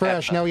would have had to will work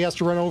crash, out. now he has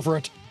to run over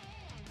it.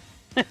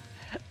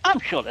 I'm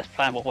sure this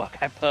plan will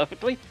work out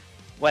perfectly.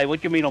 Wait,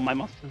 what do you mean all my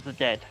monsters are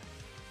dead?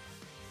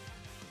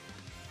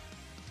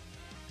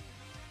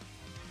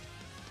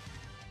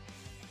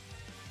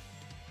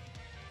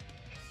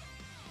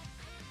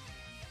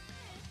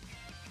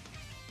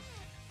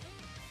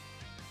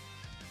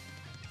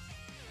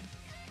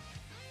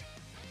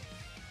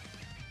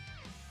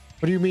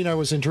 What do you mean I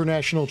was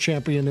international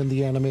champion in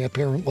the anime,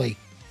 apparently?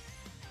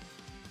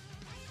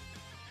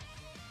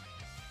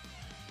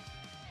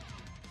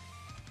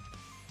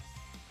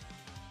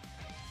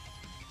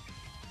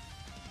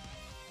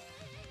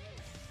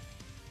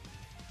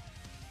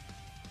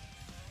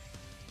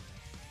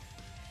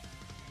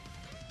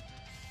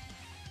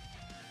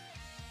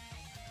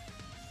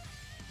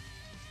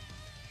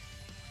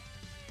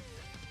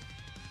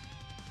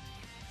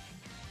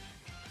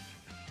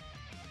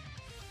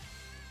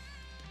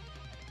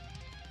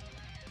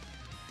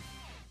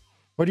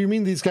 What do you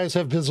mean these guys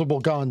have visible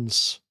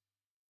guns?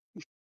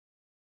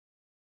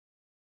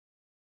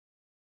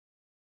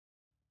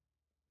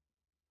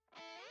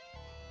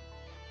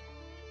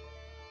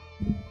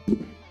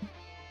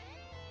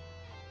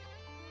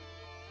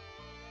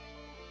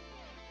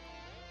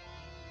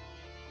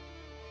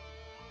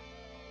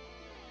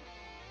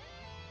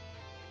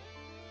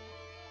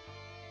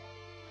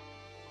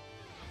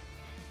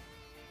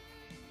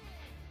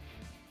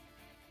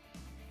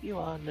 You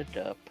are the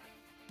dup.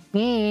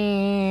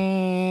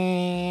 Hmm.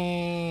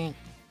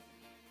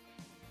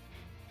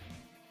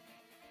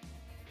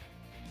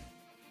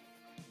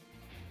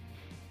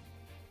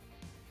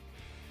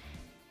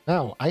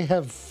 Now, I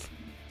have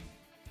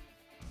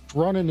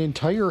drawn an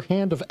entire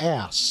hand of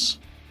ass.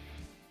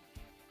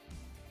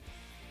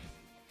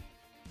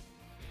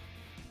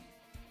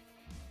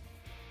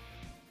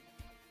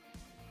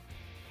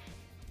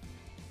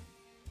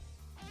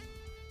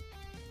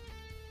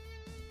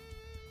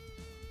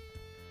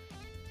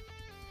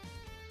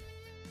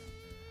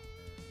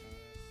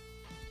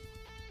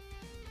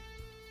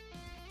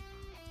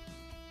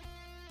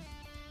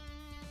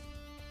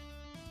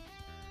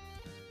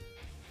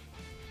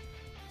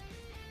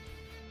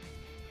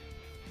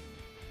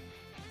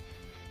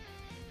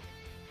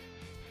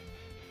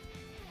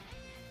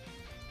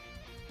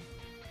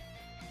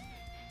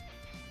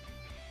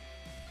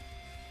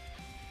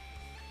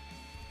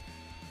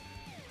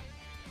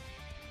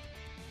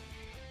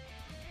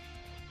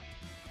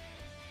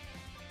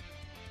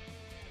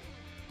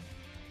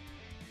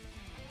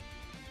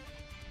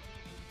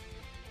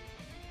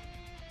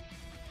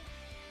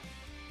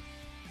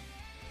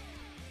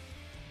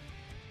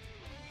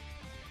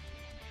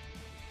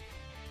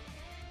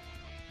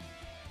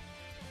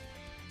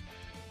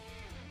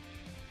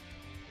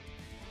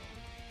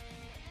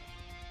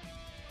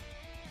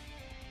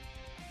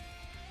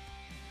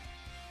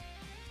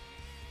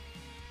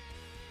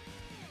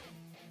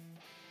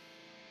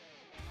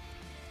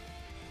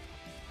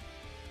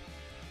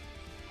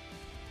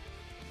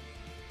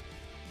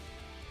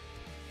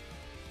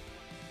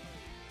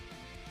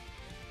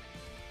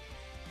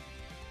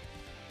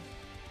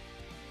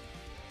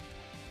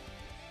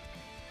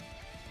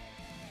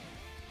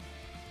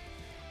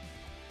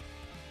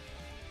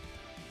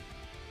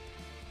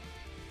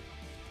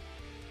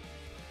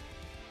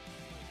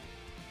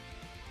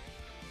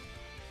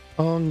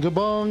 Unga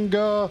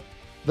bunga,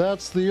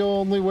 that's the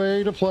only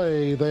way to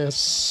play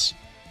this.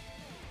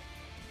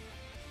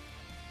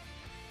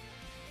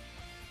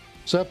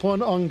 Step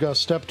 1, unga.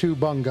 Step 2,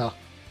 bunga.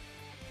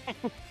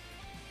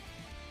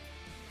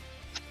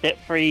 Step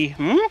 3,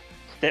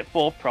 Step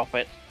 4,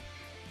 profit.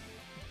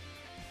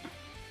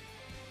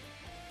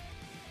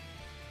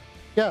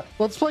 Yeah,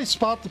 let's play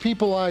Spot the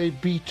People I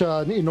beat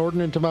an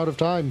inordinate amount of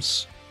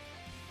times.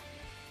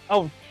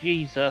 Oh,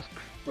 Jesus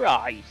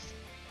Christ.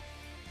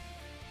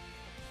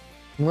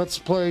 Let's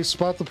play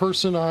Spot the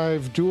Person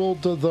I've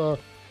dueled the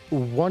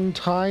one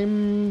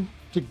time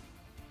to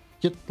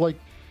get, like,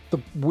 the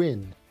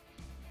win.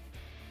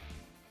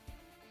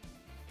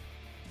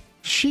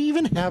 Does she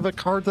even have a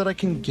card that I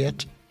can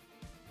get?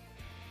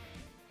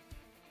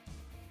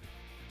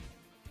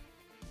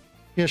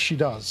 Yes, she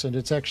does, and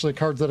it's actually a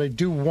card that I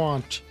do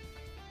want.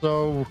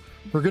 So,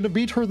 we're going to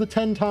beat her the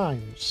 10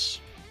 times.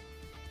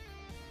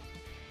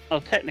 Oh,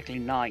 technically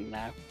 9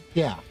 now.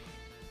 Yeah.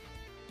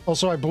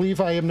 Also, I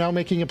believe I am now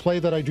making a play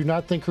that I do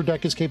not think her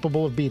deck is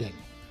capable of beating.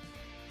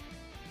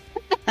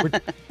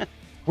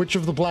 Which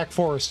of the Black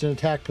Forest in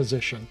attack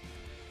position?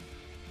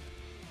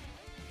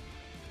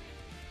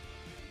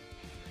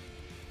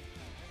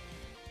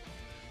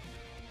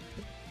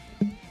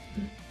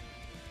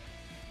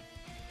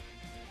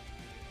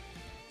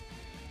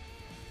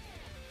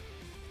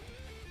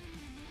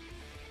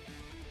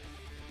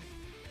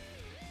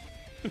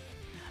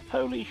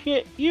 Holy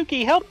shit,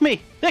 Yuki, help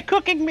me! They're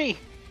cooking me!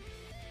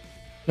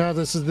 No,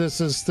 this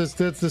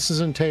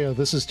isn't Teo.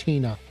 This is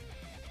Tina.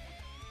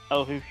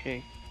 Oh, who's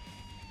she?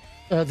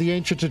 The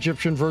ancient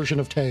Egyptian version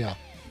of Teo.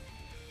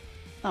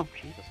 Oh,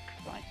 Jesus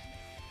Christ.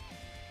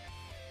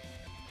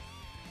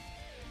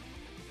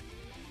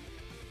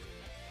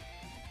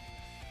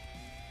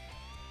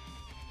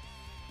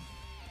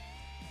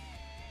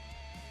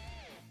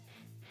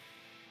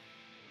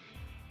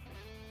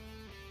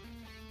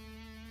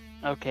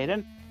 Okay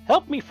then.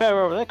 Help me,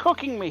 Pharaoh, they're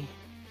cooking me!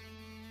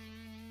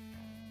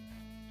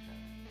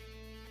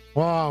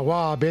 Wah,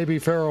 wah, baby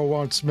Pharaoh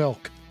wants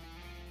milk.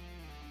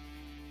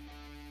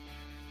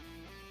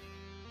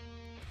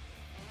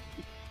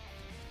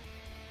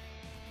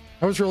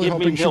 I was really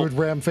hoping she would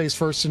ram face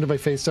first into my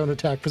face down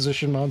attack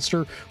position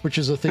monster, which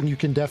is a thing you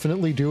can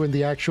definitely do in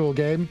the actual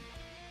game.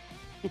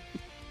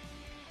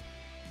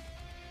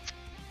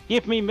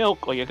 Give me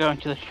milk or you're going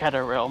to the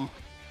Shadow Realm.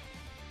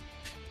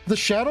 The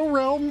Shadow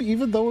Realm,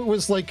 even though it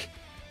was like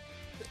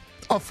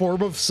a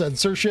form of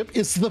censorship,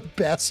 is the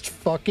best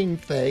fucking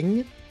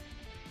thing.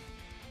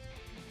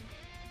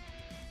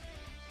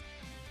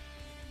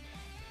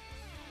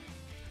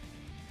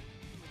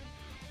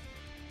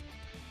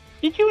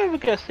 Did you ever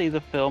go see the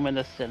film in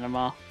the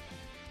cinema?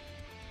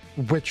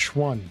 Which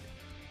one?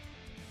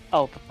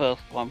 Oh, the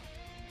first one.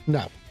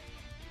 No.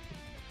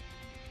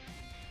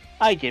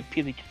 I did,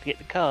 purely just to get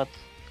the cards.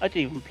 I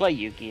didn't even play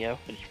Yu-Gi-Oh!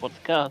 I just want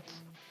the cards.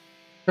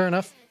 Fair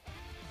enough.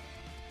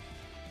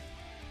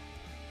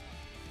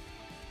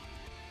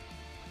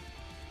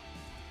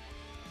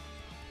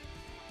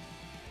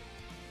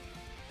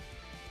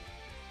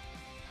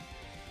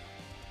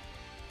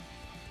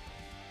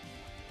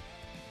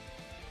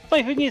 But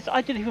the thing is,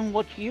 I didn't even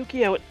watch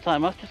Yu-Gi-Oh! At the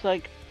time. I was just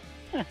like,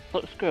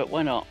 look, screw it,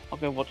 why not? I'll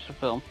go watch the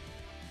film.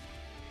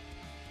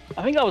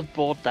 I think I was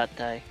bored that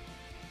day.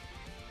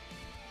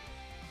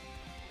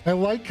 I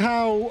like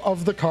how,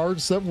 of the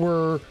cards that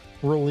were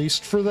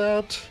released for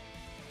that,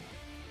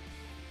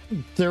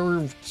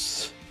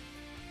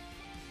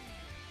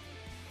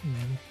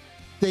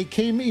 they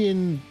came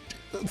in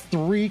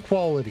 3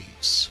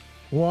 qualities.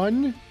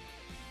 1,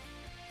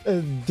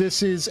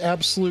 this is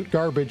absolute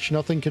garbage,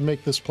 nothing can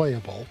make this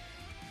playable.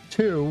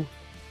 2,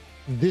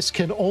 this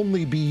can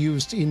only be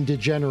used in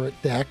degenerate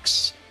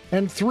decks.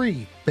 And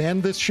 3,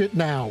 ban this shit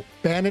now.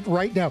 Ban it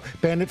right now.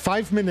 Ban it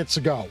 5 minutes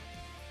ago.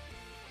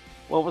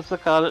 What was the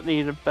card that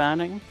needed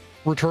banning?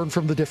 Return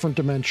from the different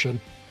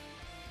dimension.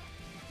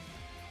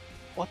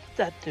 What did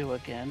that do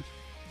again?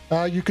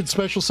 You could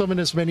special summon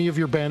as many of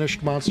your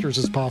banished monsters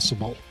as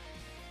possible.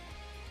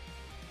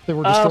 They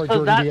were destroyed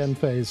during the end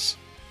phase.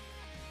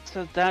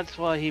 So that's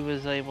why he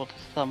was able to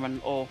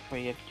summon all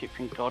 3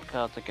 Egyptian god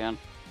cards again.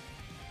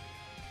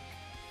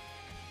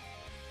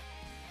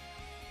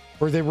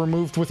 Were they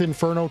removed with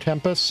Inferno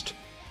Tempest?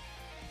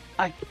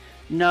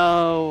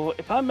 No,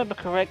 if I remember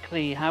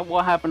correctly,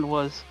 what happened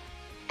was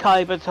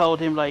Kaiba told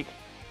him, like,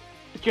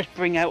 just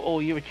bring out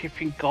all your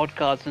Egyptian god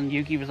cards, and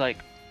Yugi was like,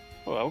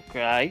 well,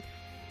 okay.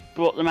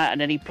 Brought them out, and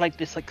then he played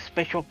this, like,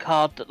 special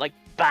card that, like,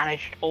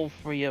 banished all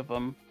 3 of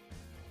them.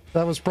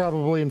 That was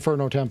probably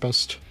Inferno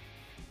Tempest.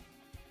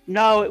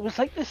 No, it was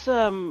like this,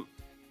 it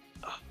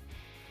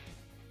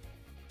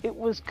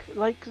was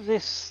like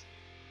this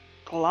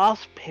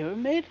glass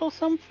pyramid or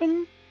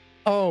something?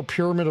 Oh,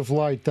 Pyramid of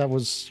Light. That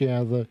was,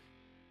 yeah, the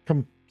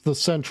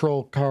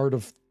central card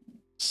of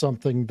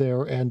something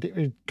there,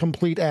 and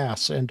complete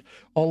ass, and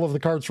all of the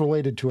cards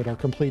related to it are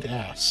complete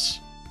ass.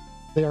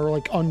 They are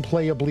like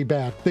unplayably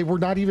bad. They were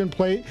not even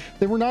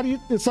they were not even,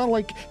 it's not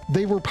like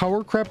they were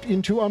power crept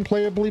into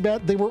unplayably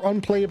bad. They were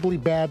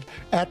unplayably bad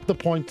at the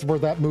point where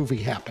that movie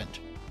happened.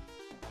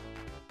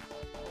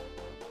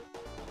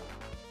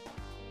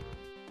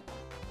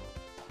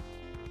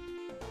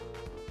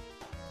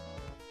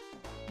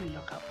 Let me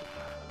look up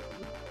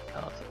the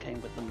cards that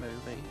came with the movie.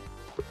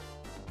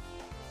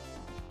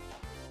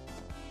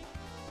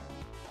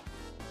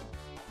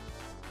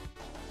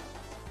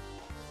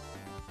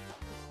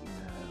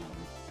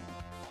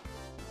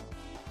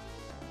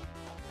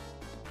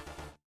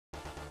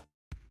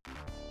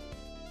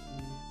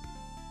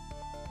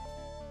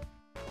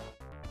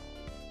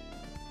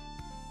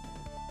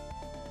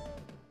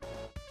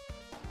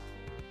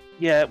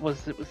 Yeah, it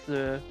was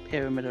the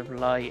Pyramid of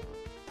Light.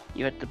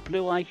 You had the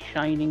Blue-Eye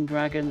Shining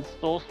Dragon,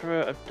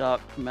 Sorcerer of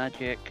Dark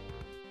Magic.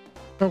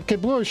 Okay,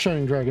 Blue-Eye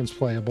Shining Dragon's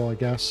playable, I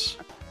guess.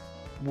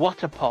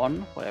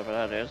 Waterpon, whatever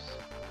that is.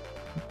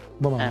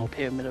 Wow. And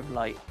Pyramid of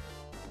Light.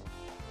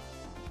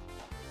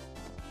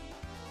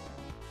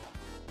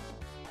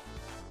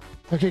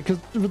 Okay, because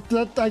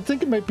that I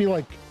think it might be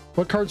like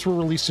what cards were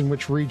released in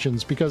which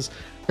regions, because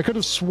I could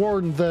have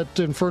sworn that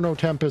Inferno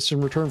Tempest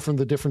and Return from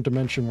the Different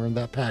Dimension were in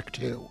that pack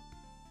too.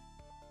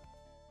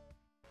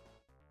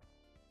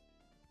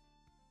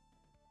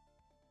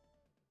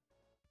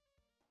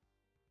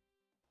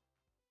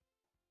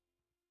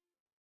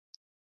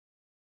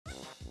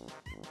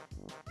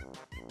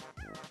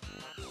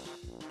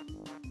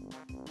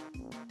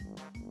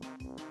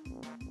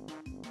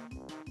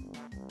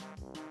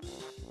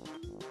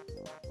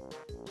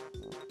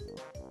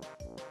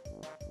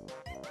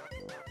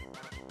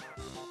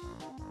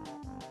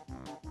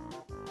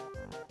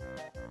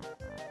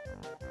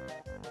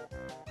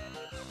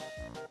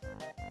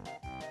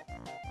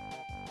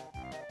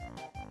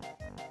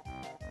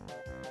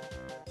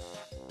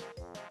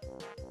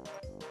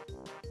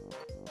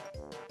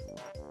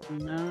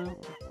 No.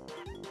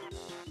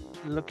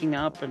 Looking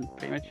up and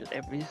pretty much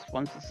every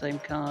one's the same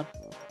card.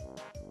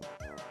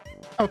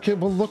 Okay,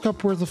 well look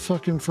up where the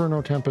fuck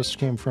Inferno Tempest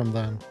came from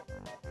then.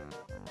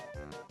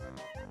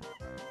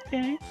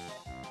 Okay.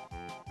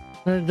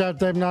 I'm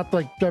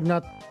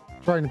not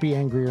trying to be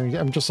angry or anything.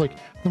 I'm just like,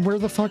 then where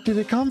the fuck did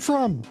it come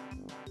from?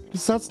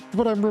 Because that's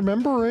what I'm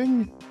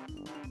remembering.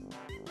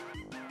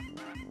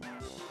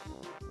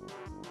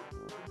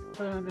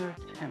 Inferno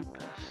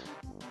Tempest.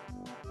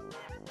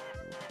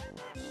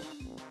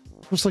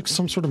 It was like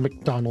some sort of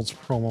McDonald's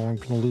promo. I'm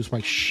gonna lose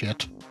my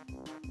shit.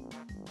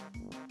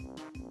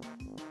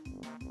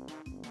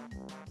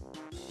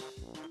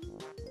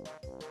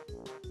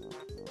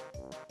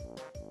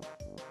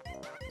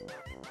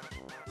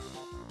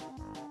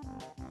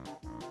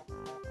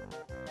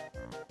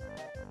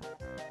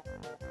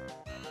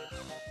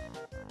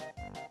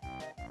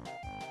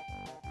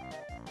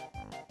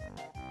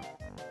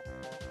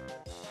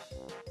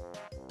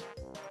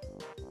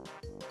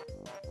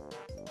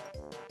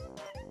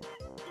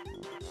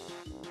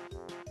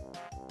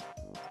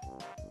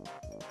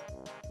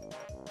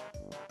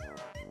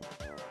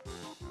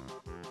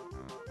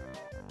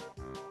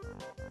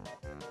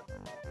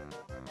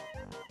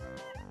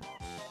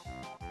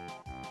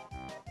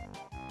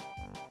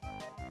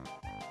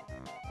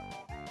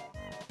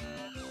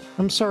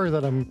 I'm sorry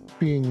that I'm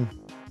being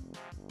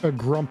a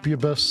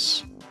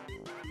grumpybus.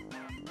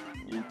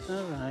 It's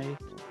alright.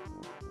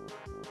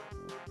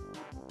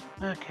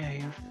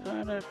 Okay,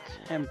 Inferno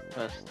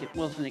Tempest. It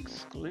was an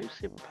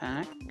exclusive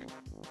pack.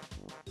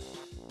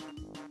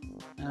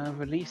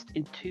 Released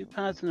in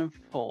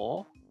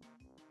 2004.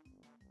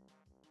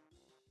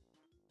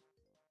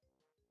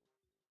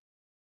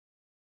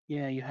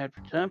 Yeah, you had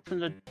Return from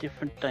the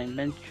Different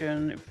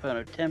Dimension,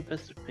 Inferno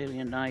Tempest,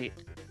 Ophelia Knight,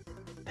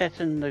 Pet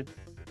and the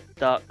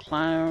Dark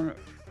Clown,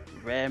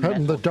 Rare Pet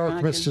in Metal the Dark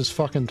Dragon. Mist is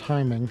fucking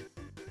timing.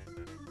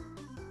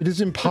 It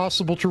is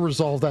impossible to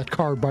resolve that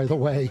card, by the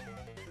way.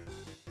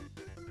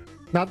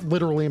 Not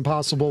literally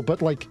impossible,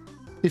 but like,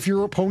 if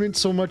your opponent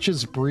so much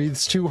as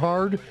breathes too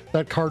hard,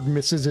 that card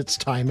misses its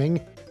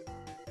timing.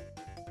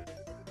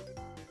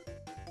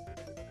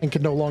 And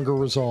can no longer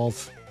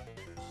resolve.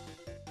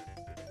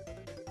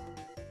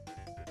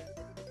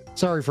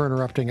 Sorry for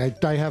interrupting.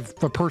 I have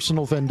a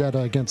personal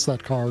vendetta against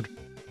that card.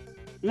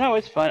 No,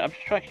 it's fine. I'm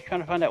just trying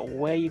to find out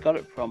where you got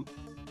it from.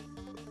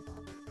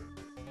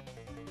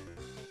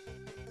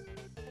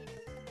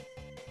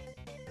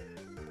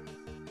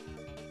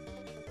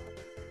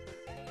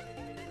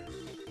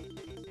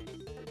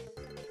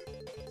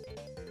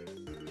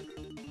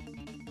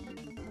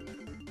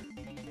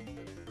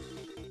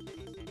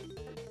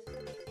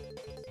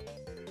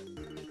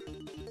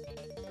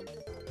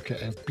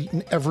 Okay, I've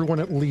beaten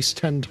everyone at least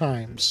 10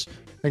 times.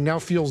 I now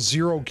feel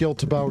zero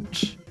guilt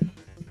about...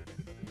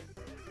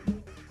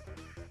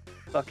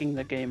 Fucking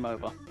the game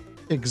over.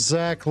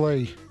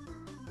 Exactly.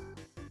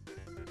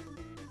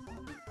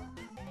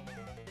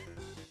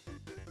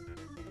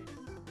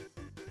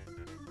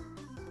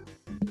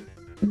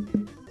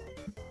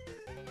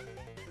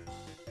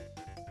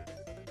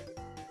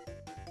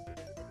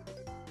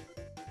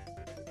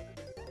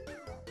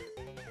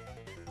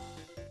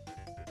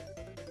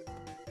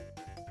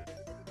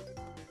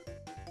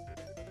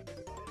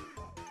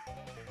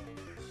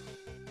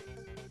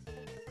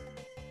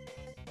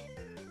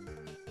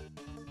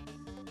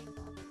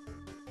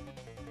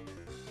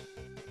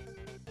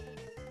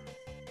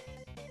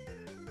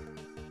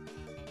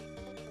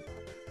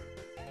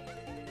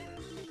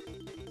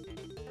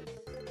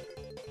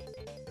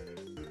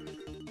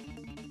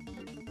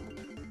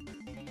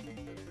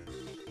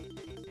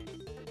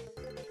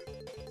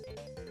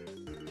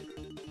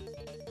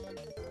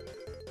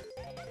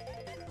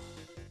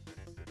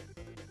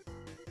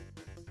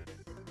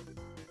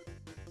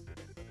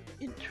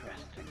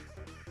 Interesting.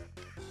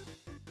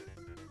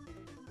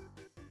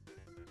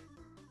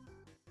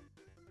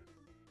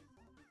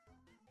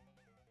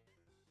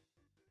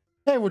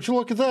 Hey, would you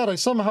look at that? I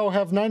somehow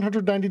have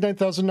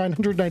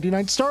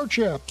 999,999 star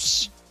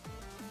chips.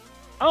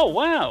 Oh,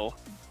 wow!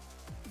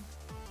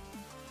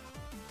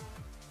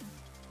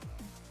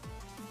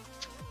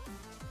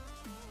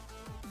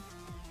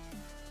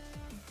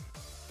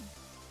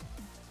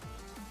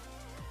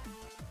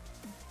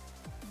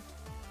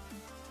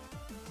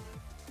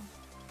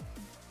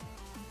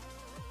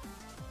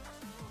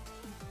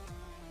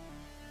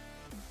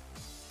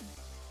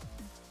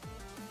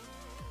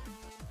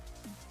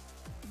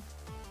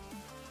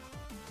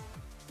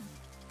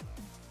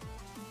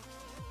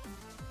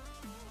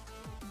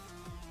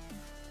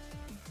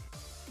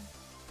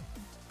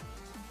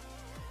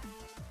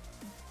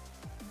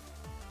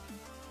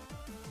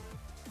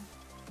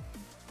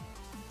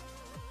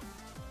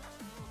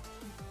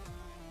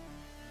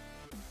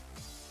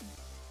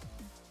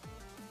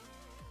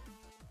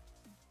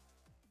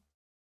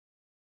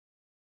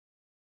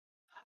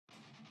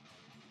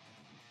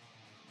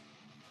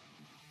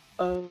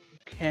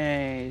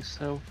 Okay,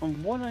 so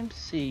from what I'm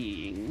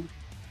seeing,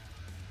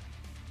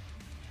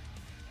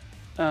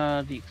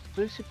 the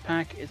exclusive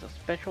pack is a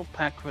special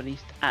pack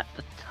released at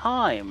the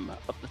time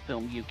of the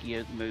film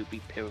Yu-Gi-Oh! The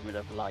Movie Pyramid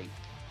of Light.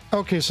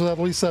 Okay, so at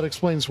least that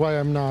explains why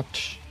I'm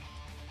not...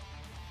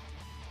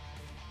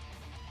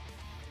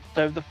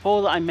 So the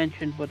 4 that I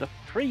mentioned were the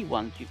free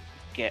ones you could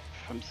get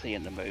from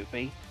seeing the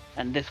movie,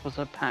 and this was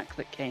a pack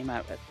that came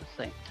out at the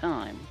same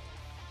time.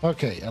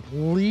 Okay, at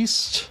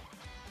least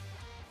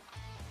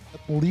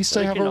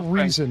So I have a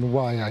reason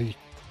why I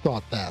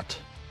thought that.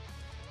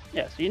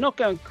 Yeah, so you're not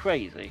going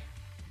crazy.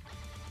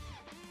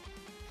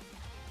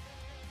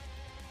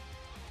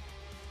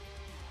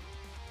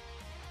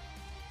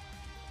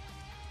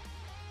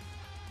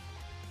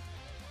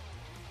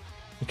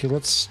 Okay,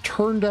 let's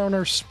turn down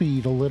our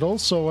speed a little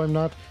so I'm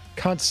not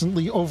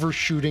constantly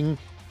overshooting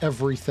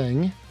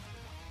everything.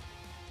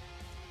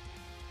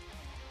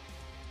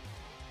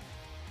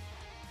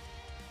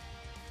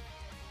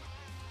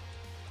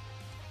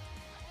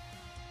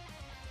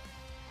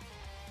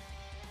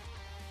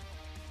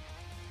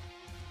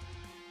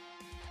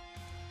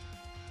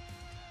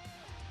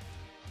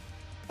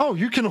 Oh,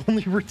 you can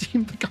only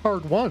redeem the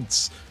card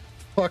once.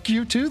 Fuck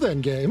you too then,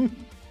 game.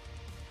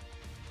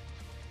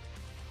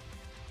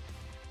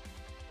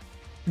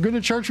 You're going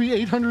to charge me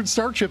 800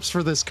 star chips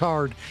for this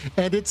card,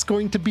 and it's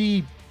going to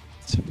be...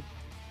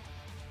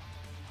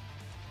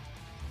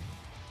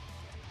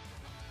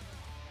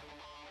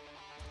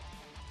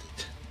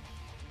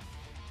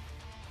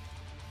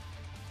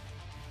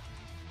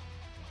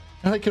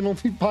 And I can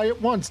only buy it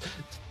once.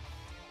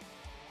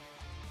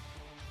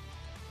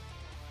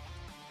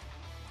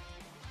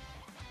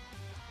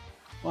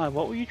 Why,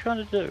 what were you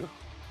trying to do?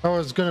 I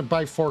was going to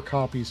buy 4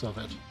 copies of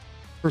it.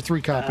 Or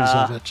 3 copies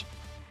of it.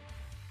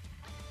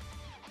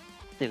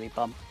 Silly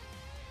bum.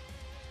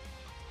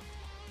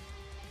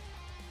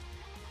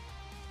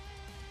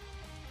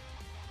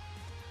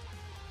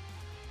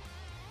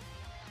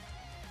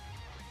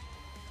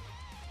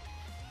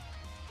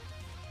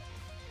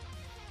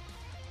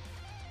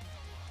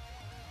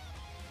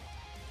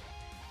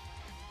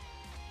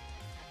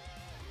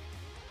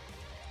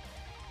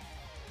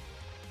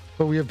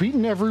 But we have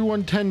beaten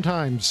everyone 10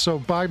 times, so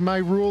by my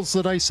rules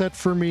that I set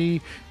for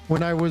me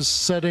when I was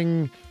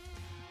setting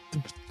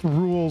the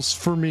rules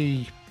for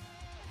me,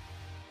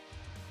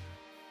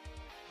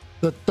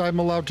 that I'm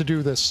allowed to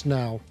do this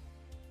now.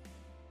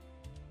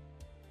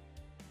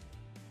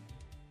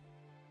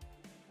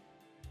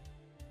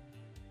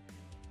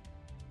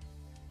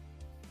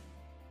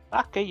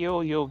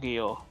 Bakayo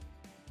Yu-Gi-Oh!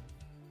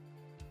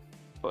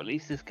 Or at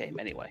least this game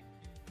anyway.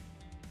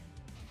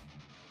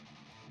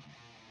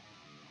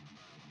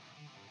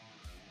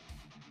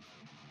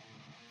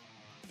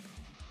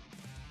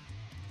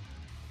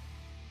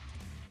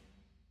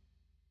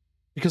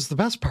 Because the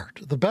best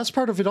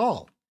part of it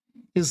all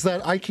is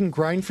that I can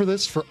grind for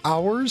this for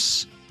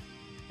hours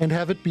and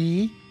have it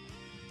be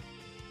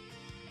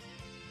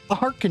a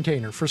heart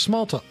container for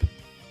small top.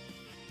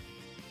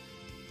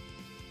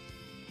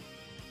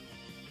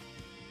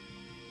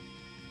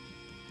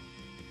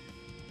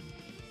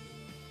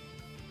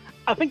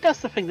 I think that's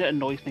the thing that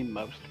annoys me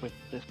most with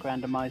this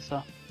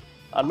Grandomizer.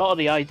 A lot of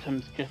the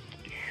items just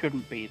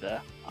shouldn't be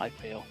there, I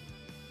feel.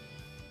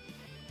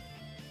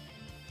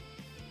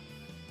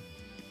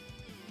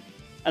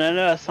 And I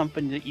know that's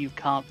something that you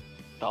can't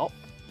stop,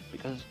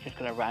 because it's just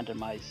going to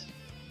randomize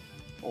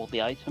all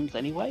the items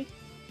anyway.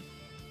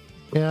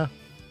 Yeah.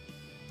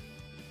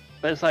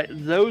 But it's like,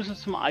 those are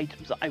some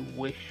items that I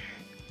wish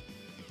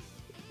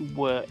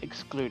were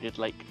excluded,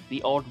 like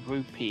the odd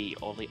rupee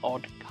or the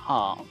odd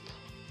card.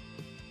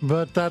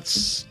 But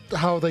that's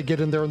how they get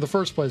in there in the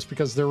first place,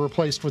 because they're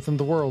replaced within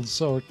the world,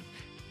 so it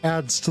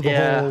adds to the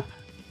whole...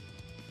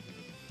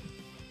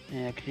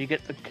 Yeah, because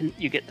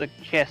you get the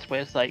chest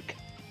where it's like,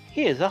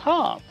 here's a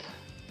heart,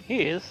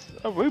 here's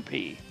a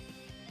rupee.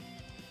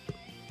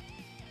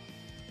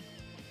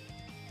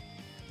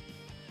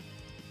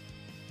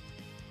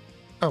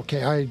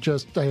 Okay, I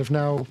have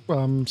now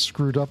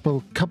screwed up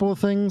a couple of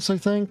things, I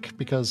think,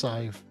 because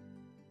I've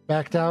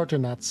backed out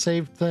and not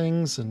saved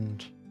things,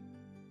 and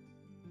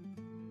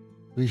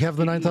we have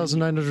the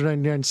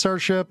 9,999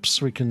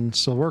 starships. We can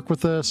still work with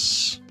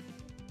this.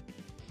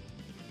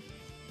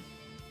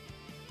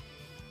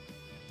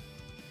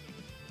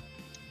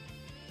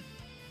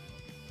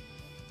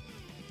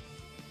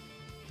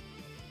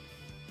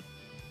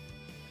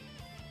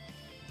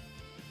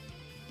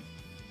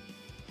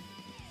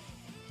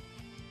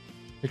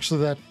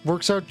 Actually, that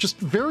works out just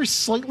very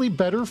slightly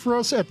better for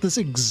us at this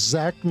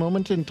exact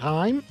moment in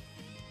time.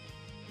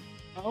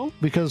 Oh?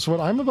 Because what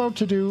I'm about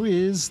to do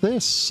is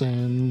this,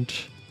 and...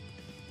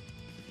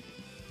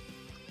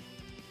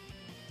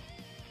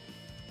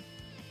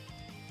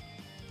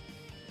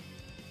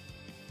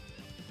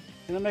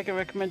 Can I make a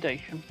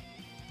recommendation?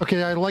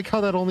 Okay, I like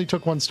how that only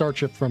took one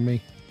starship from me.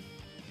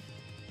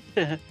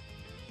 Can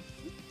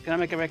I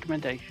make a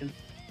recommendation?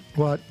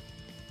 What?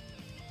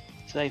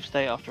 Save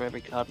state after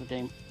every card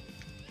redeem.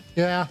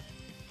 Yeah.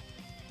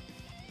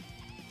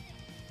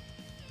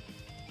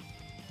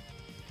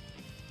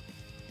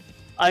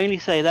 I only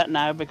say that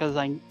now because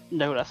I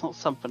know that's not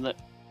something that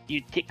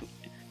you tick.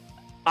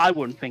 I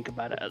wouldn't think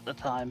about it at the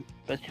time,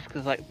 but it's just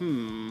because, like,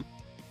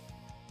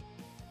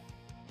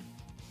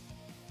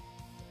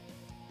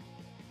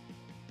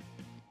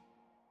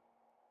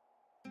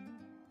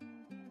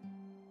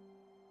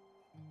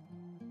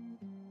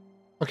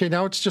 Okay,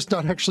 now it's just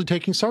not actually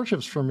taking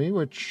starships from me,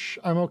 which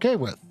I'm okay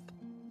with.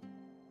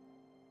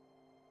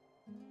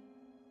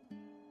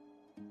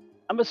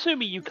 I'm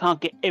assuming you can't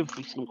get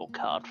every single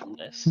card from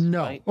this.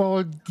 No. Right?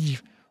 Well,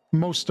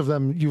 most of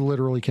them you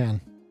literally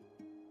can.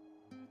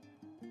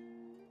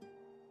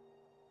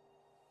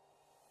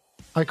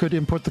 I could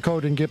input the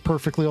code and get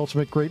Perfectly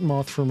Ultimate Great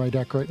Moth for my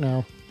deck right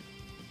now.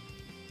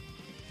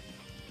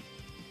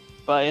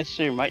 But I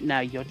assume right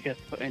now you're just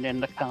putting in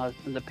the cards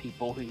and the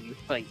people who you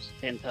faced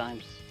 10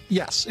 times.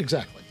 Yes,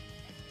 exactly.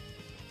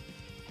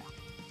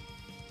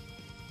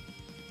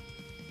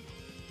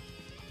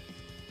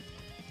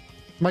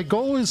 My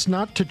goal is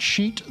not to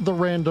cheat the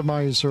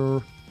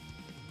randomizer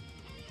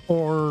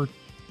or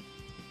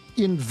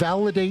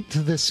invalidate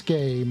this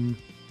game.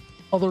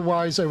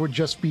 Otherwise, I would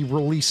just be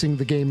releasing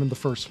the game in the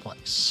first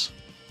place.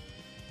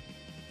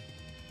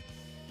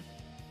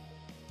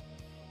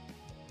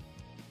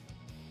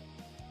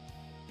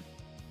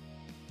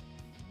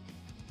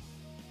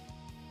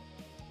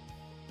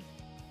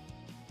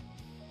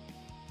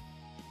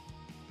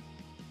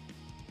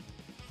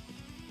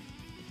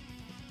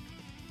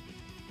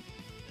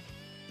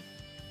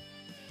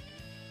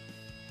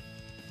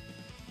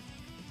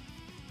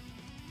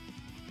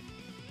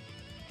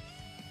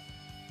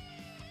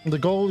 The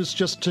goal is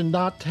just to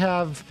not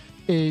have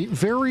a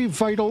very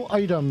vital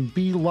item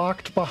be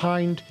locked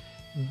behind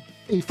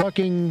a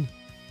fucking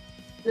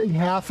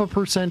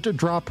 0.5%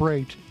 drop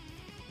rate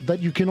that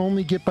you can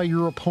only get by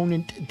your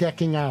opponent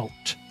decking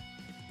out.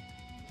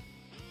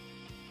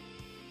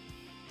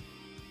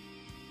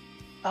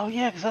 Oh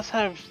yeah, because that's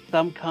how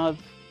some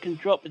cards can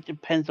drop. It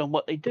depends on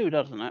what they do,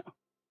 doesn't it?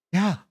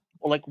 Yeah.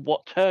 Or like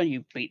what turn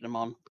you beat them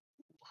on.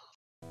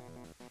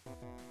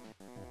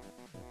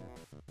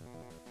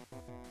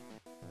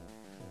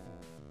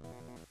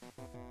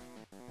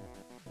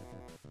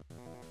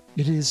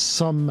 It is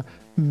some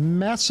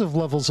massive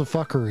levels of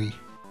fuckery.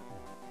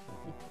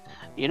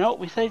 You know what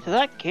we say to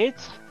that,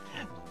 kids?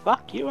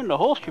 Fuck you and the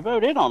horse you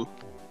rode in on.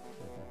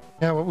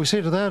 Yeah, what we say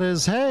to that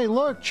is, hey,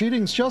 look,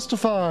 cheating's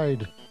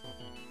justified.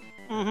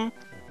 Mm-hmm.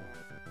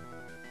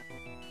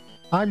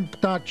 I'm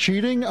not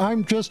cheating,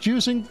 I'm just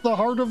using the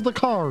heart of the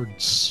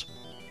cards.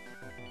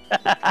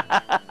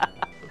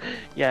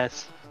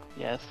 Yes,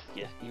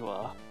 you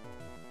are.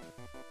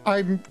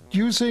 I'm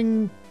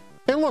using...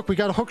 Hey, look, we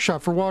got a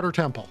hookshot for Water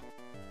Temple.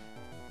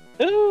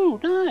 Ooh,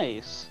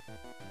 nice.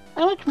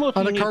 How much more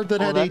On a card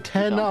that had a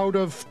 10 out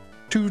of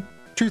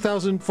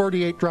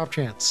 2048 drop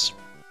chance.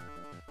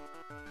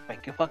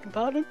 Beg your fucking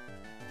pardon?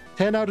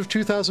 10 out of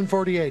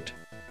 2048.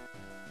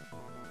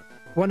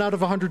 1 out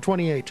of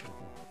 128.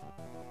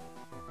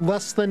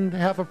 Less than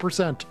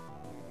 0.5%.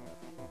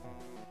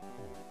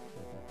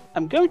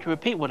 I'm going to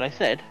repeat what I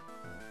said.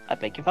 I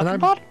beg your fucking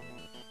pardon.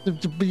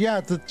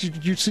 Yeah,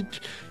 you see...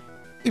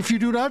 If you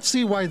do not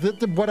see why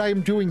what I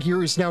am doing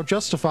here is now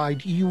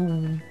justified,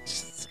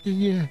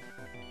 yeah.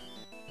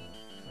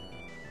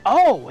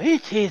 Oh,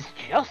 it is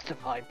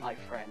justified, my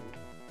friend.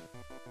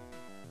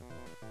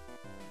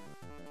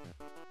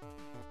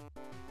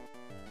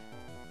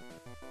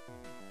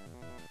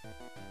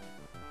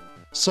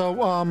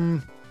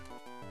 So,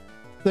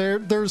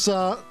 there's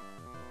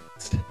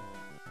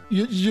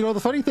you know the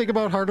funny thing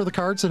about Heart of the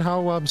Cards and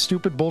how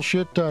stupid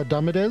bullshit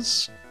dumb it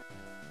is?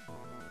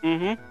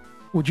 Mm-hmm.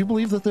 Would you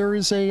believe that there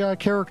is a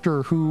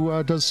character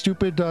who does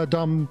stupid,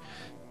 dumb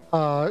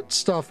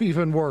stuff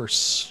even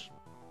worse?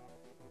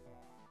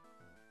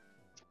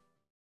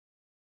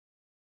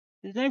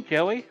 His name's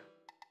Joey?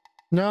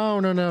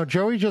 No.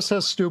 Joey just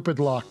has stupid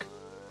luck.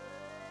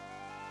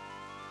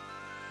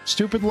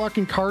 Stupid luck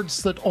in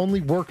cards that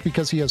only work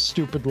because he has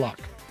stupid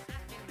luck.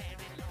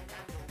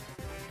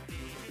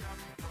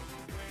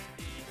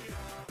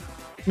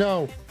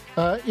 No,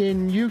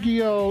 in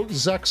Yu-Gi-Oh!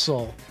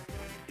 Zexal,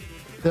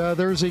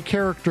 there's a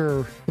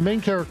character, the main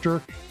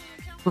character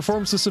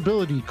performs this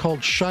ability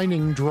called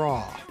Shining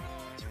Draw,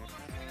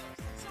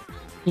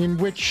 in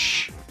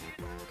which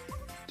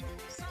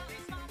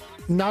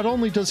not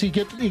only does he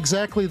get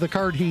exactly the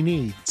card he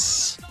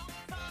needs,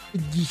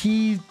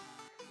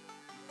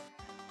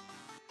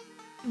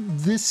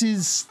 this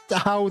is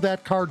how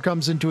that card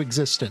comes into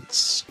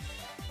existence.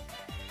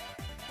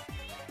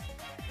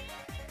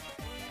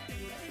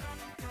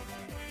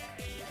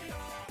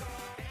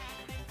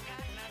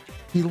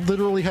 He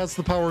literally has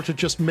the power to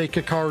just make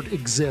a card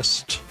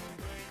exist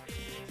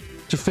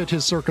to fit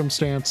his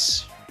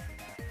circumstance.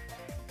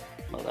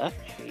 Well, that's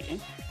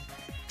cheating.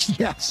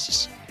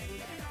 Yes.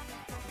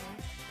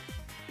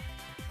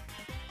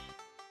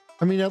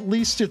 I mean, at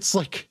least it's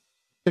like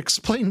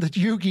explained that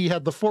Yugi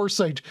had the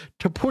foresight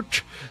to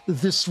put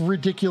this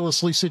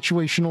ridiculously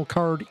situational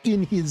card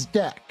in his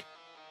deck.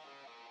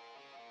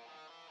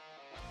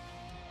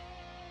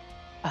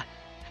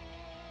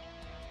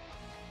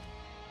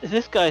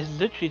 This guy's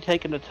literally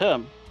taken a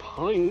turn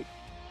pulling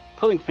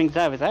things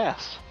out of his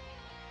ass.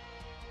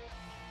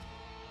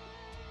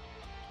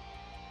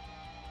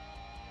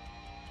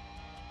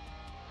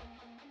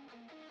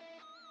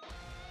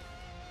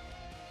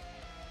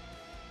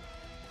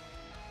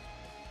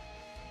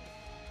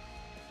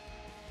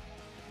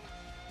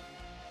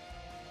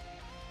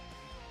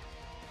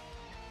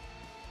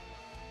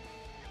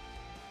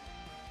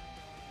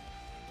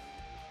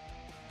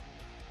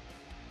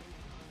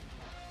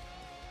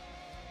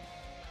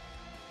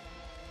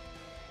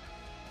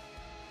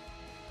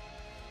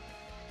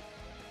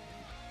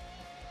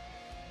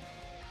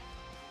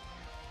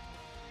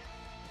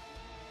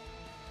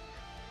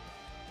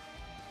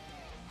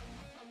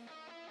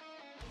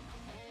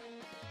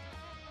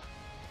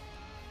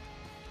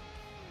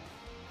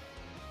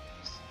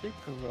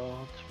 Super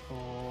rods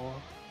for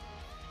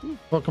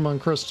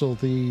Pokemon Crystal,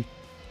 the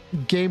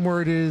game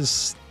where it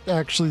is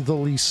actually the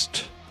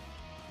least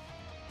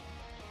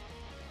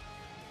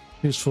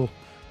useful.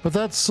 But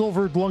that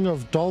Silvered Lung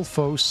of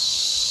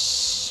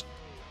Dolphos,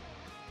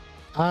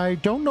 I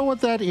don't know what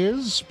that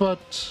is,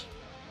 but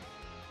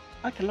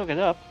I can look it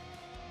up.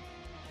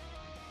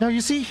 now you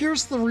see,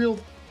 here's the real...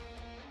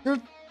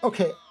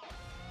 Okay,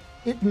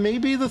 it may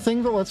be the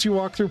thing that lets you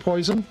walk through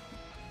poison.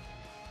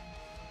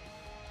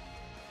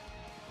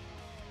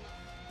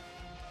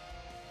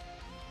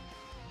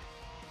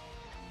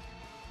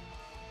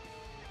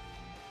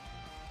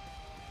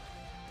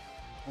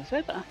 I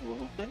said I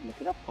will look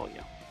it up for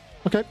you.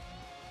 Okay.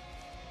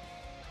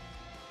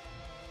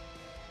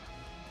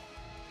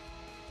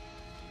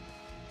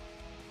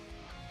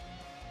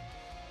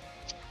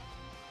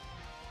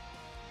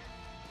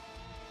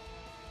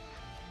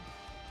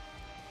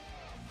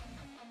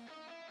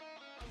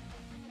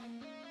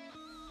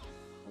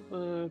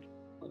 Silvered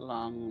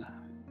Lung.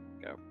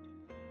 Go.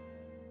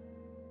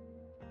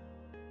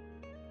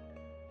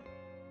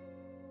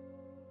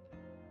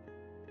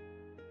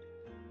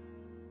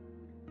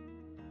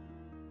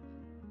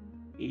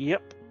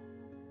 Yep.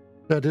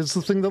 That is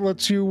the thing that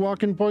lets you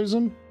walk in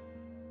poison?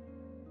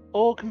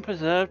 Organ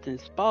preserved in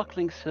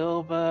sparkling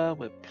silver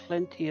with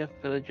plenty of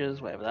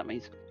villagers, whatever that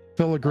means.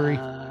 Filigree.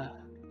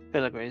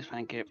 Filigrees,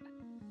 thank you.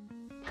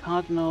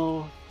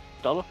 Cardinal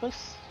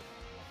Dolphus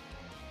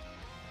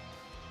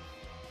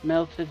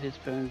melted his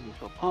bones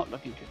into a pot,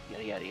 looking just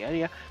yada yada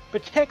yada.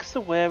 Protects the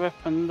wearer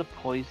from the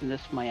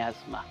poisonous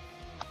miasma.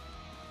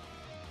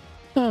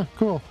 Ah,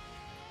 cool.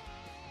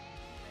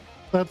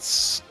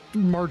 That's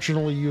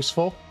marginally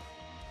useful.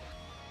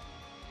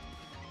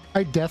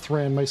 I death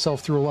ran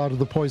myself through a lot of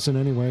the poison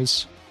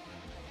anyways.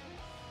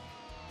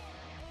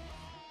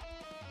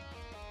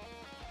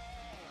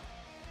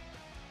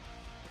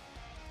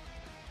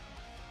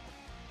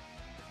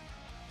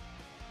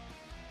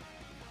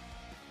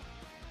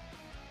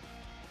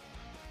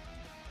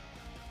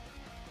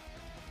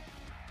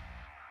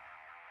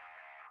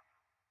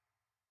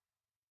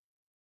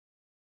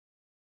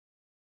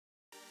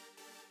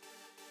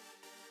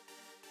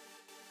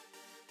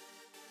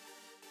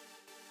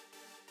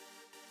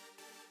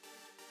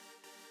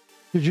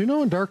 Did you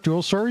know in Dark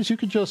Duel Stories you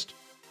could just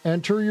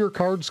enter your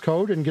card's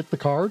code and get the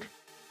card?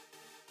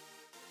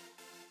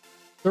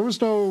 There was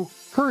no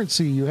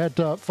currency you had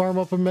to farm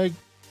up a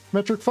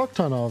metric fuck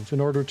ton of in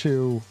order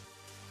to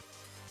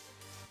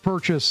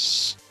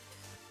purchase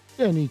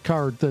any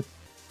card that...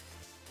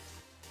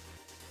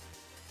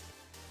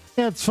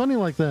 Yeah, it's funny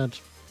like that.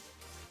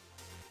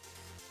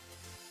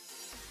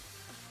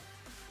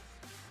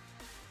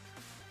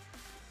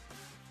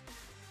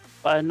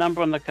 By a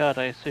number on the card,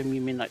 I assume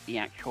you mean like the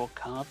actual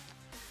card?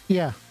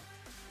 Yeah.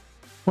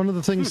 One of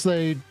the things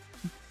they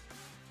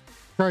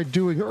tried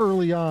doing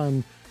early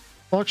on,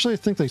 well, actually, I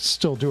think they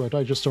still do it.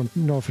 I just don't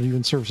know if it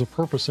even serves a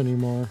purpose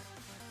anymore.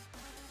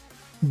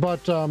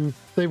 But the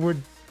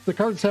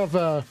cards have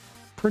a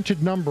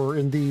printed number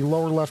in the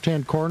lower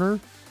left-hand corner,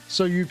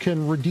 so you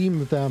can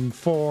redeem them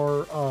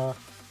for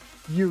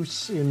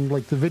use in,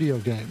 like, the video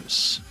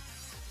games.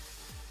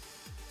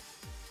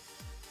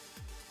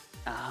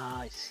 Ah,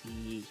 I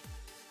see.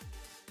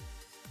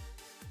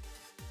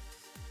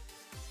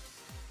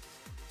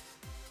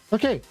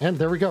 Okay, and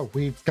there we go.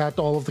 We've got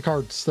all of the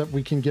cards that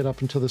we can get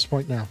up until this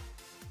point now.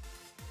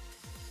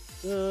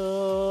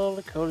 Oh,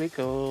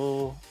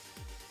 cool.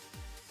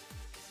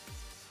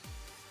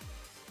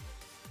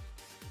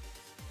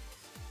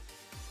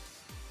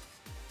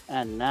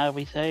 And now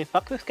we say,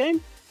 fuck this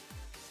game?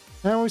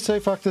 Now we say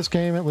fuck this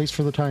game, at least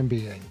for the time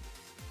being.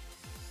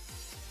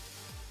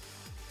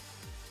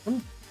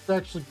 I'm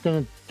actually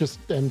gonna just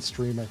end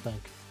stream, I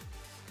think.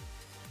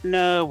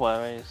 No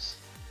worries.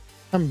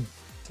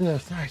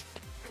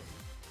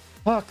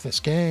 Fuck this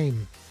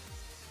game.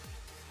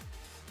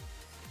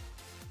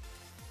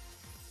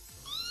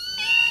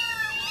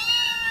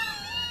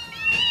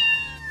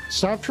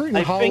 Stop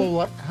treating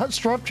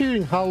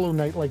Hollow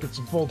Knight like it's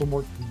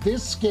Voldemort.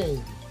 This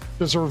game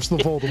deserves the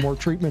Voldemort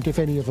treatment if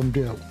any of them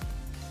do.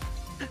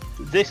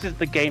 This is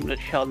the game that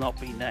shall not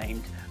be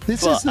named.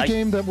 This is the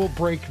game that will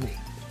break me.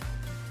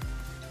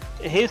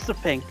 Here's the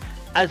thing.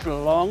 As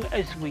long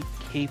as we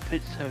keep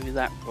it so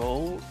that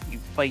roll, you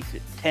face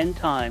it 10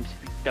 times.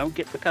 If you don't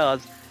get the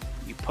cards,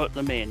 you put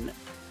them in.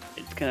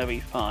 It's going to be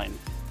fine.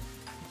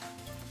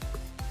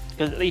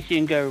 Because at least you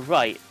can go,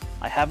 right,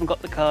 I haven't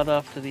got the card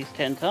after these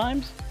 10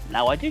 times.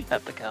 Now I do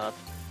have the card.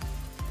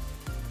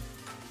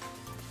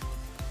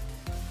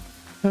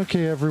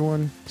 Okay,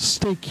 everyone.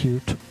 Stay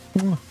cute.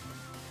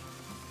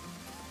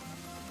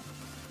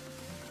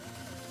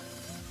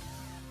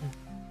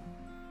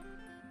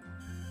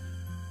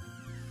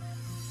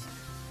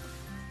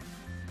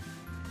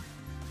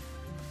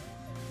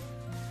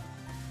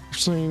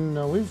 Actually,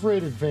 no, we've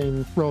raided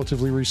Vane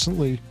relatively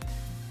recently.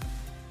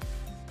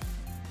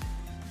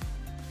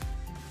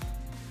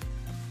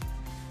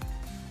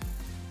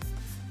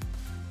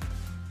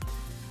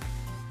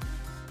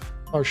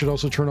 I should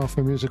also turn off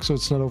my music so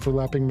it's not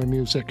overlapping my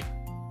music.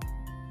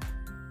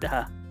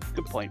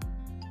 Good point.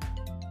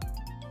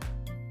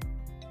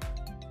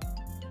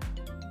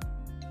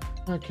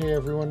 Okay,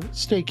 everyone,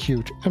 stay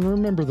cute, and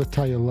remember that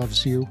Taya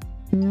loves you.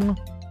 Mwah.